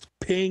just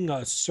ping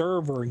a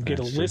server and get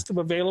a list of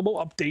available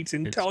updates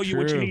and tell you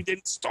what you need to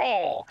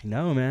install. I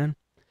know, man.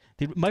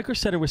 Dude,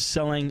 Microcenter was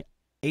selling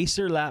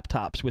Acer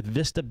laptops with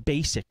Vista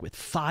Basic with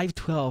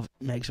 512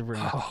 megs of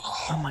RAM.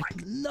 I'm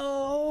like,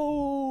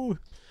 no.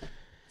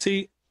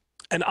 See,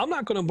 and I'm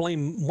not going to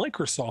blame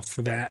Microsoft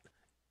for that.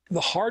 The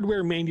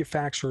hardware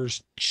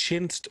manufacturers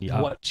chinsed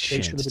what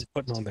they should have been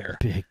putting on there.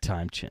 Big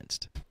time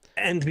chinsed.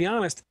 And to be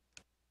honest,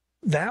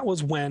 that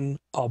was when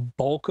a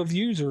bulk of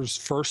users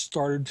first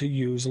started to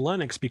use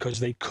Linux because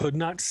they could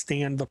not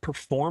stand the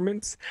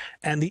performance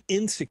and the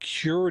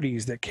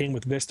insecurities that came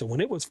with Vista.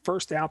 When it was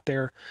first out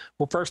there,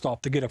 well, first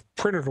off, to get a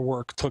printer to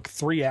work took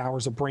 3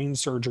 hours of brain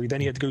surgery.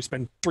 Then you had to go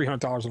spend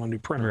 $300 on a new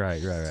printer.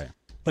 Right.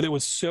 But it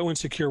was so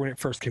insecure when it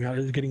first came out.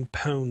 It was getting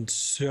pwned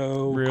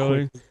so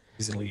quickly.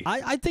 Easily.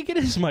 I think it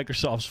is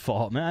Microsoft's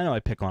fault, man. I know I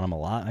pick on them a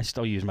lot. I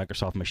still use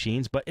Microsoft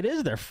machines, but it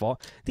is their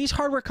fault. These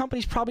hardware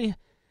companies probably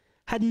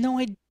had no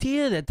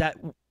idea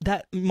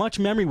that much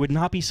memory would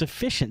not be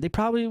sufficient. It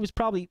was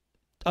probably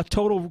a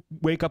total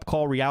wake-up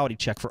call reality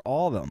check for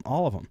all of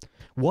them.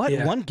 What?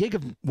 Yeah. 1 gig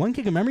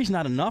of memory is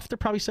not enough? They're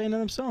probably saying to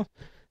themselves.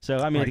 So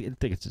I mean, I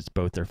think it's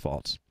both their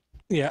faults.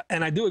 Yeah,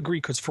 and I do agree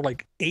because for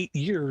like 8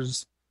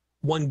 years,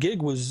 1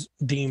 gig was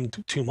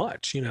deemed too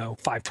much.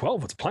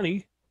 512 was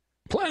plenty.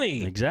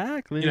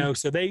 Exactly.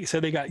 So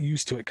they got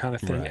used to it, kind of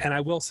thing. Right. And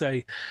I will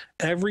say,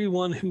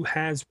 everyone who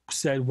has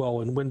said,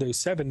 well, in Windows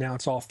 7 now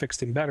it's all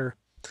fixed and better.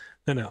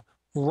 No.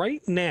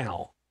 Right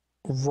now,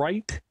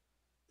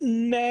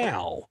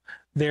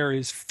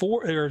 there's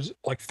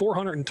like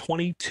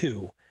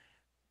 422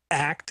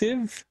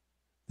 active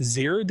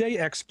 0-day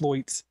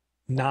exploits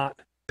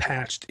not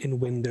patched in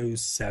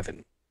Windows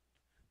 7.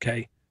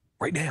 Okay,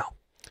 right now.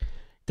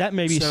 That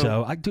may be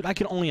so. I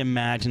can only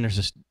imagine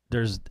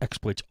there's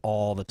exploits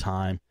all the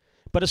time.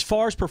 But as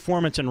far as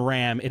performance and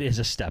RAM, it is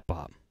a step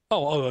up.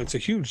 Oh, it's a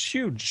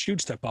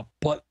huge step up.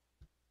 But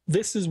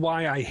this is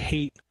why I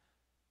hate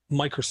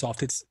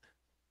Microsoft. It's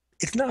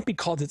not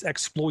because it's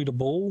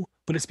exploitable,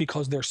 but it's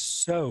because they're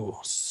so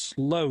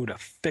slow to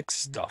fix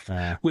stuff.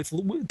 To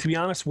be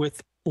honest,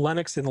 with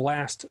Linux in the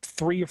last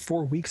 3 or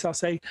 4 weeks, I'll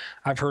say,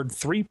 I've heard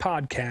 3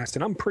 podcasts,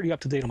 and I'm pretty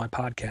up to date on my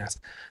podcast,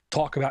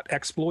 talk about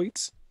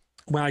exploits.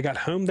 When I got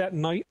home that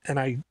night and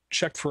I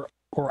checked for,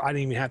 or I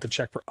didn't even have to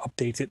check for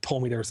updates, it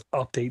told me there was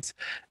updates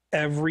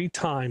every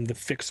time the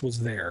fix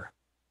was there.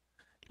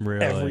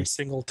 Really? Every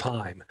single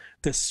time.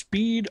 The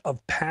speed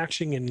of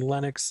patching in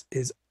Linux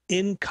is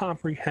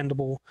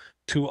incomprehensible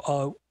to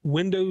a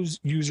Windows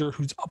user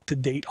who's up to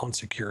date on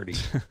security.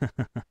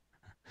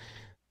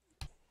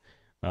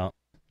 Well,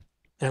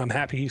 and I'm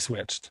happy he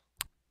switched.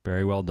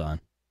 Very well done.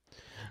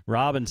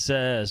 Robin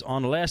says,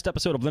 on the last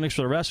episode of Linux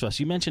for the Rest of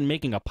Us, you mentioned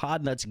making a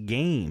podnutz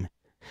game.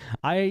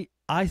 I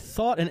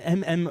thought an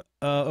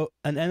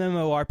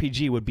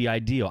MMORPG would be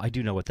ideal. I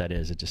do know what that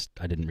is.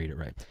 I didn't read it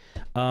right.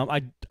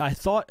 I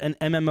thought an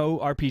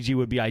MMORPG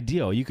would be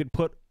ideal. You could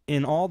put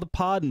in all the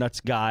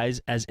podnutz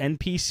guys as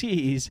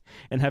NPCs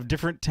and have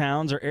different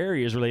towns or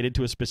areas related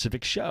to a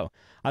specific show.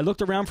 I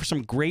looked around for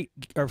some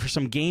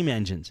game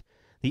engines.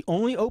 The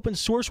only open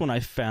source one I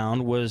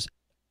found was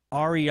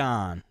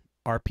Ariane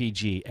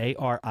RPG,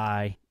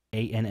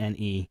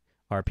 ARIANNE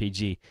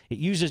RPG. It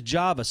uses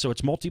Java, so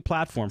it's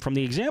multi-platform. From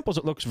the examples,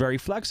 it looks very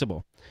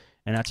flexible.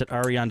 And that's at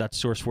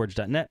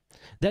ariane.sourceforge.net.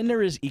 Then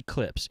there is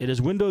Eclipse. It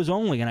is Windows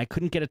only, and I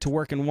couldn't get it to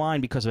work in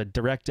Wine because of a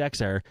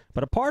DirectX error.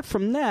 But apart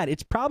from that,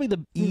 it's probably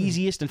the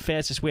easiest and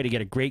fastest way to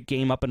get a great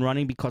game up and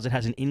running because it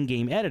has an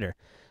in-game editor.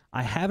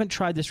 I haven't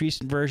tried this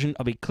recent version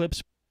of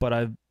Eclipse, but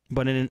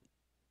in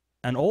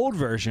an old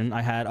version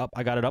I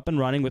got it up and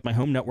running with my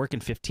home network in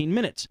 15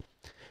 minutes.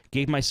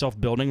 Gave myself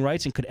building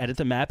rights and could edit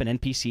the map and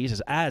NPCs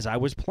as I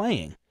was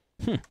playing.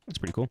 That's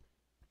pretty cool.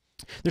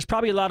 There's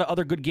probably a lot of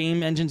other good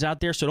game engines out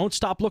there, so don't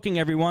stop looking,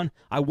 everyone.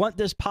 I want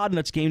this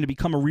podnutz game to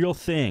become a real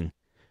thing.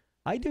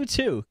 I do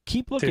too.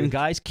 Keep looking,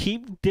 guys.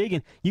 Keep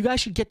digging. You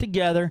guys should get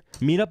together,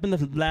 meet up in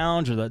the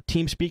lounge or the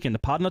TeamSpeak in the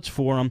Podnutz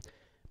forum,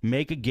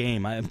 make a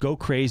game. Go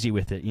crazy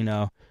with it.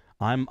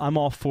 I'm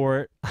all for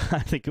it. I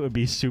think it would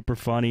be super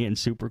funny and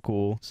super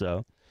cool.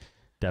 So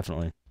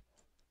definitely.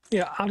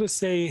 Yeah, I'll just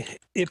say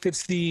if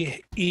it's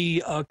the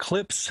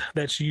Eclipse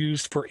that's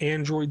used for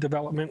Android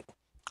development,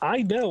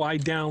 I know I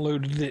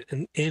downloaded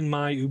it in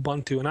my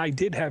Ubuntu, and I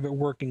did have it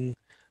working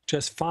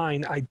just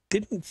fine. I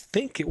didn't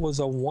think it was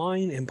a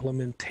Wine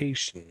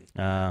implementation.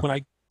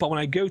 But when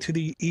I go to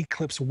the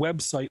Eclipse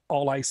website,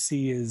 all I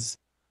see is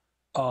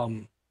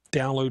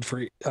download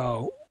for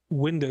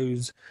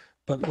Windows.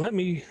 But let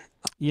me.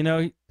 You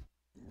know,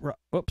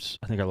 oops,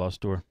 I think I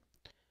lost Door.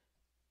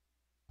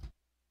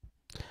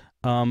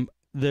 The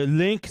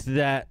link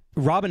that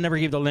Robin never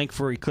gave the link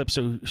for Eclipse,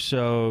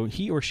 so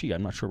he or she,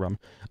 I'm not sure, Robin,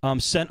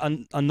 sent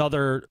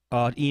another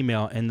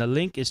email, and the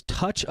link is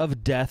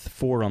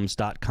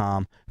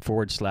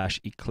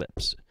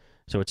touchofdeathforums.com/eclipse.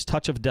 So it's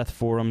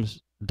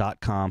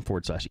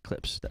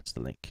touchofdeathforums.com/eclipse. That's the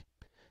link.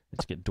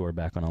 Let's get Door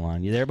back on the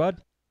line. You there,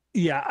 bud?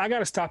 Yeah, I got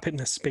to stop hitting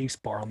the space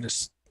bar on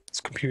this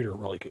computer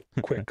really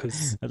quick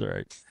because that's all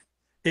right.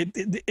 It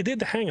did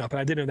the hang up, and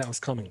I didn't know that was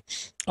coming.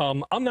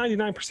 I'm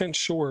 99%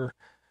 sure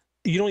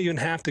you don't even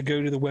have to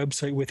go to the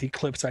website with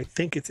Eclipse. I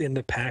think it's in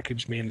the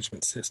package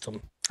management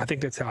system. I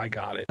think that's how I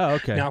got it. Oh,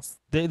 okay. Now,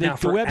 the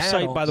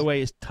website, by the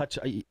way, is touch.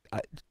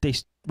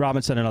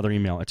 Robin sent another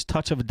email. It's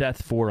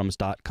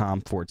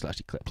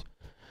touchofdeathforums.com/eclipse.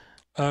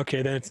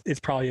 Okay, then it's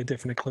probably a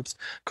different Eclipse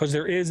because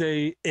there is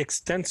a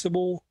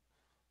extensible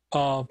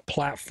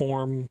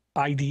platform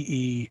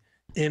IDE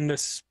in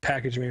this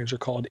package manager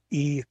called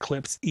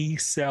Eclipse,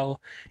 Eclipse.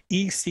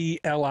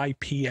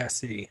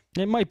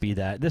 It might be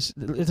that. This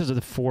is the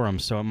forum,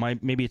 so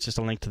maybe it's just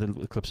a link to the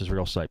Eclipse's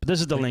real site. But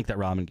this is the link that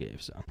Robin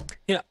gave. So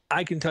yeah,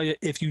 I can tell you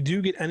if you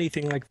do get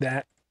anything like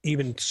that,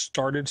 even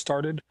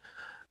started,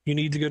 you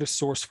need to go to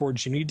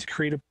SourceForge. You need to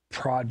create a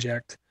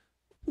project.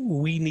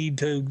 We need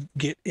to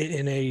get it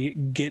in a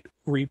Git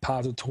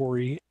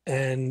repository,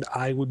 and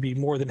I would be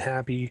more than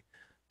happy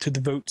to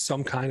devote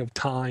some kind of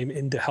time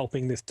into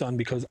helping this done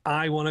because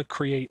I want to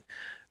create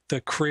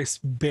the Chris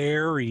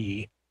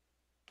Berry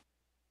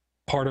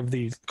part of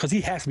these because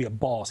he has to be a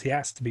boss. He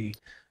has to be,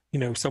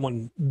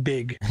 someone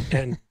big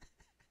and,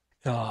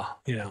 That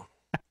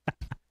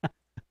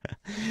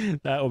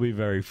will be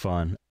very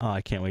fun. Oh,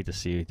 I can't wait to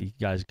see you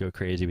guys go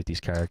crazy with these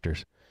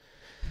characters.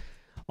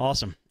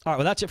 Awesome. All right,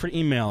 well, that's it for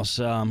emails.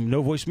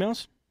 No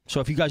voicemails.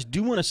 So if you guys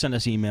do want to send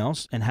us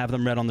emails and have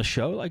them read on the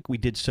show, like we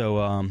did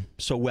so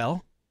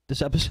well this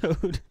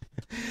episode,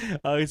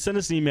 send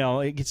us an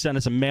email. You can send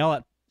us a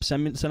mail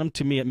send them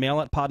to me at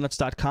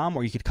mail@podnutz.com,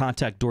 or you could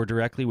contact Door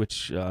directly,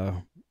 which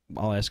I'll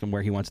ask him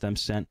where he wants them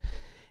sent.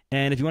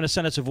 And if you want to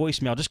send us a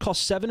voicemail, just call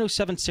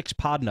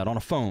 7076-PODNUT on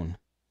a phone,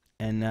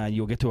 and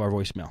you'll get to our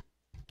voicemail.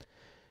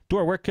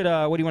 Door, what do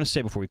you want to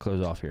say before we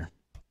close off here?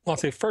 Well, I'll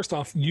say first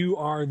off, you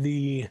are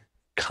the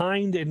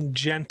kind and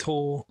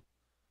gentle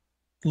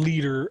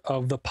leader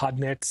of the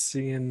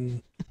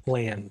Podnutzian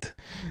land.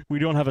 We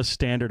don't have a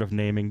standard of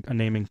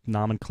naming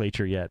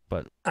nomenclature yet,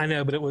 but I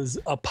know, but it was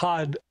a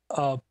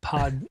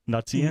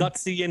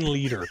Podnutzian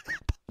leader.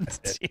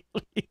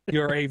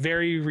 You're a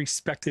very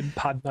respected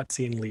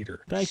Podnutzian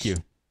leader. Thank you.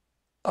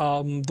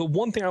 The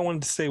one thing I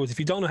wanted to say was, if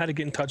you don't know how to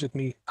get in touch with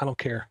me, I don't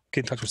care.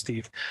 Get in touch with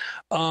Steve.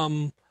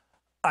 I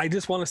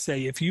just want to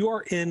say, if you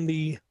are in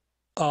the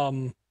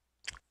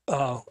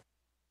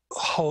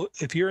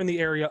if you're in the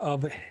area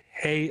of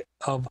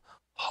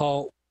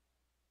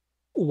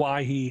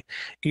Hawaii,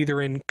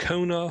 either in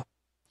Kona,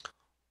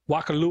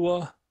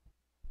 Wakalua,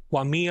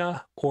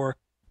 Waimea, or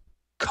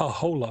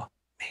Kahola.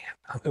 Man,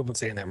 I hope I'm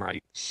saying that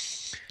right.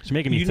 It's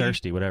making me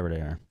thirsty, whatever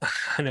they are.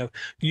 I know.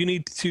 You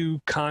need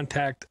to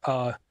contact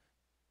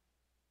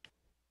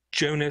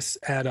Jonas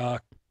at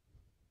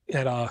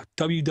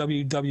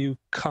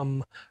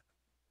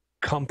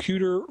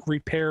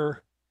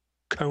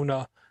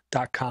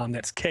www.computerrepairkona.com.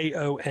 That's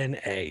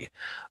Kona.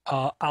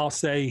 I'll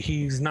say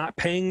he's not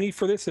paying me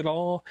for this at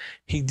all.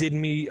 He did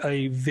me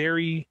a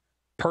very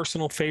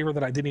personal favor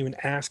that I didn't even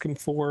ask him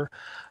for.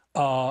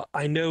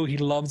 I know he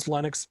loves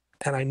Linux,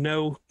 and I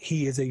know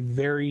he is a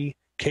very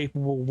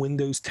capable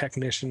Windows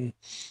technician.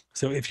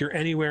 So if you're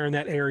anywhere in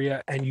that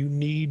area and you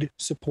need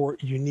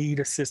support, you need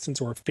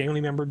assistance, or a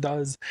family member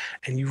does,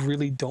 and you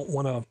really don't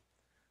want to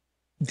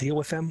deal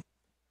with them,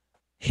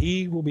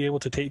 he will be able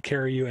to take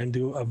care of you and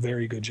do a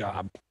very good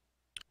job.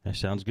 That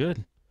sounds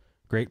good.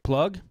 Great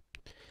plug.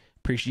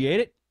 Appreciate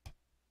it.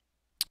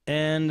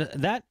 And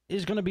that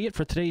is going to be it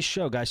for today's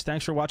show, guys.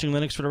 Thanks for watching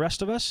Linux for the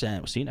rest of us,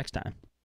 and we'll see you next time.